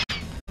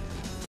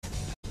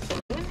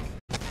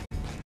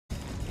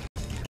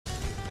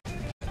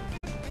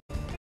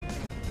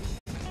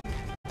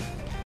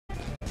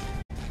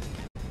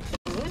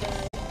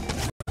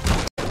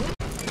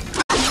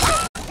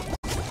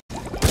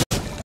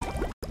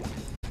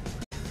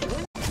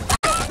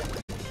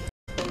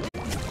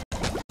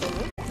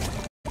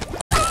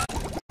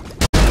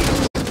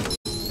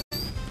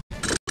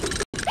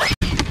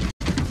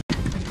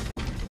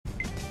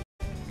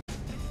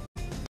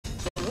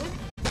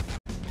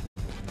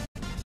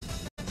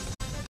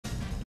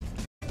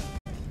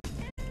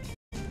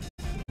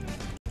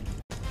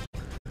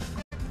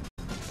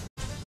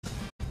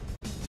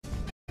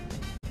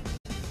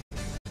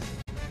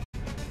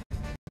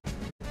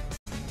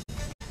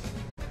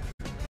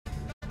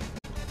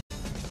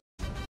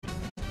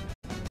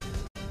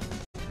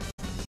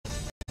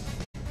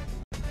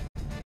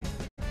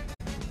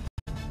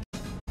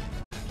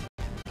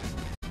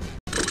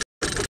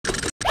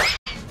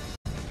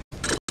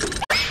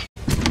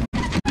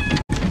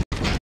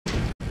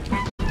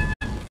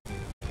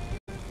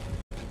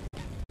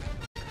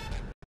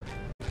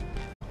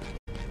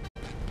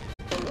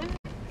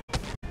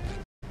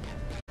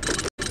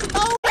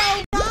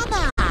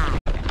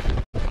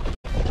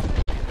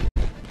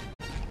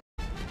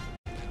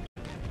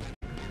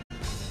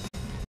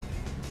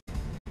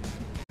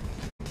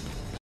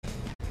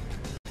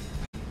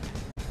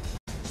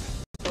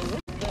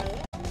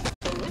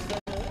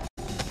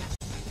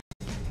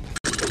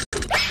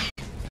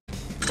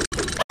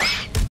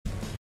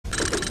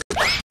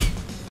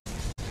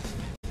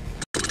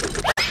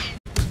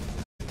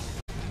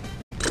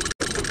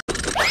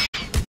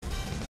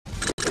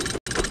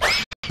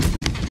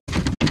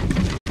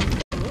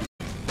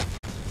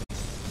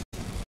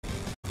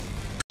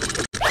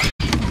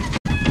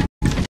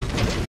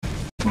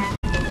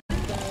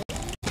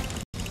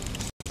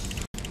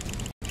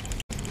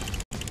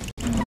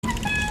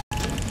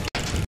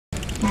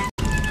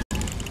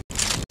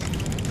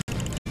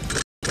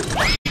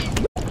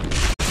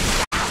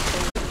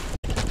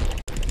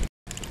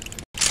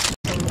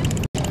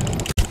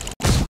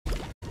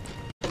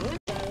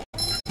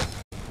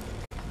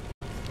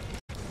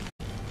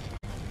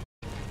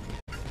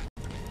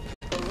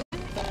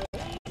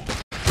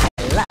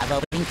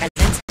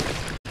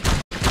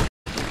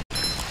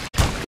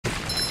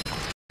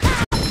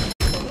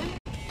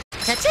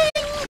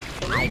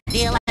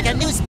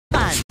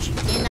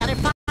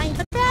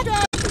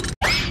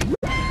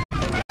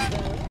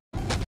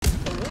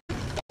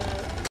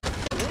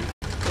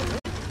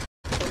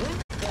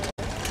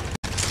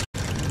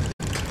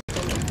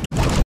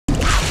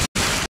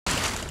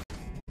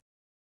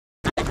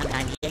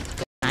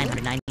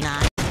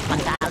 999,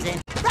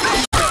 1,000.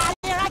 Ah,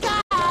 here I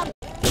come!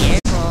 Here,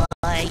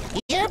 boy!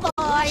 Here,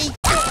 boy!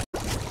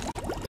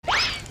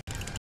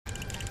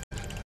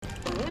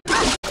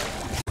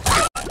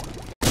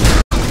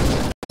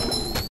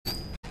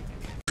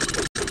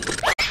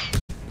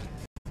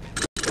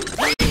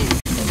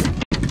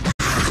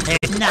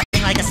 There's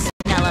nothing like the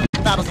smell of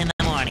bubbles in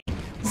the morning.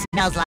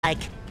 Smells like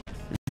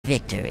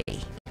victory.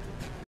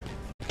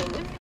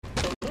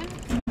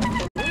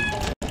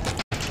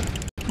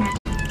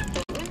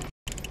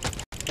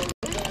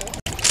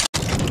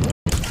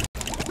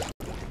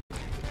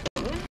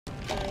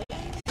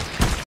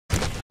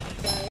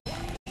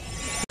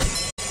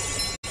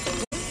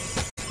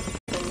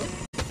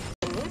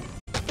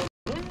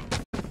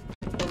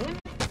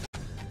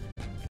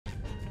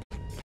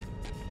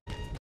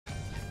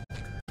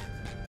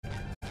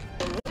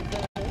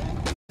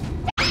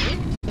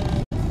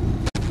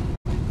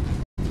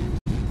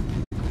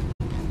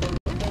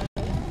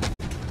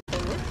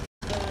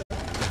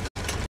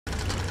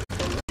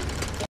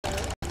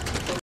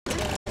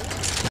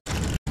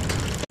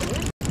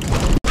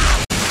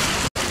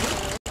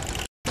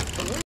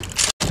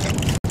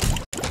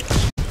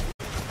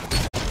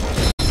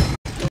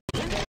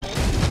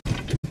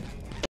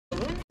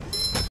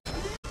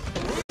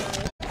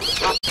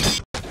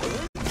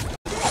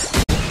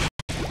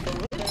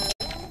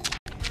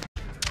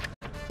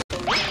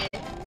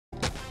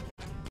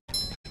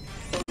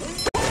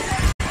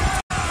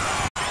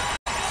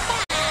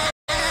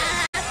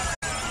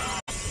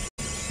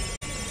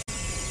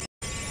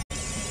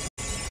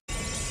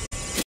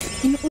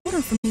 In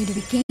order for me to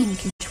regain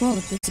control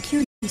of the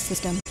security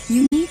system,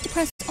 you need to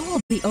press all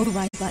of the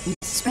override buttons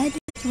spread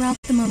throughout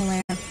the Murmel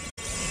Air.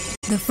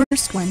 The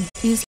first one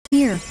is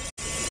here.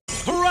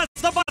 Press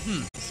the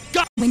buttons!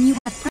 Go! When you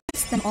have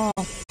pressed them all,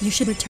 you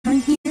should return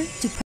here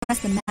to press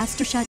the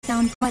master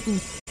shutdown button.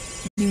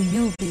 You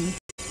will be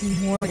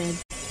rewarded.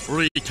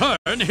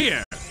 Return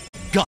here!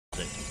 Got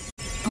it!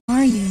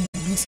 Are you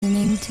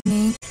listening to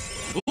me?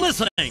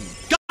 Listening!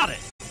 Got it!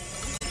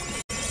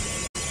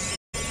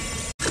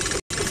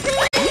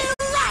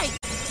 Right!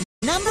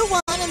 Number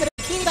 1 in the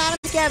Bikini Bottom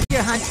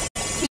scavenger hunt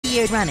 3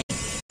 years running.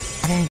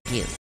 Thank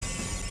you.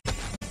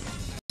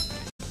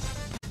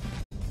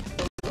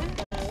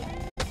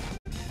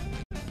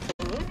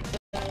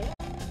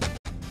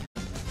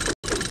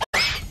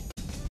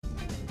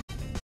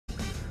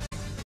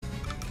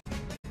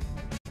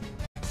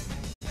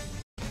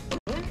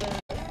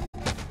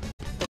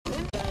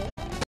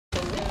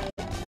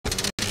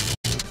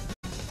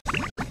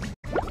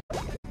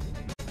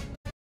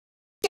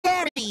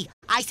 Gary,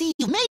 I see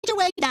you've made your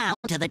way down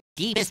to the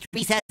deepest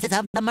recesses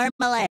of the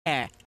Murmel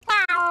Air.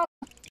 Wow.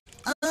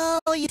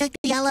 Oh, you took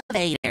the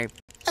elevator.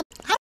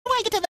 How do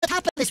I get to the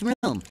top of this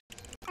room?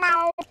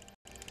 Wow.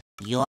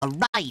 You're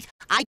right.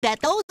 I bet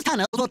those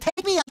tunnels will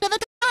take me up to the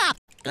top.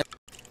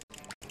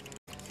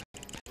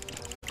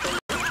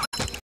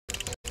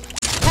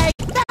 Take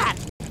that!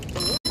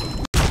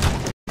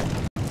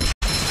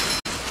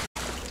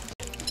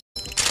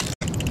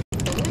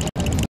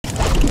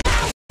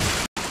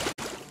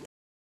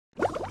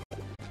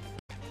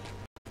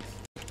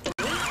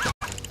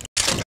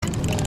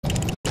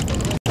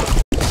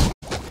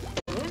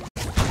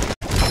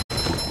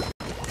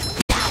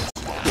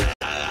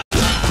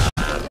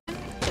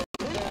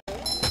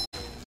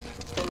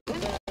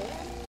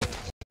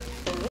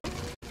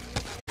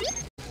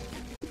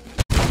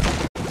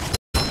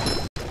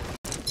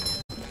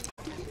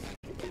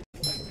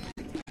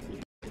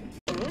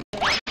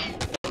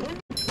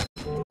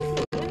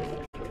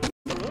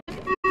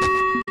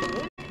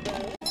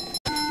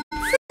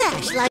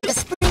 Like a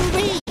spring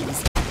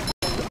breeze.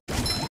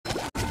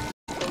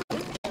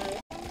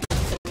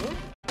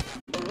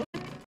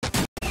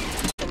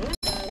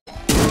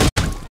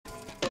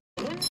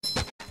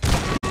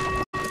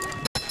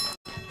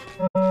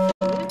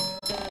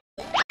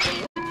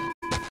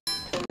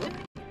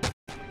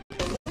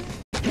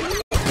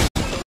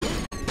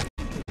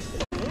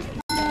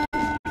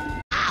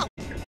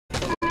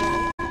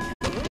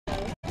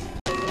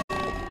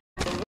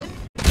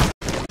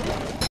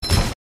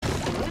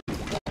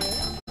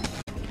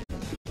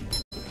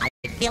 I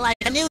feel like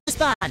a new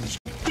sponge.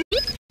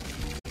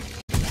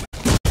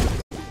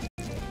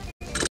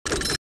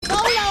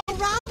 Solo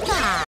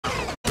Rocker!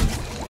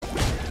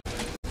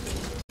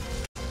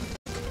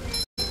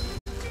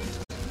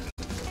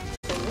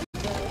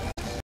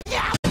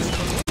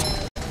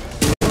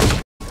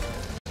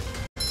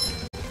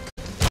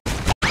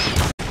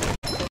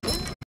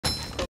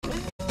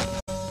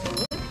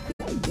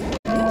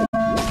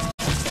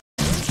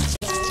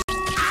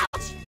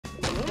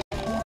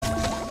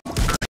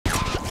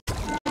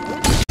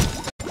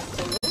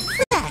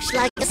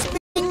 Like a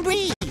spring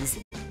breeze.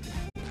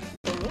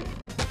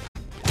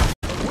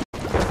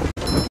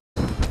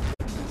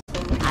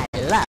 I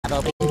love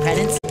opening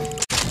presents.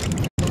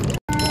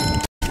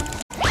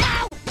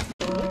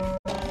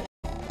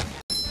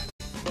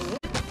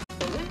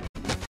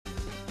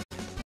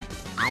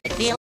 I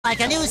feel like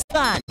a new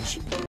sponge.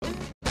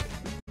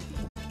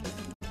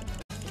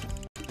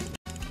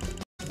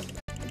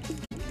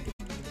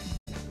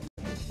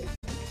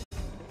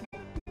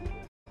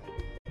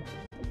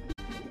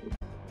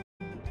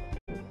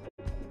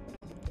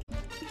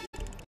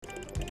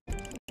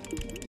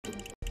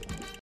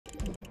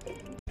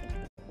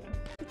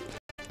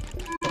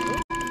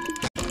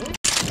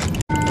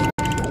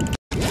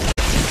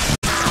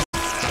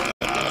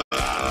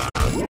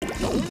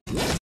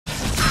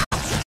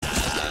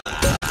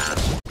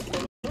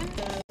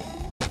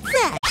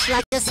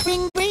 like a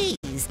spring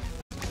breeze.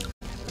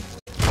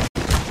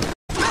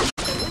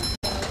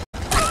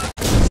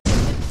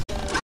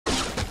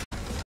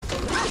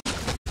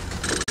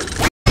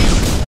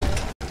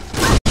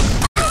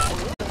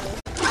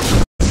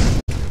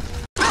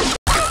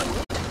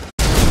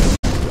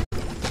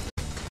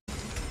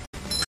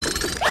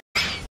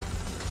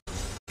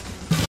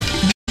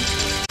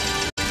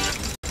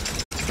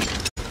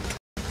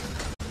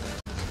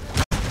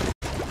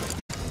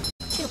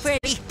 Too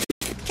pretty.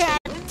 Can't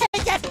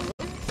take it.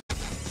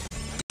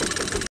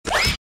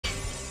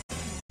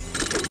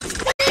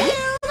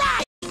 Still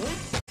right.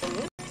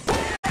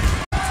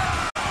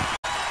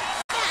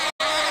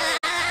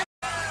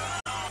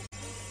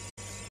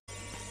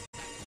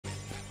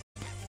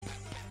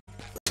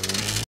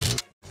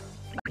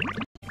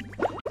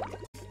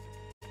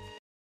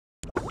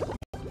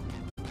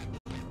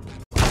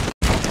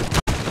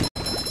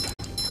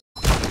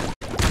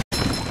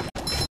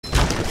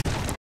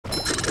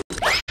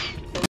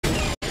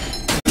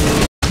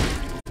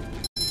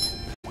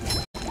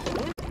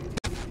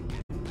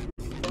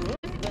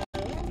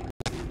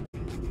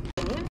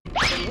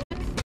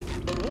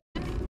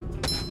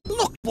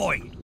 Look,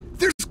 boy!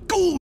 There's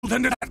gold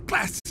under that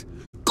glass!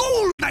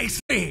 Gold, I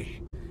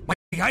say! My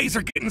eyes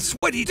are getting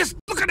sweaty just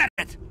looking at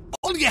it!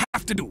 All you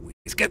have to do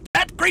is get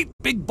that great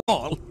big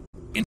ball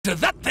into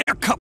that there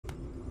cup.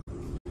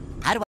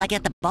 How do I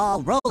get the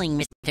ball rolling,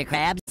 Mr.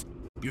 Krabs?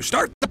 You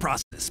start the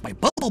process by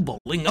bubble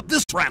bowling up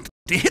this ramp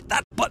to hit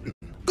that button.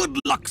 Good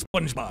luck,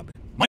 Spongebob.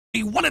 Might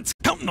be one it's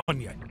counting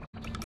on you.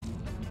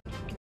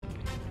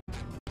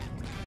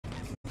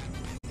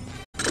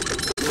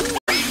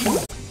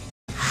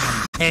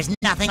 There's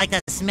nothing like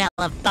the smell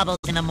of bubbles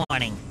in the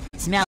morning.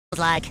 Smells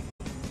like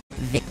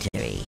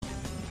victory.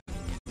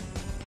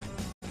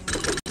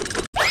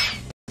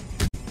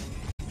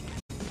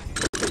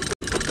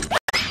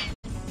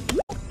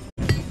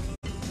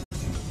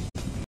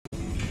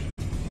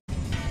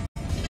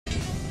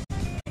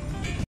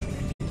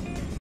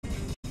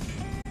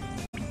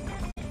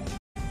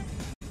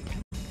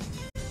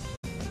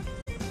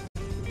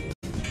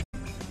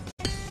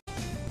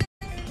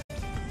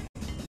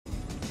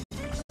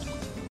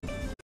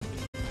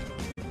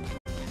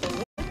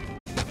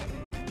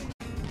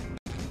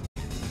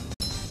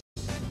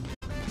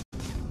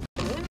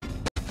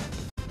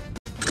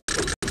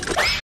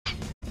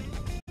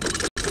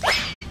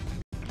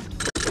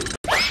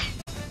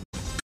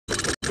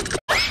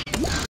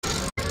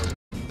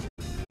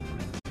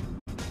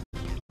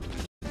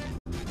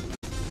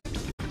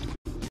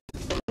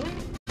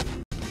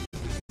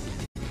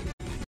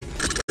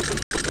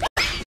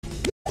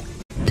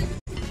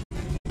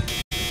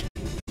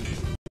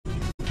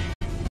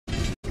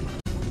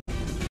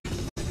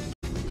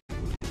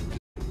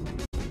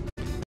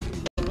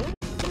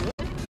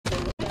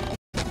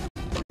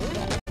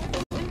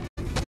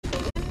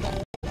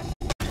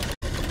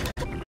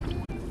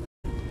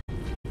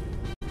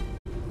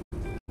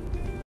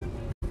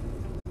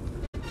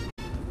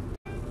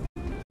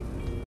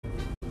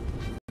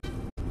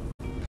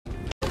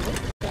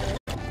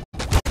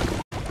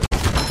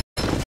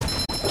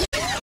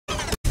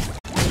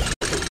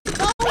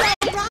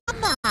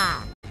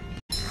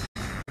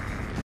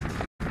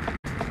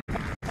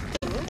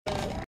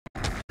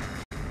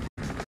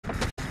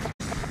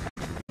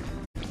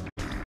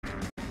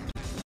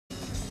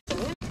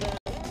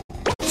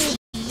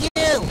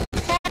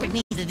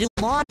 Needs to do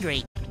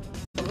laundry.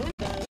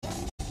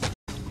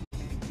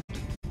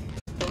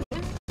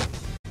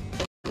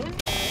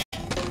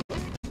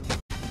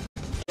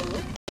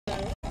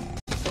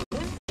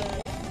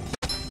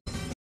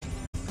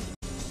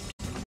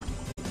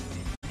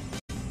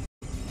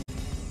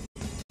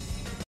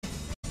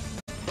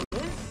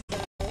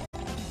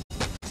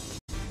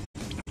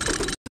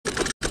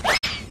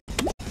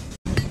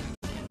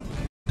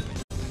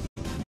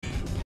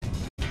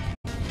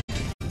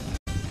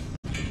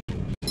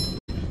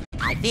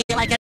 I feel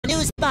like a new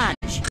sponge.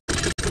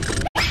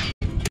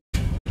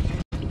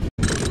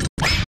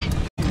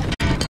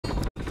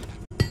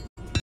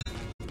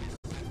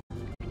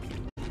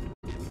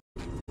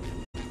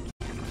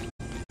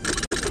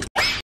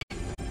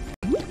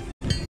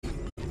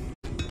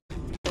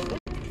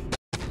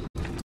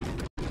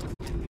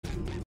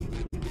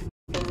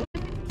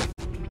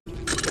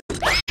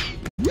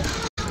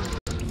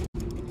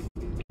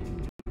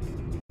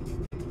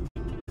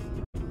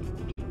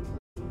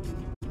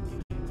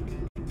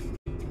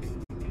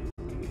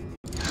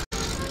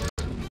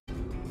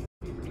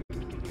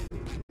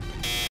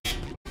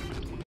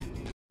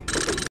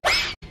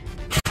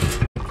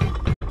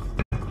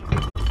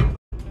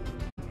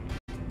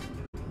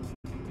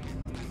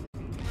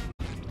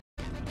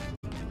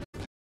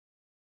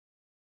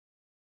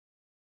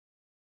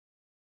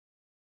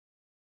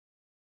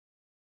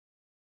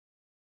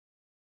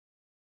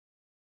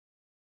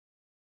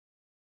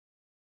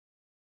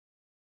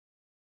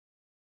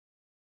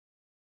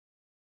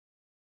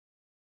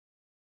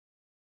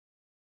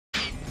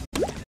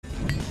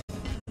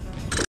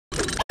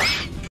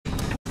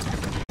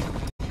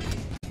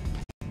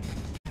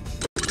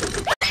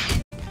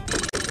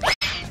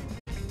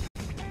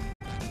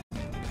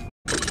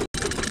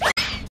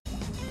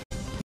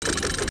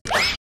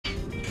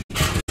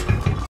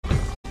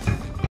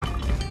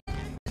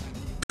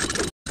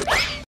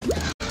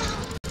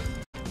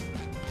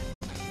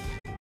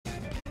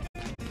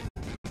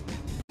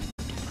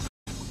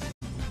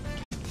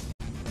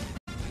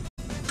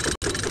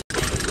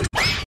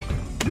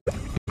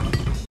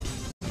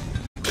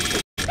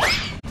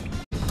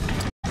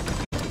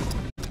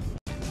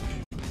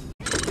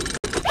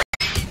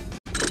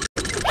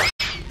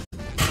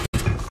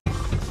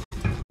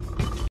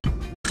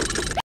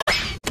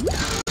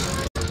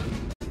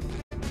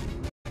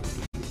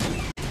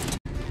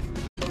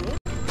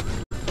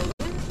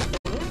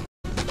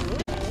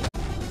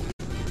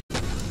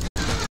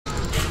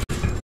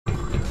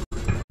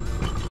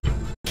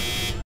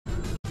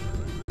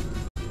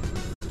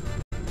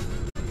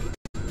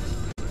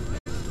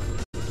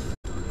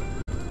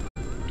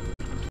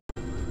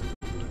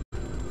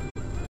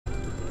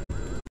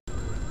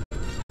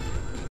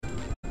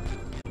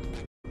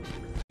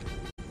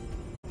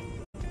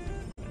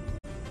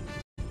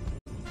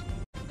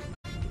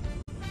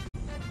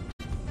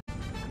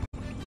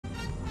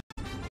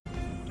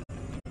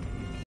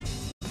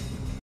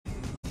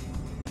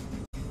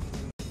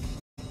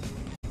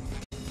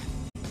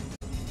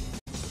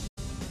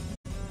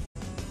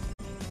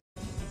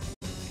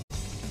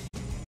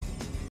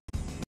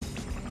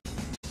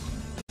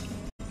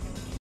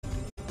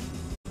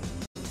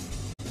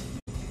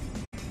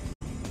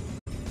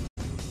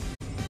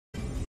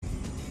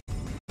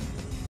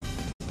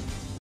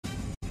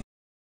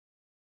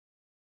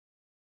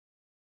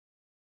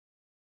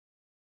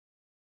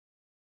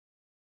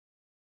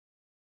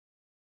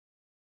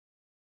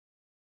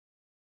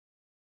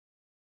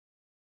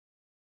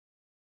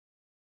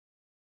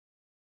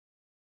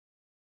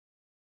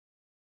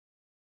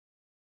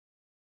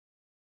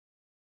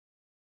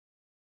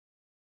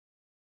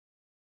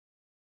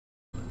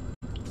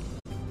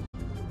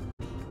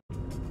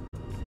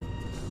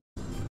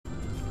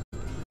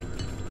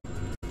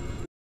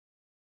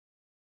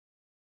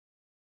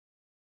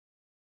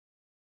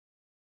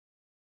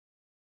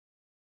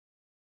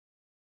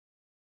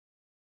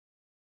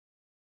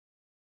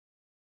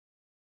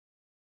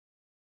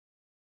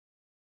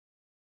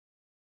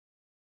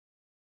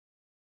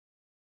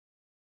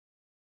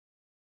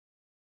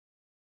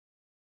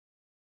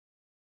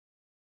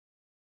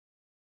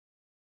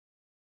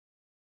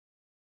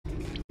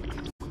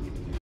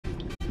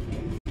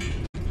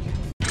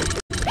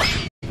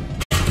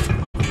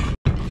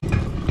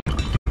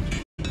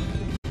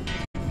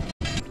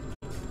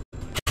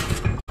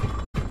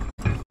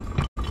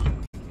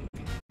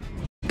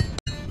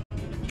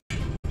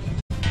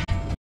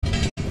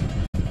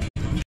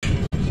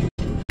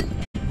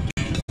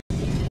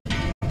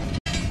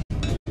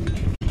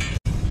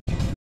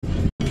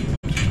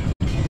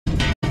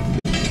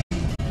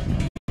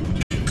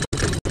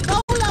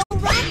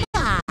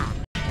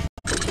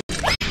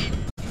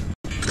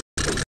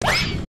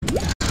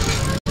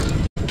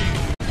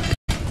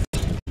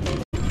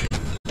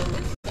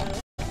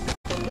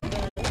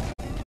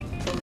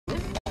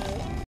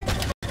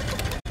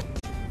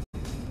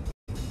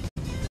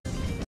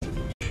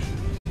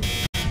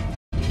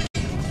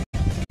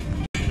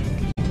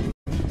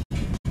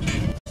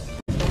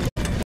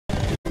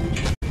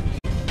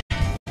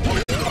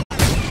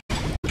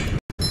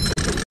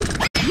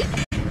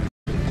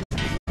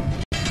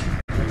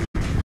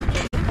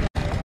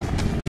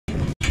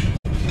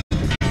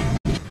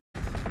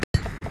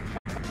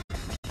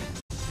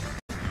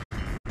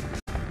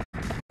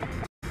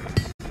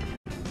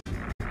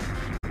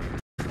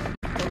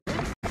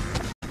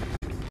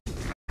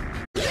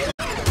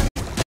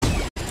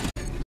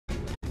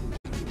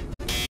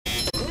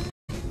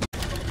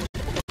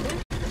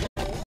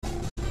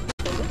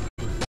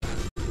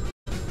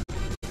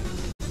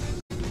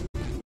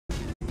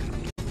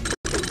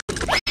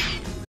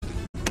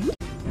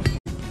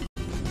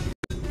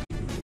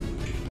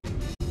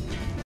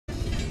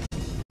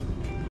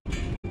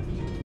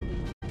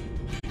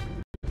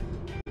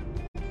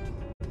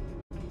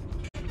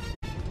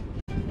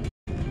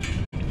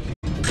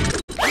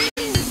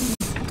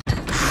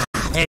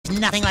 There's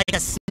nothing like the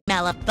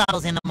smell of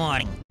bubbles in the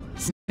morning.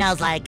 Smells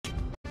like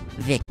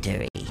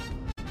victory.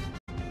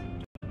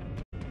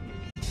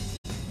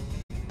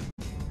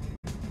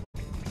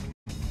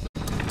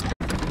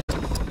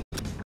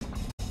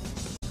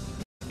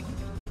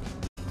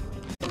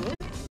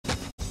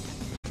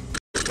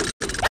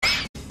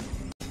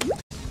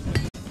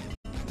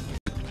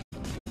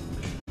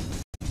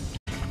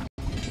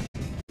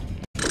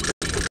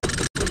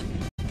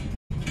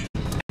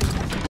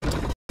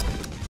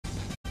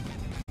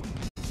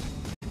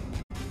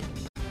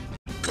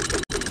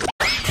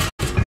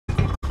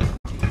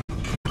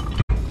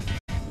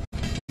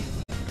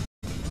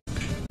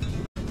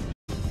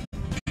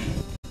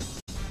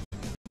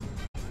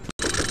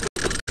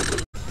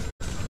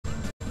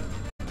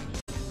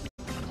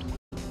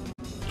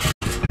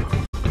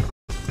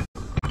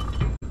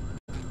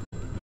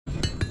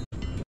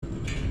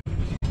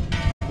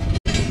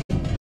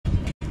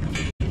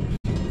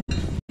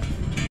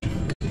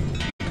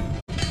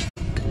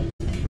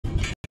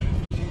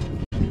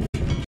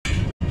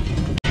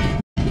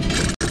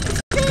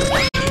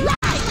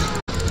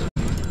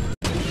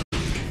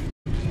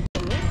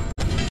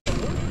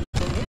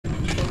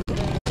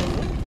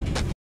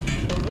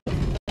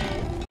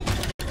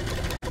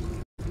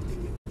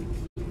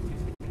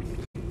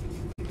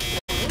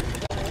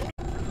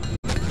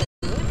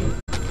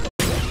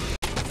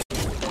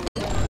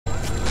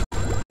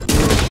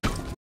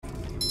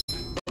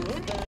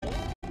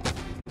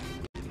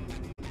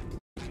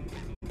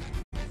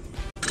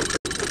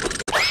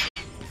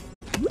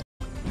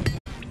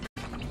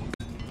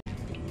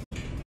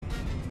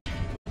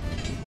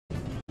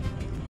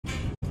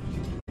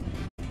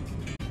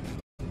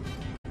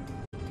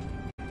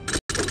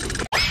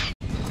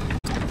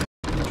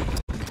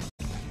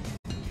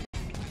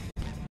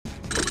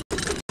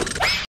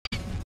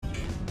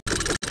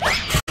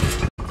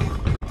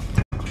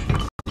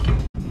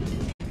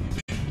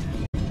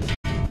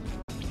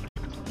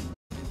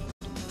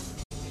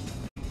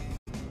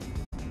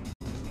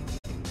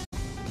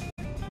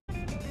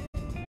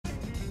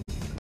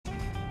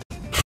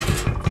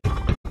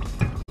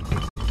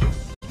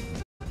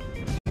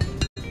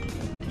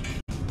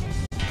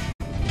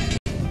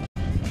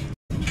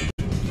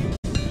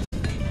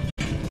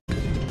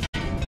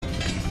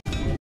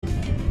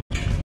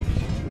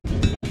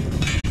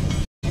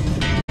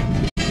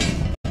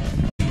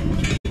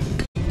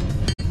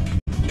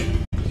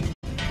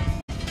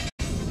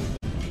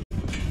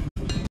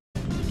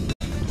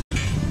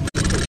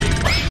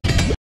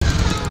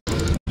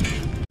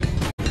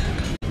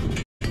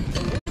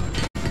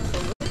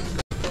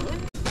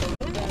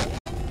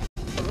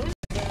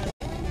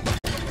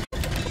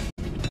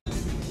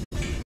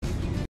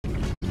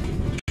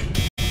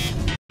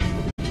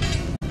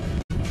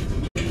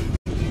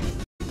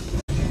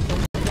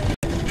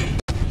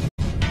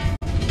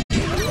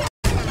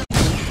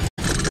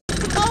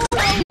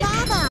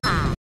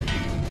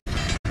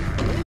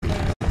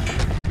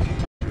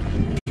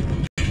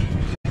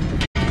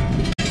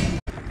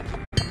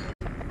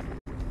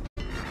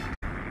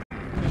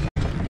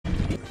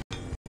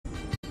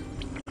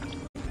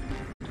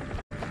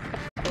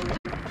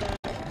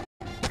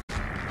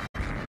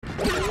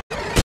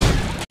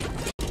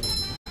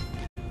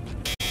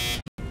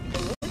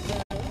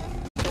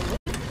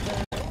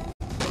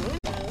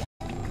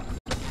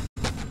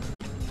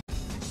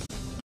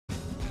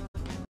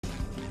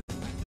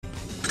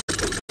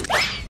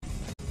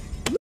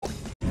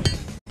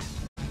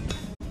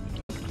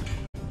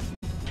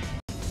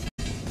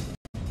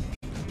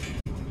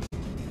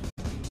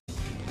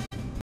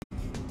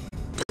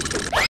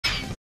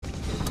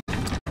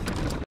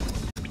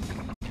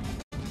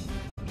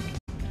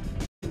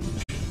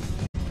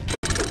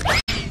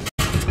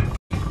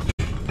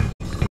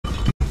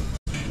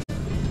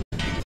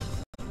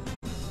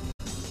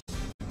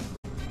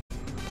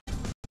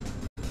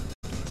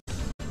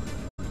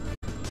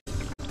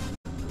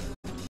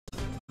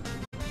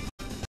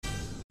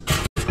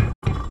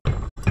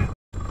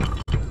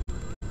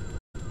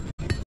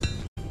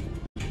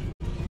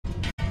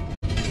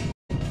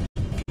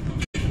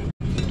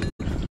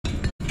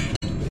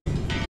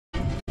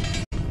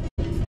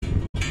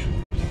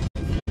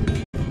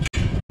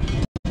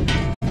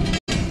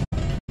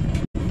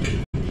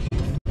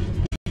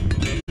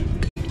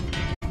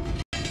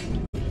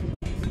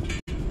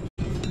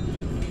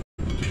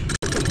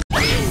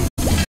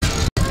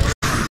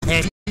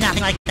 There's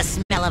nothing like the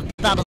smell of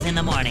bubbles in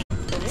the morning.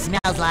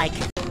 Smells like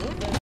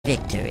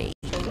victory.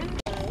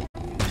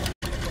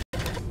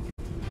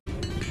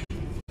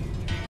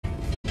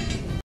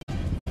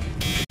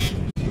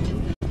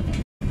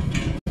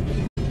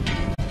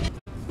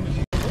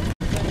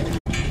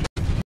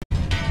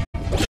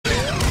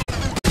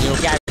 You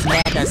just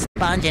met the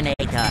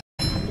Sponginator.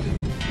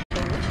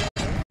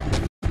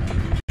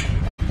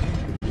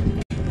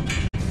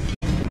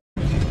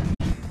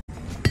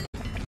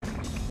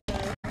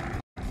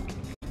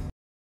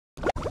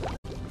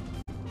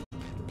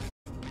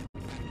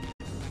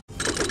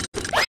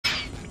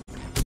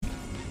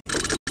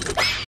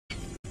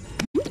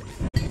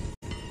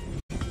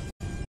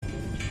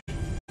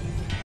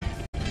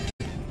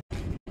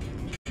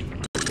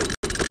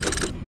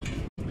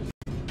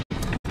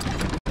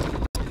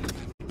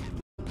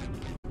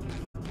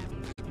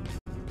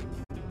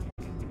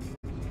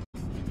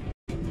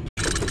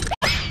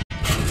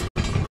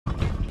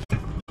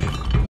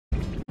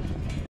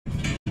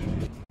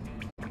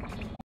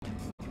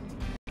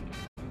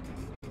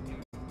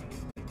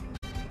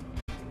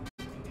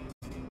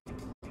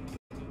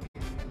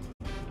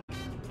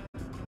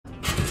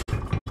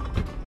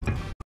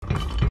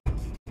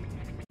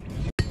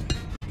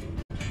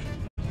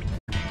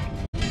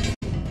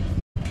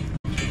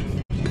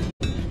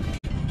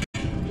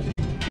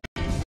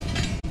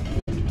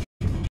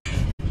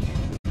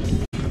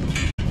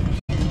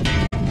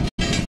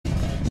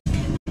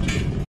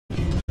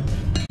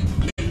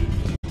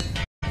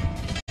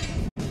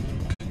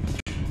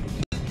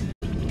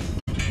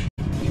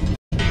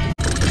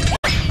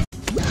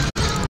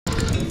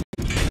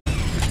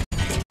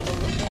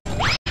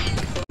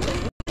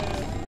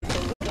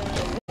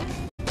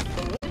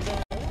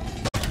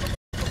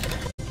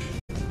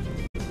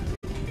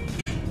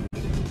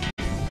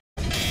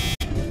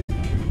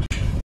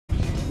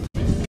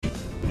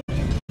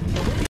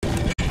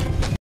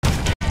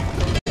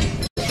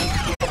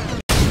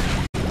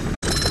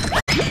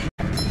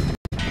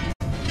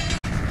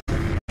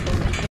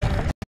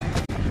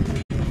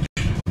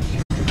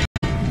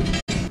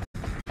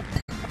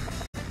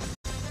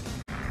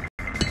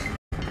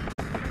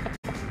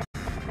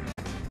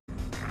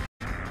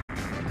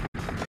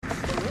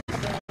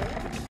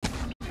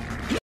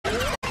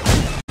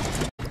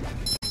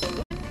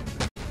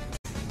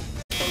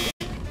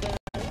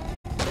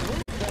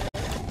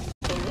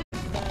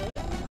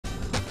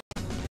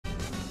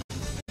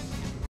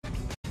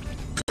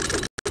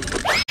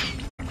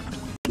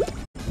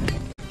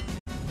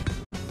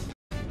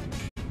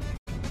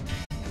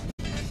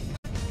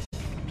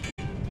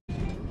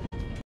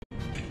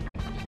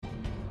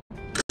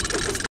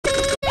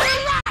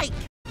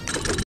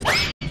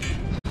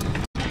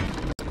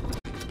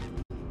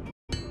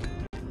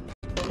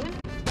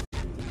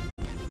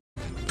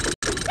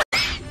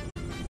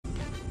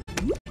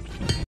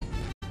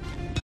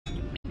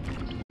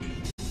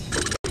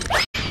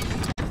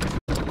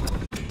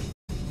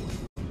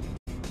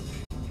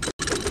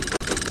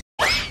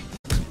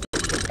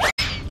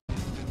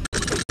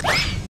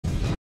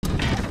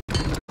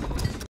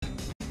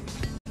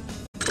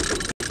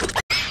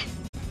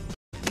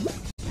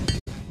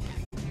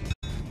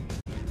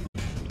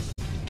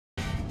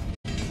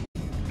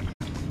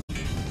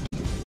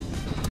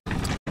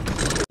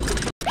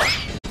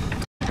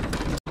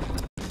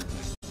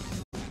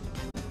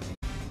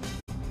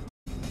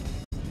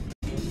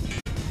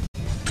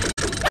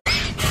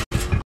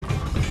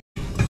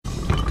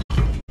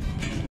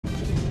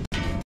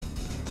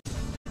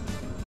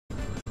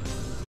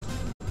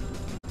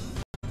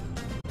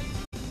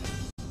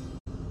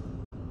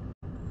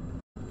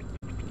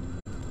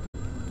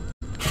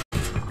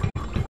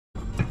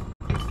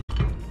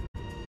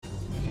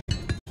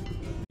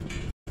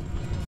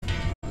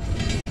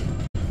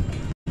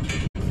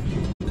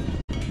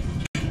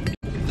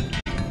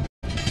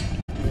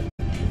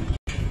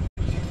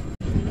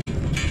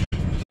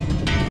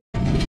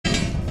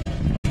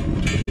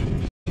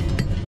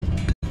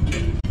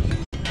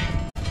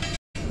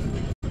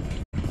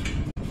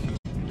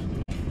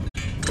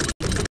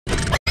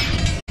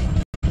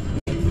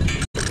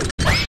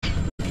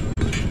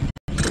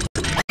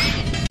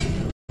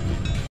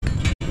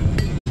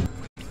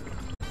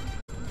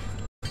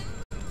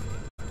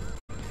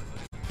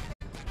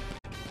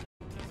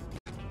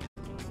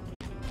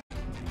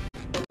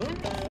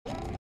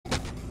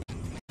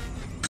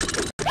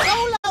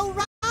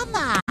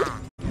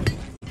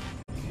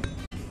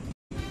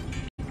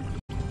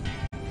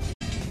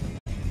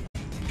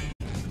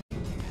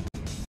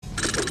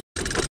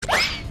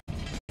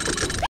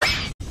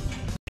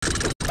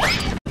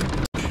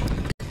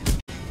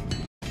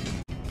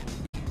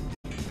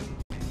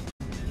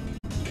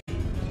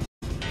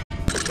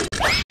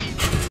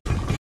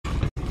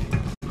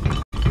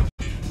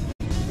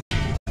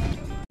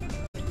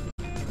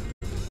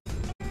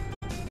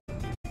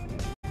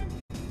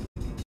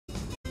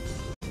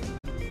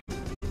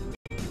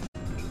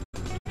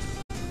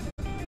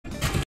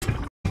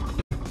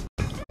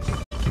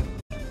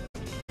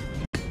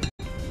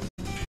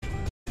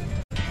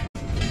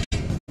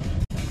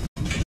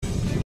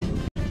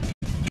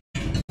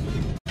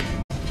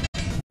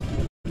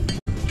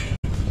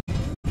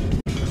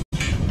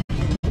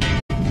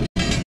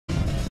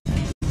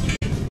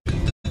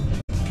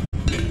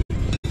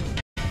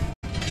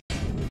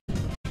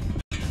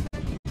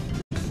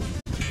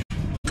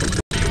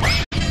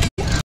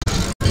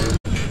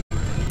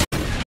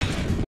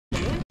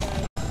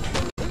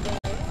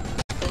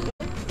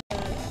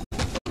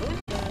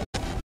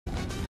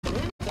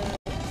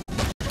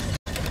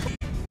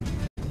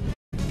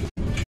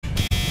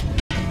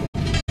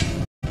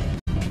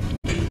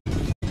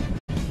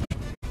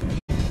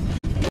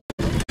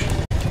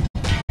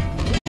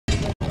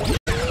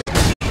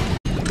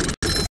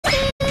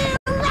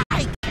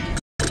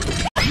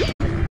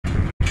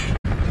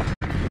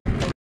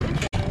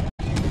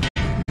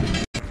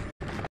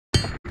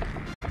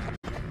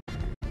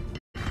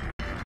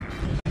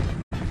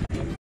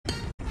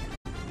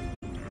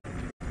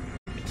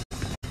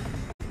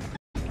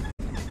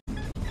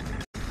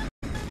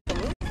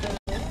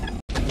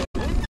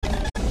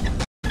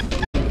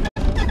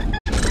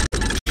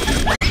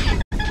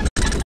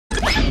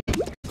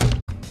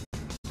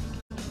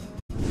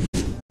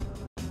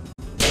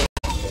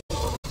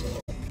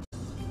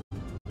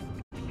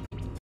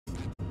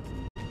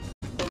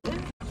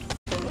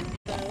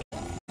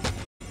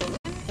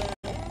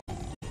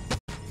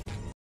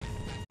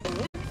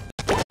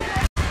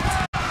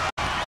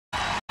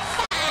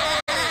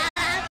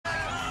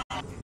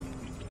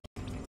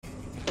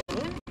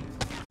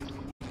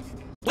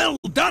 Well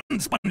done,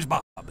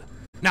 Spongebob.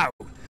 Now,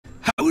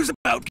 how's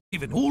about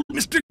giving old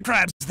Mr.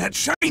 Krabs that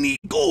shiny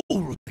gold?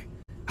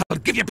 I'll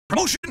give you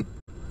promotion.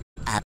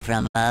 A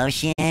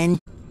promotion?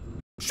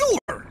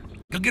 Sure.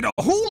 You'll get a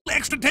whole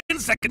extra 10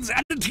 seconds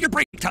added to your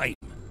break time.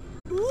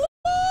 Woo!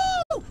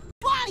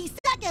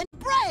 20-second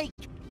break!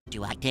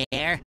 Do I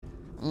dare?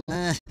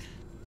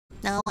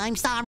 No, I'm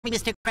sorry,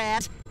 Mr.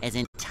 Krabs. As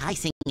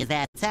enticing as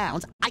that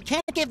sounds, I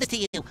can't give this to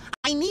you.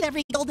 I need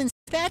every golden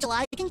spatula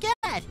I can get.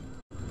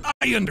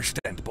 I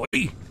understand,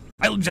 boy.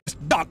 I'll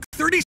just dock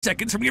 30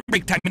 seconds from your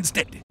break time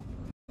instead.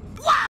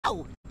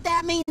 Wow!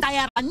 That means I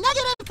have a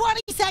negative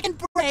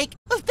 20-second break.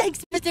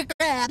 Thanks, Mr.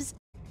 Krabs.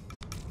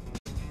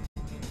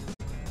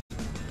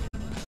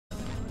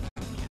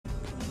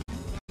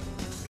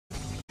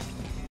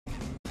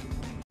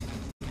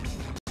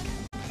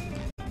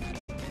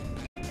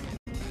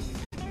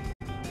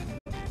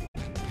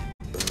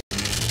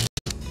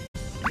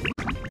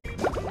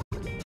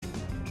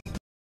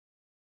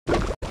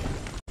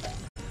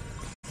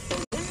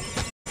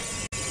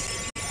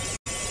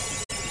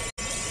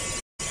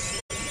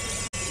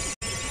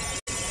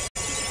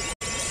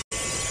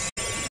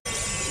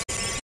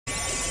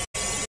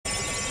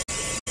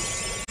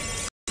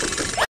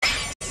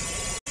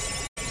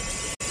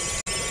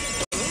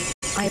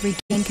 I've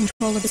regained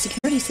control of the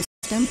security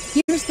system.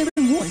 Here's the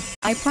reward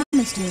I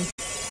promised you.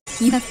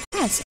 You have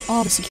pressed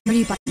all the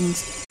security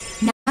buttons.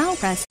 Now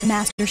press the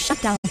master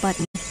shutdown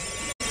button.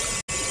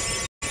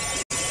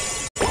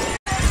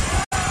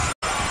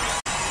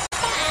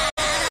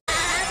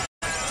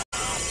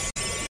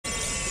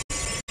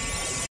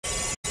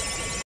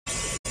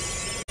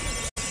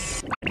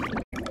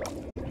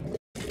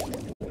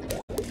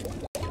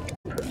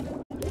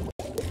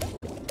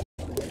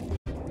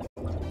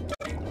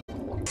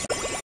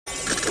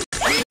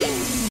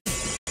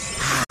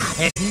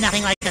 There's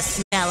nothing like the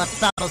smell of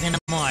bubbles in the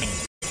morning.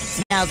 It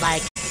smells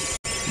like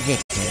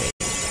victory.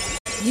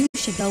 You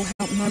should go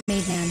help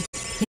Mermaid Man.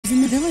 He's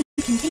in the villain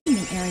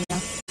containment area.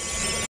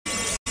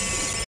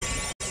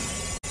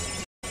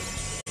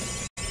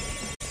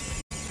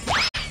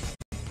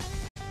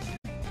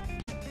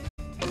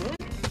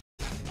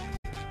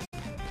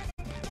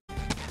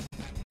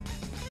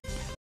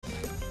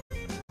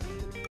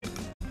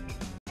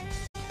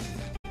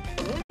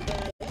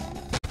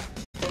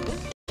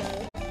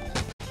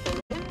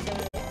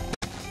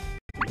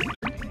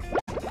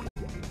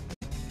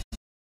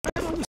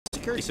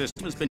 Security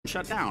system has been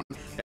shut down,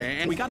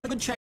 and we got a good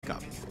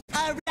checkup.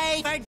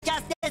 Hooray for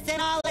justice in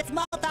all its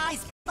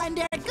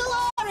multi-splendor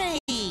glory!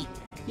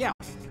 Yeah,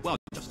 well,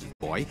 Justice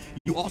Boy,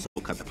 you also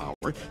cut the power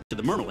to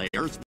the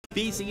Mermalair's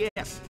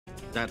VCS.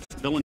 That's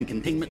Villain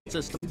Containment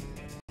System.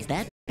 Is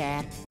that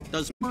bad?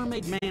 Does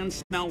Mermaid Man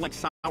smell like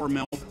sour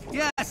milk?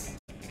 Yes!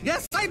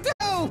 Yes, I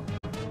do!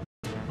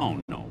 Oh,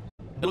 no.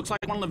 It looks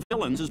like one of the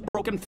villains is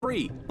broken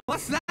free.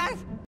 What's that?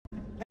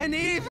 An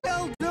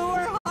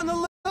evildoer on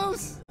the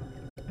loose?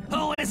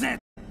 Who is it?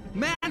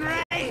 Man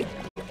Ray?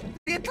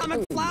 The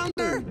atomic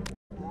flounder?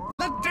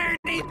 The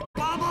dirty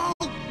bubble?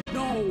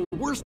 No,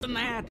 worse than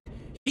that.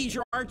 He's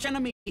your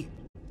archenemy.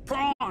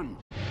 Prawn.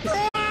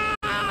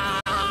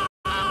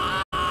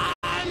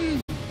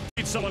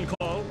 Did someone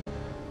call?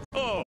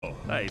 Oh,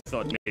 I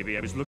thought maybe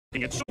I was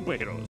looking at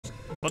superheroes.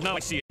 But now I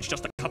see it's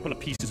just a couple of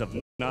pieces of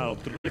now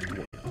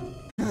driftwood.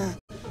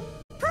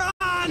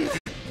 Prawn!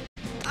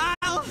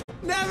 I'll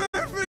never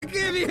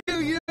forgive you,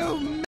 you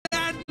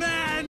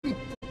madman!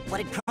 What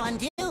did Prawn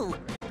do?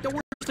 The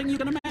worst thing you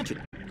can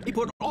imagine. He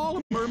put all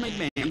of Mermaid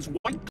Man's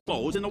white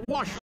clothes in the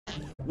washer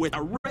with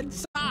a red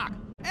sock.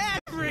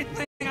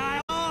 Everything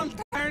I own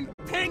turned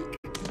pink!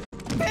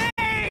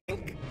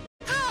 Pink!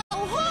 How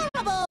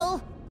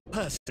horrible!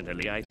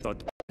 Personally, I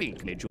thought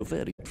pink made you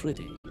very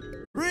pretty.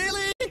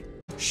 Really?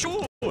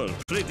 Sure,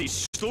 pretty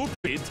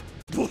stupid.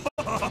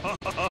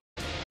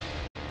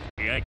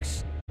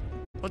 Yikes.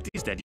 What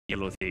is that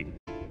yellow thing?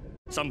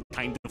 Some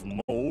kind of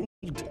mold?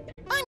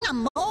 I'm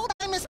not mold,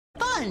 I'm a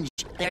sponge.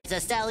 There's a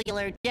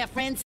cellular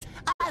difference.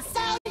 A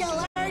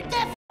cellular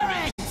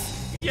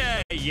difference!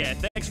 Yeah,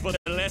 thanks for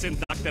the lesson,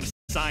 Dr.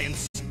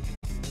 Science.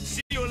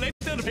 See you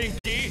later,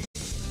 Pinky.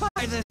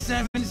 By the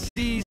seven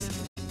seas,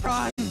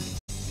 Prawn,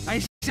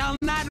 I shall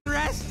not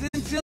rest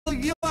until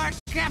you are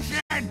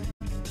captured!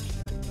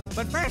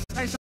 But first,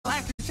 I shall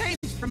have to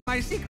change from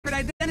my secret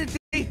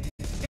identity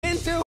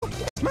into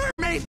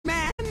Mermaid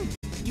Man!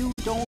 You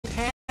don't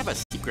have a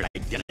secret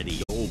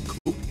identity, old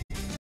coot.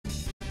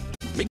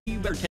 Maybe you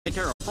better take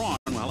care of Prawn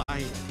while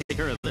I take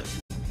care of this.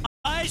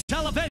 I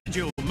shall avenge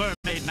you,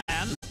 Mermaid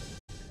Man.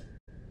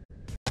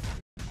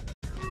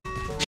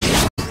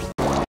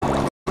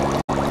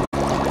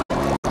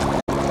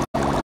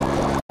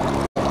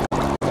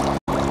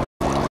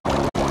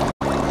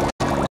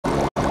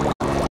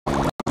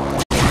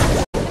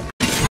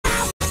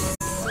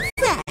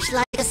 Fresh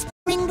like a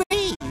spring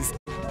breeze.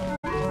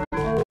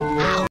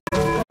 Ow.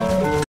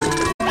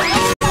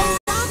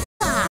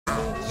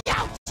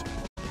 Ouch.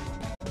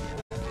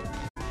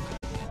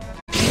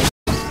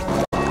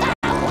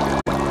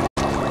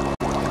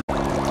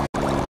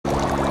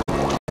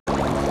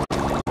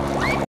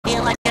 I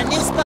feel like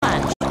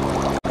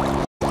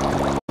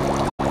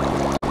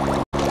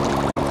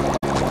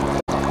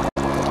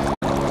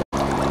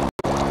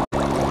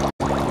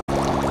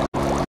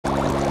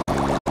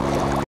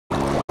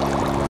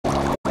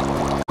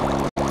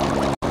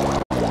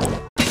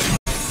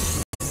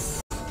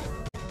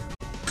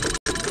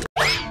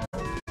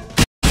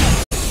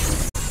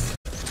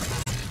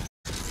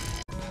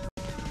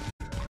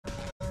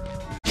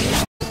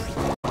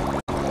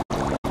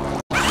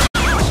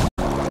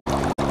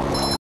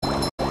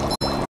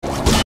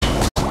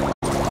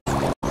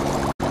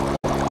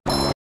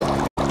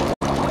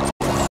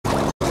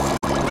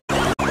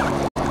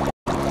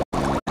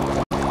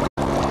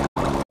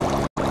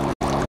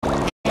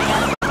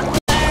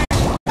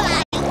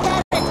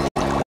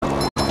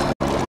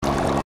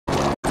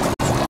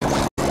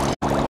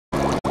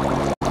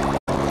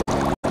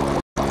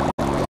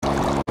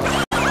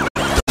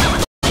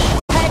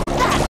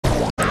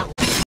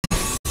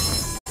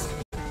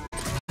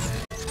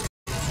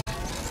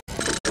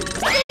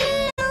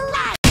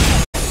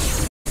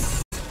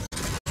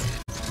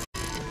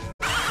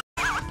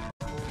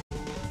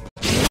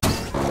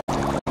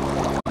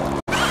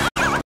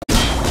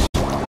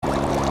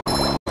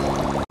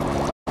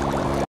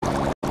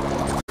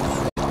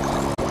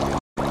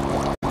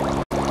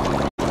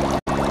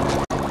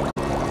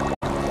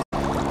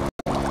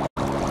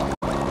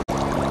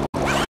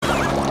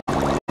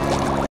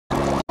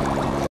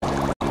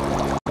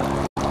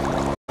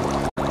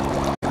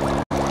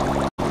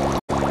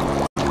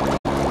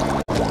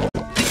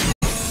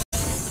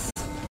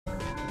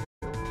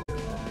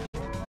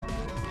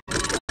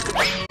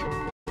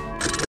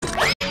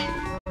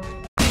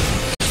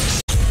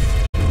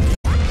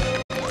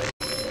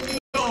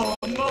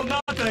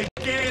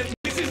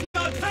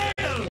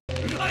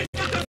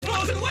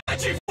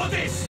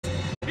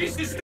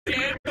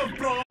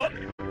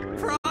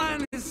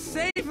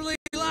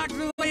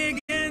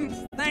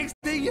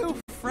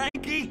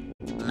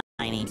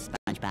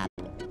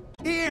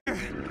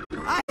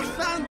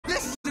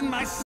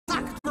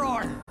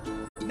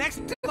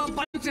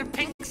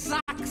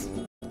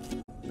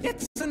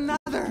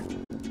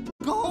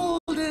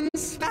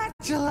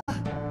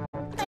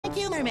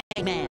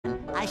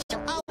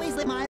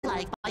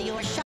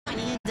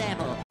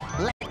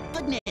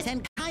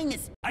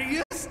things. Are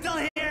you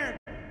still